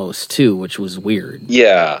Gauss almost too, which was weird.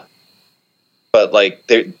 Yeah, but like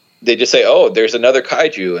they just say, "Oh, there's another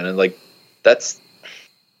kaiju," and like it's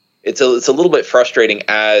a little bit frustrating,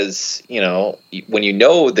 as when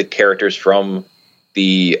the characters from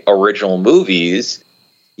the original movies,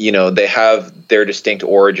 they have their distinct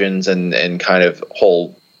origins and kind of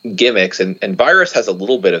whole gimmicks, and Virus has a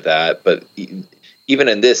little bit of that, but even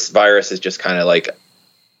in this, Virus is just kind of like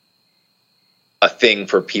a thing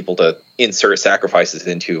for people to insert sacrifices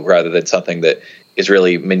into, rather than something that is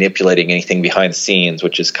really manipulating anything behind the scenes,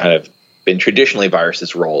 which has kind of been traditionally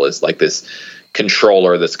Virus's role, is like this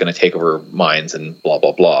controller that's going to take over minds and blah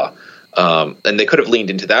blah blah. And they could have leaned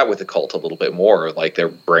into that with the cult a little bit more, like they're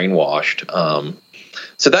brainwashed.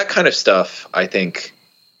 So that kind of stuff, I think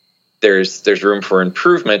there's room for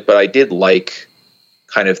improvement, but I did like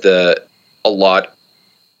kind of a lot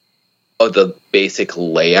of the basic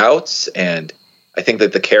layouts, and I think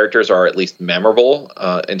that the characters are at least memorable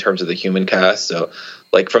in terms of the human cast. So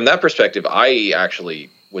like from that perspective, I actually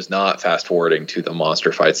was not fast forwarding to the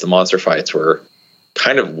monster fights. The monster fights were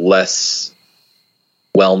kind of less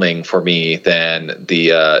whelming for me than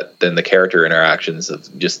the character interactions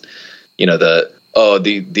of just,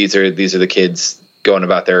 these are the kids going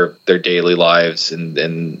about their daily lives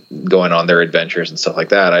and going on their adventures and stuff like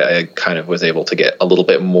that. I kind of was able to get a little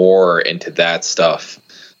bit more into that stuff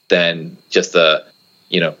than just the,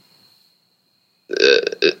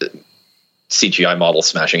 CGI models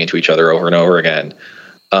smashing into each other over and over again.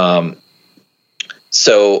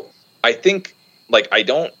 So I think, like, I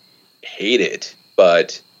don't hate it,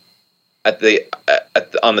 but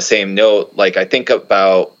on the same note, like, I think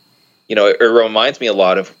about, it reminds me a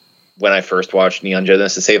lot of when I first watched Neon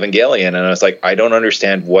Genesis Evangelion, and I was like, I don't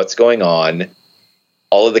understand what's going on.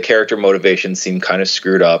 All of the character motivations seem kind of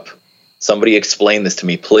screwed up. Somebody explain this to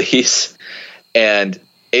me, please. And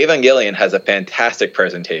Evangelion has a fantastic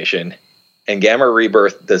presentation, and Gamera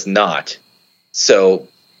Rebirth does not. So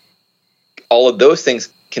all of those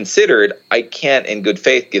things considered, I can't in good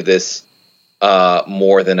faith give this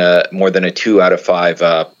more than a 2 out of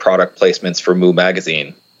 5 product placements for Moo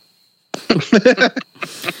Magazine.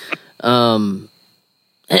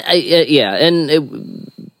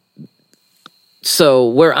 So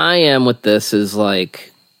where I am with this is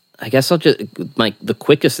like, I guess the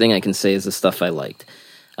quickest thing I can say is the stuff I liked.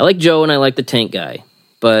 I like Joe and I like the tank guy,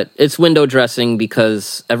 but it's window dressing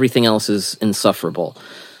because everything else is insufferable.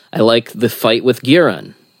 I like the fight with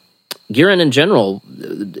Giron. Giron in general,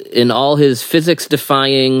 in all his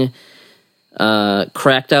physics-defying,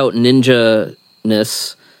 cracked-out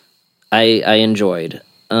ninja-ness, I enjoyed.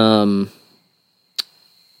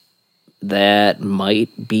 That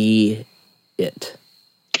might be it.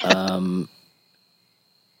 I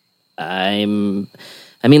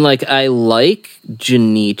like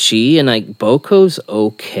Junichi, and Boko's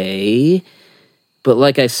okay, but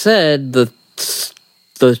like I said, the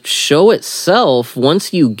show itself,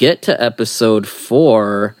 once you get to episode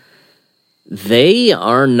 4, they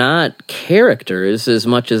are not characters as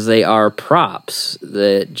much as they are props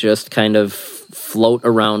that just kind of float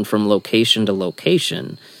around from location to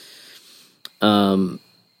location.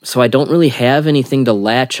 So I don't really have anything to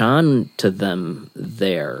latch on to them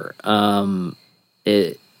there.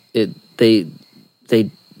 They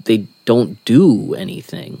don't do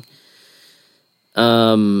anything.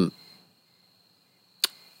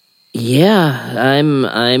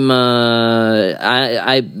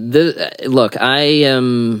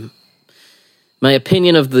 My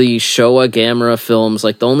opinion of the Showa Gamera films,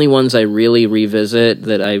 like the only ones I really revisit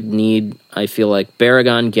that I feel like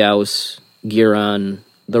Baragon, Gauss, Giron,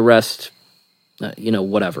 the rest,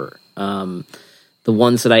 whatever. The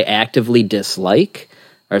ones that I actively dislike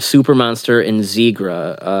are Super Monster and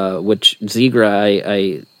Zigra, which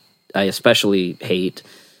Zigra I especially hate.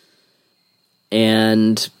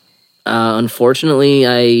 And unfortunately,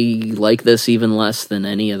 I like this even less than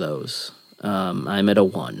any of those. I'm at a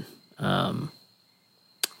 1.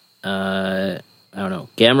 I don't know.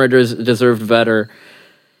 Gamera deserved better.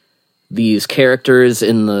 These characters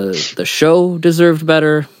in the show deserved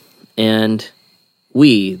better, and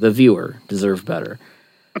we, the viewer, deserve better.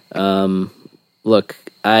 Look,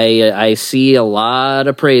 I see a lot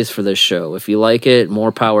of praise for this show. If you like it,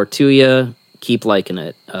 more power to you. Keep liking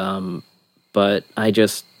it. But I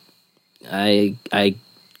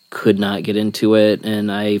could not get into it,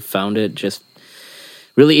 and I found it just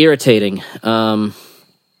really irritating. So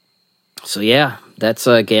yeah, that's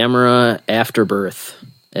Gamera Afterbirth,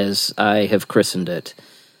 as I have christened it.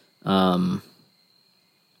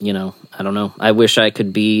 You know, I don't know. I wish I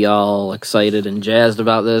could be all excited and jazzed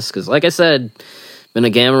about this, because like I said, been a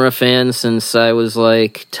Gamera fan since I was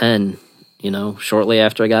like 10, you know, shortly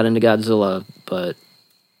after I got into Godzilla, but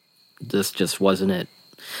this just wasn't it.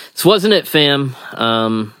 This wasn't it, fam.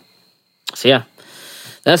 So yeah,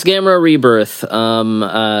 that's Gamera Rebirth.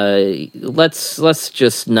 Let's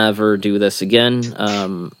just never do this again.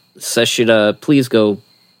 Seshita, please go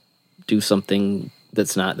do something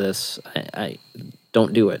that's not this. I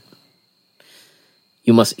don't do it.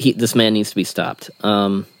 You must. This man needs to be stopped.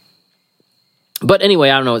 But anyway,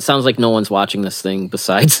 I don't know. It sounds like no one's watching this thing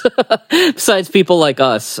besides people like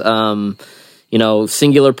us. You know,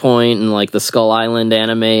 Singular Point and like the Skull Island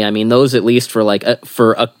anime. I mean, those at least for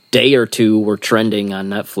a day or two were trending on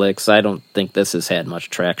Netflix. I don't think this has had much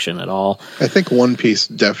traction at all. I think One Piece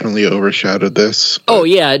definitely overshadowed this. Oh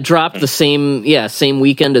yeah, it dropped the same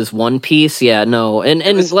weekend as One Piece. Yeah, no, and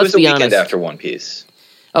let's be honest, after One Piece.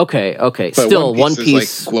 Okay. But Still, One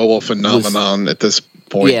Piece is like global phenomenon at this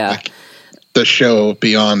point. Yeah. Like, the show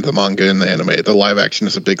beyond the manga and the anime, the live action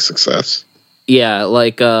is a big success. Yeah,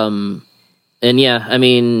 and yeah, I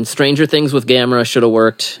mean, Stranger Things with Gamera should have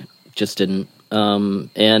worked, just didn't.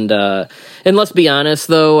 And let's be honest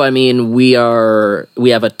though, I mean, we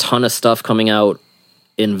have a ton of stuff coming out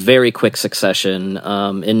in very quick succession.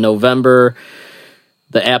 In November,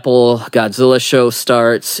 the Apple Godzilla show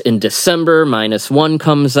starts. In December, -1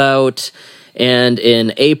 comes out. And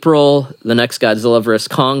in April, the next Godzilla vs.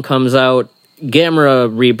 Kong comes out. Gamera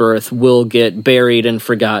Rebirth will get buried and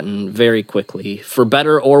forgotten very quickly, for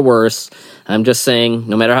better or worse. I'm just saying,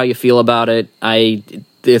 no matter how you feel about it,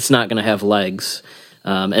 it's not going to have legs.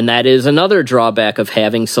 And that is another drawback of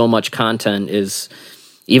having so much content, is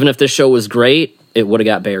even if this show was great, it would have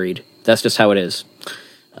got buried. That's just how it is.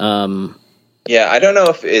 Yeah, I don't know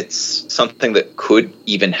if it's something that could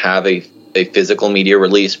even have a physical media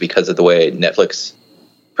release because of the way Netflix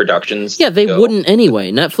productions go. Wouldn't anyway.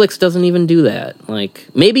 Netflix doesn't even do that. Like,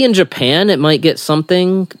 maybe in Japan it might get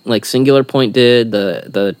something like Singular Point did,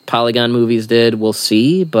 the Polygon movies did. We'll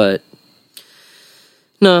see, but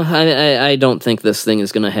no, I don't think this thing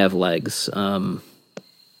is going to have legs. You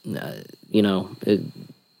know,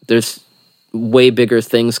 there's way bigger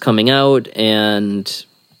things coming out, and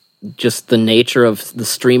just the nature of the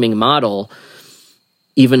streaming model,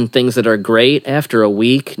 even things that are great, after a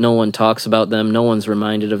week, no one talks about them, no one's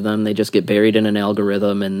reminded of them, they just get buried in an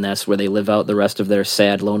algorithm, and that's where they live out the rest of their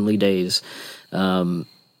sad, lonely days. And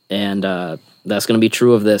that's going to be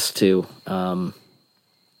true of this, too. So,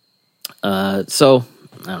 I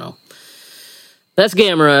don't know. That's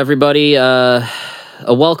Gamera, everybody. A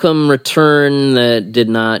welcome return that did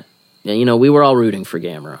not, you know, we were all rooting for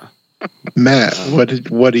Gamera. Matt, what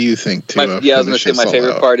do you think too? I was going to say my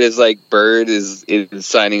favorite part is like Byrd is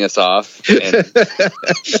signing us off, and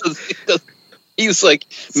he's like,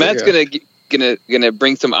 Matt's gonna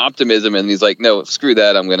bring some optimism, and he's like, no, screw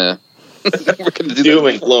that, we're gonna do doom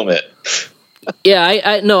and gloom it. Yeah,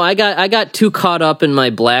 I got too caught up in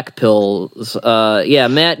my black pills. Yeah,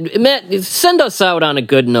 Matt, send us out on a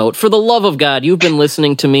good note. For the love of God, you've been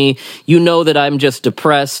listening to me. You know that I'm just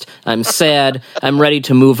depressed. I'm sad. I'm ready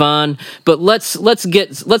to move on. But let's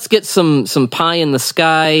get some pie in the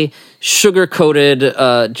sky, sugar coated.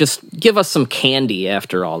 Just give us some candy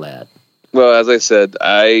after all that. Well, as I said,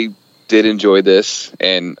 I did enjoy this,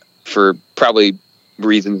 and for probably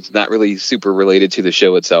reasons not really super related to the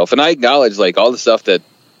show itself, and I acknowledge like all the stuff that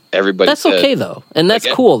everybody that's said. Okay though, and that's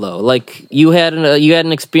cool though. Like you had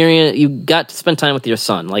an experience, you got to spend time with your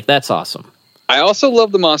son, like that's awesome. I also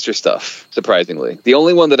love the monster stuff, surprisingly. The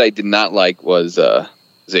only one that I did not like was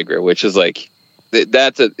Zigra, which is like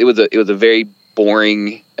it was a very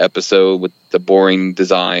boring episode with the boring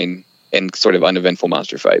design and sort of uneventful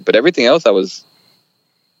monster fight, but everything else I was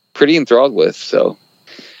pretty enthralled with. So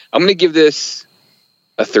I'm gonna give this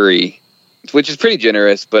a 3, which is pretty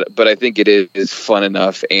generous, but I think it is fun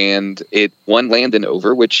enough, and it won Landon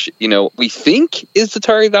over, which, you know, we think is the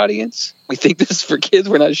target audience. We think this is for kids.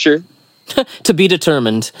 We're not sure. To be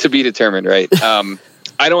determined. To be determined, right?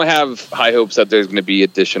 I don't have high hopes that there's going to be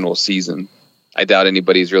additional season. I doubt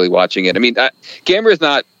anybody's really watching it. I mean, Gamera is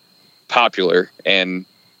not popular, and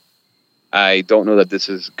I don't know that this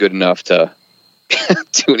is good enough to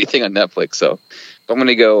do anything on Netflix. So I'm going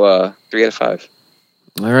to go 3 out of 5.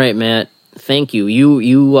 All right, Matt. Thank you.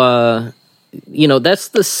 You know, that's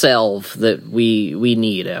the salve that we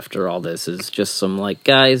need after all this, is just some, like,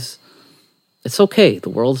 guys, it's okay.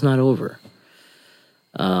 The world's not over.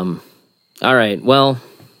 All right. Well,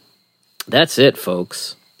 that's it,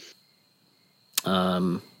 folks.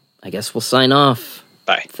 I guess we'll sign off.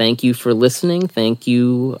 Bye. Thank you for listening. Thank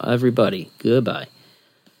you, everybody. Goodbye.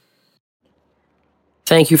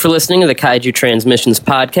 Thank you for listening to the Kaiju Transmissions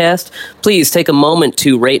podcast. Please take a moment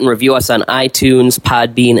to rate and review us on iTunes,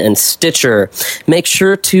 Podbean, and Stitcher. Make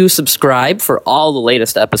sure to subscribe for all the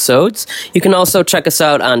latest episodes. You can also check us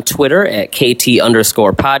out on Twitter at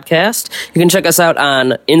KT_podcast. You can check us out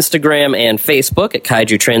on Instagram and Facebook at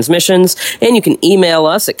Kaiju Transmissions. And you can email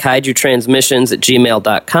us at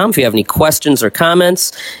kaijutransmissions@gmail.com if you have any questions or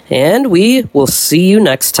comments. And we will see you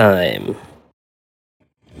next time.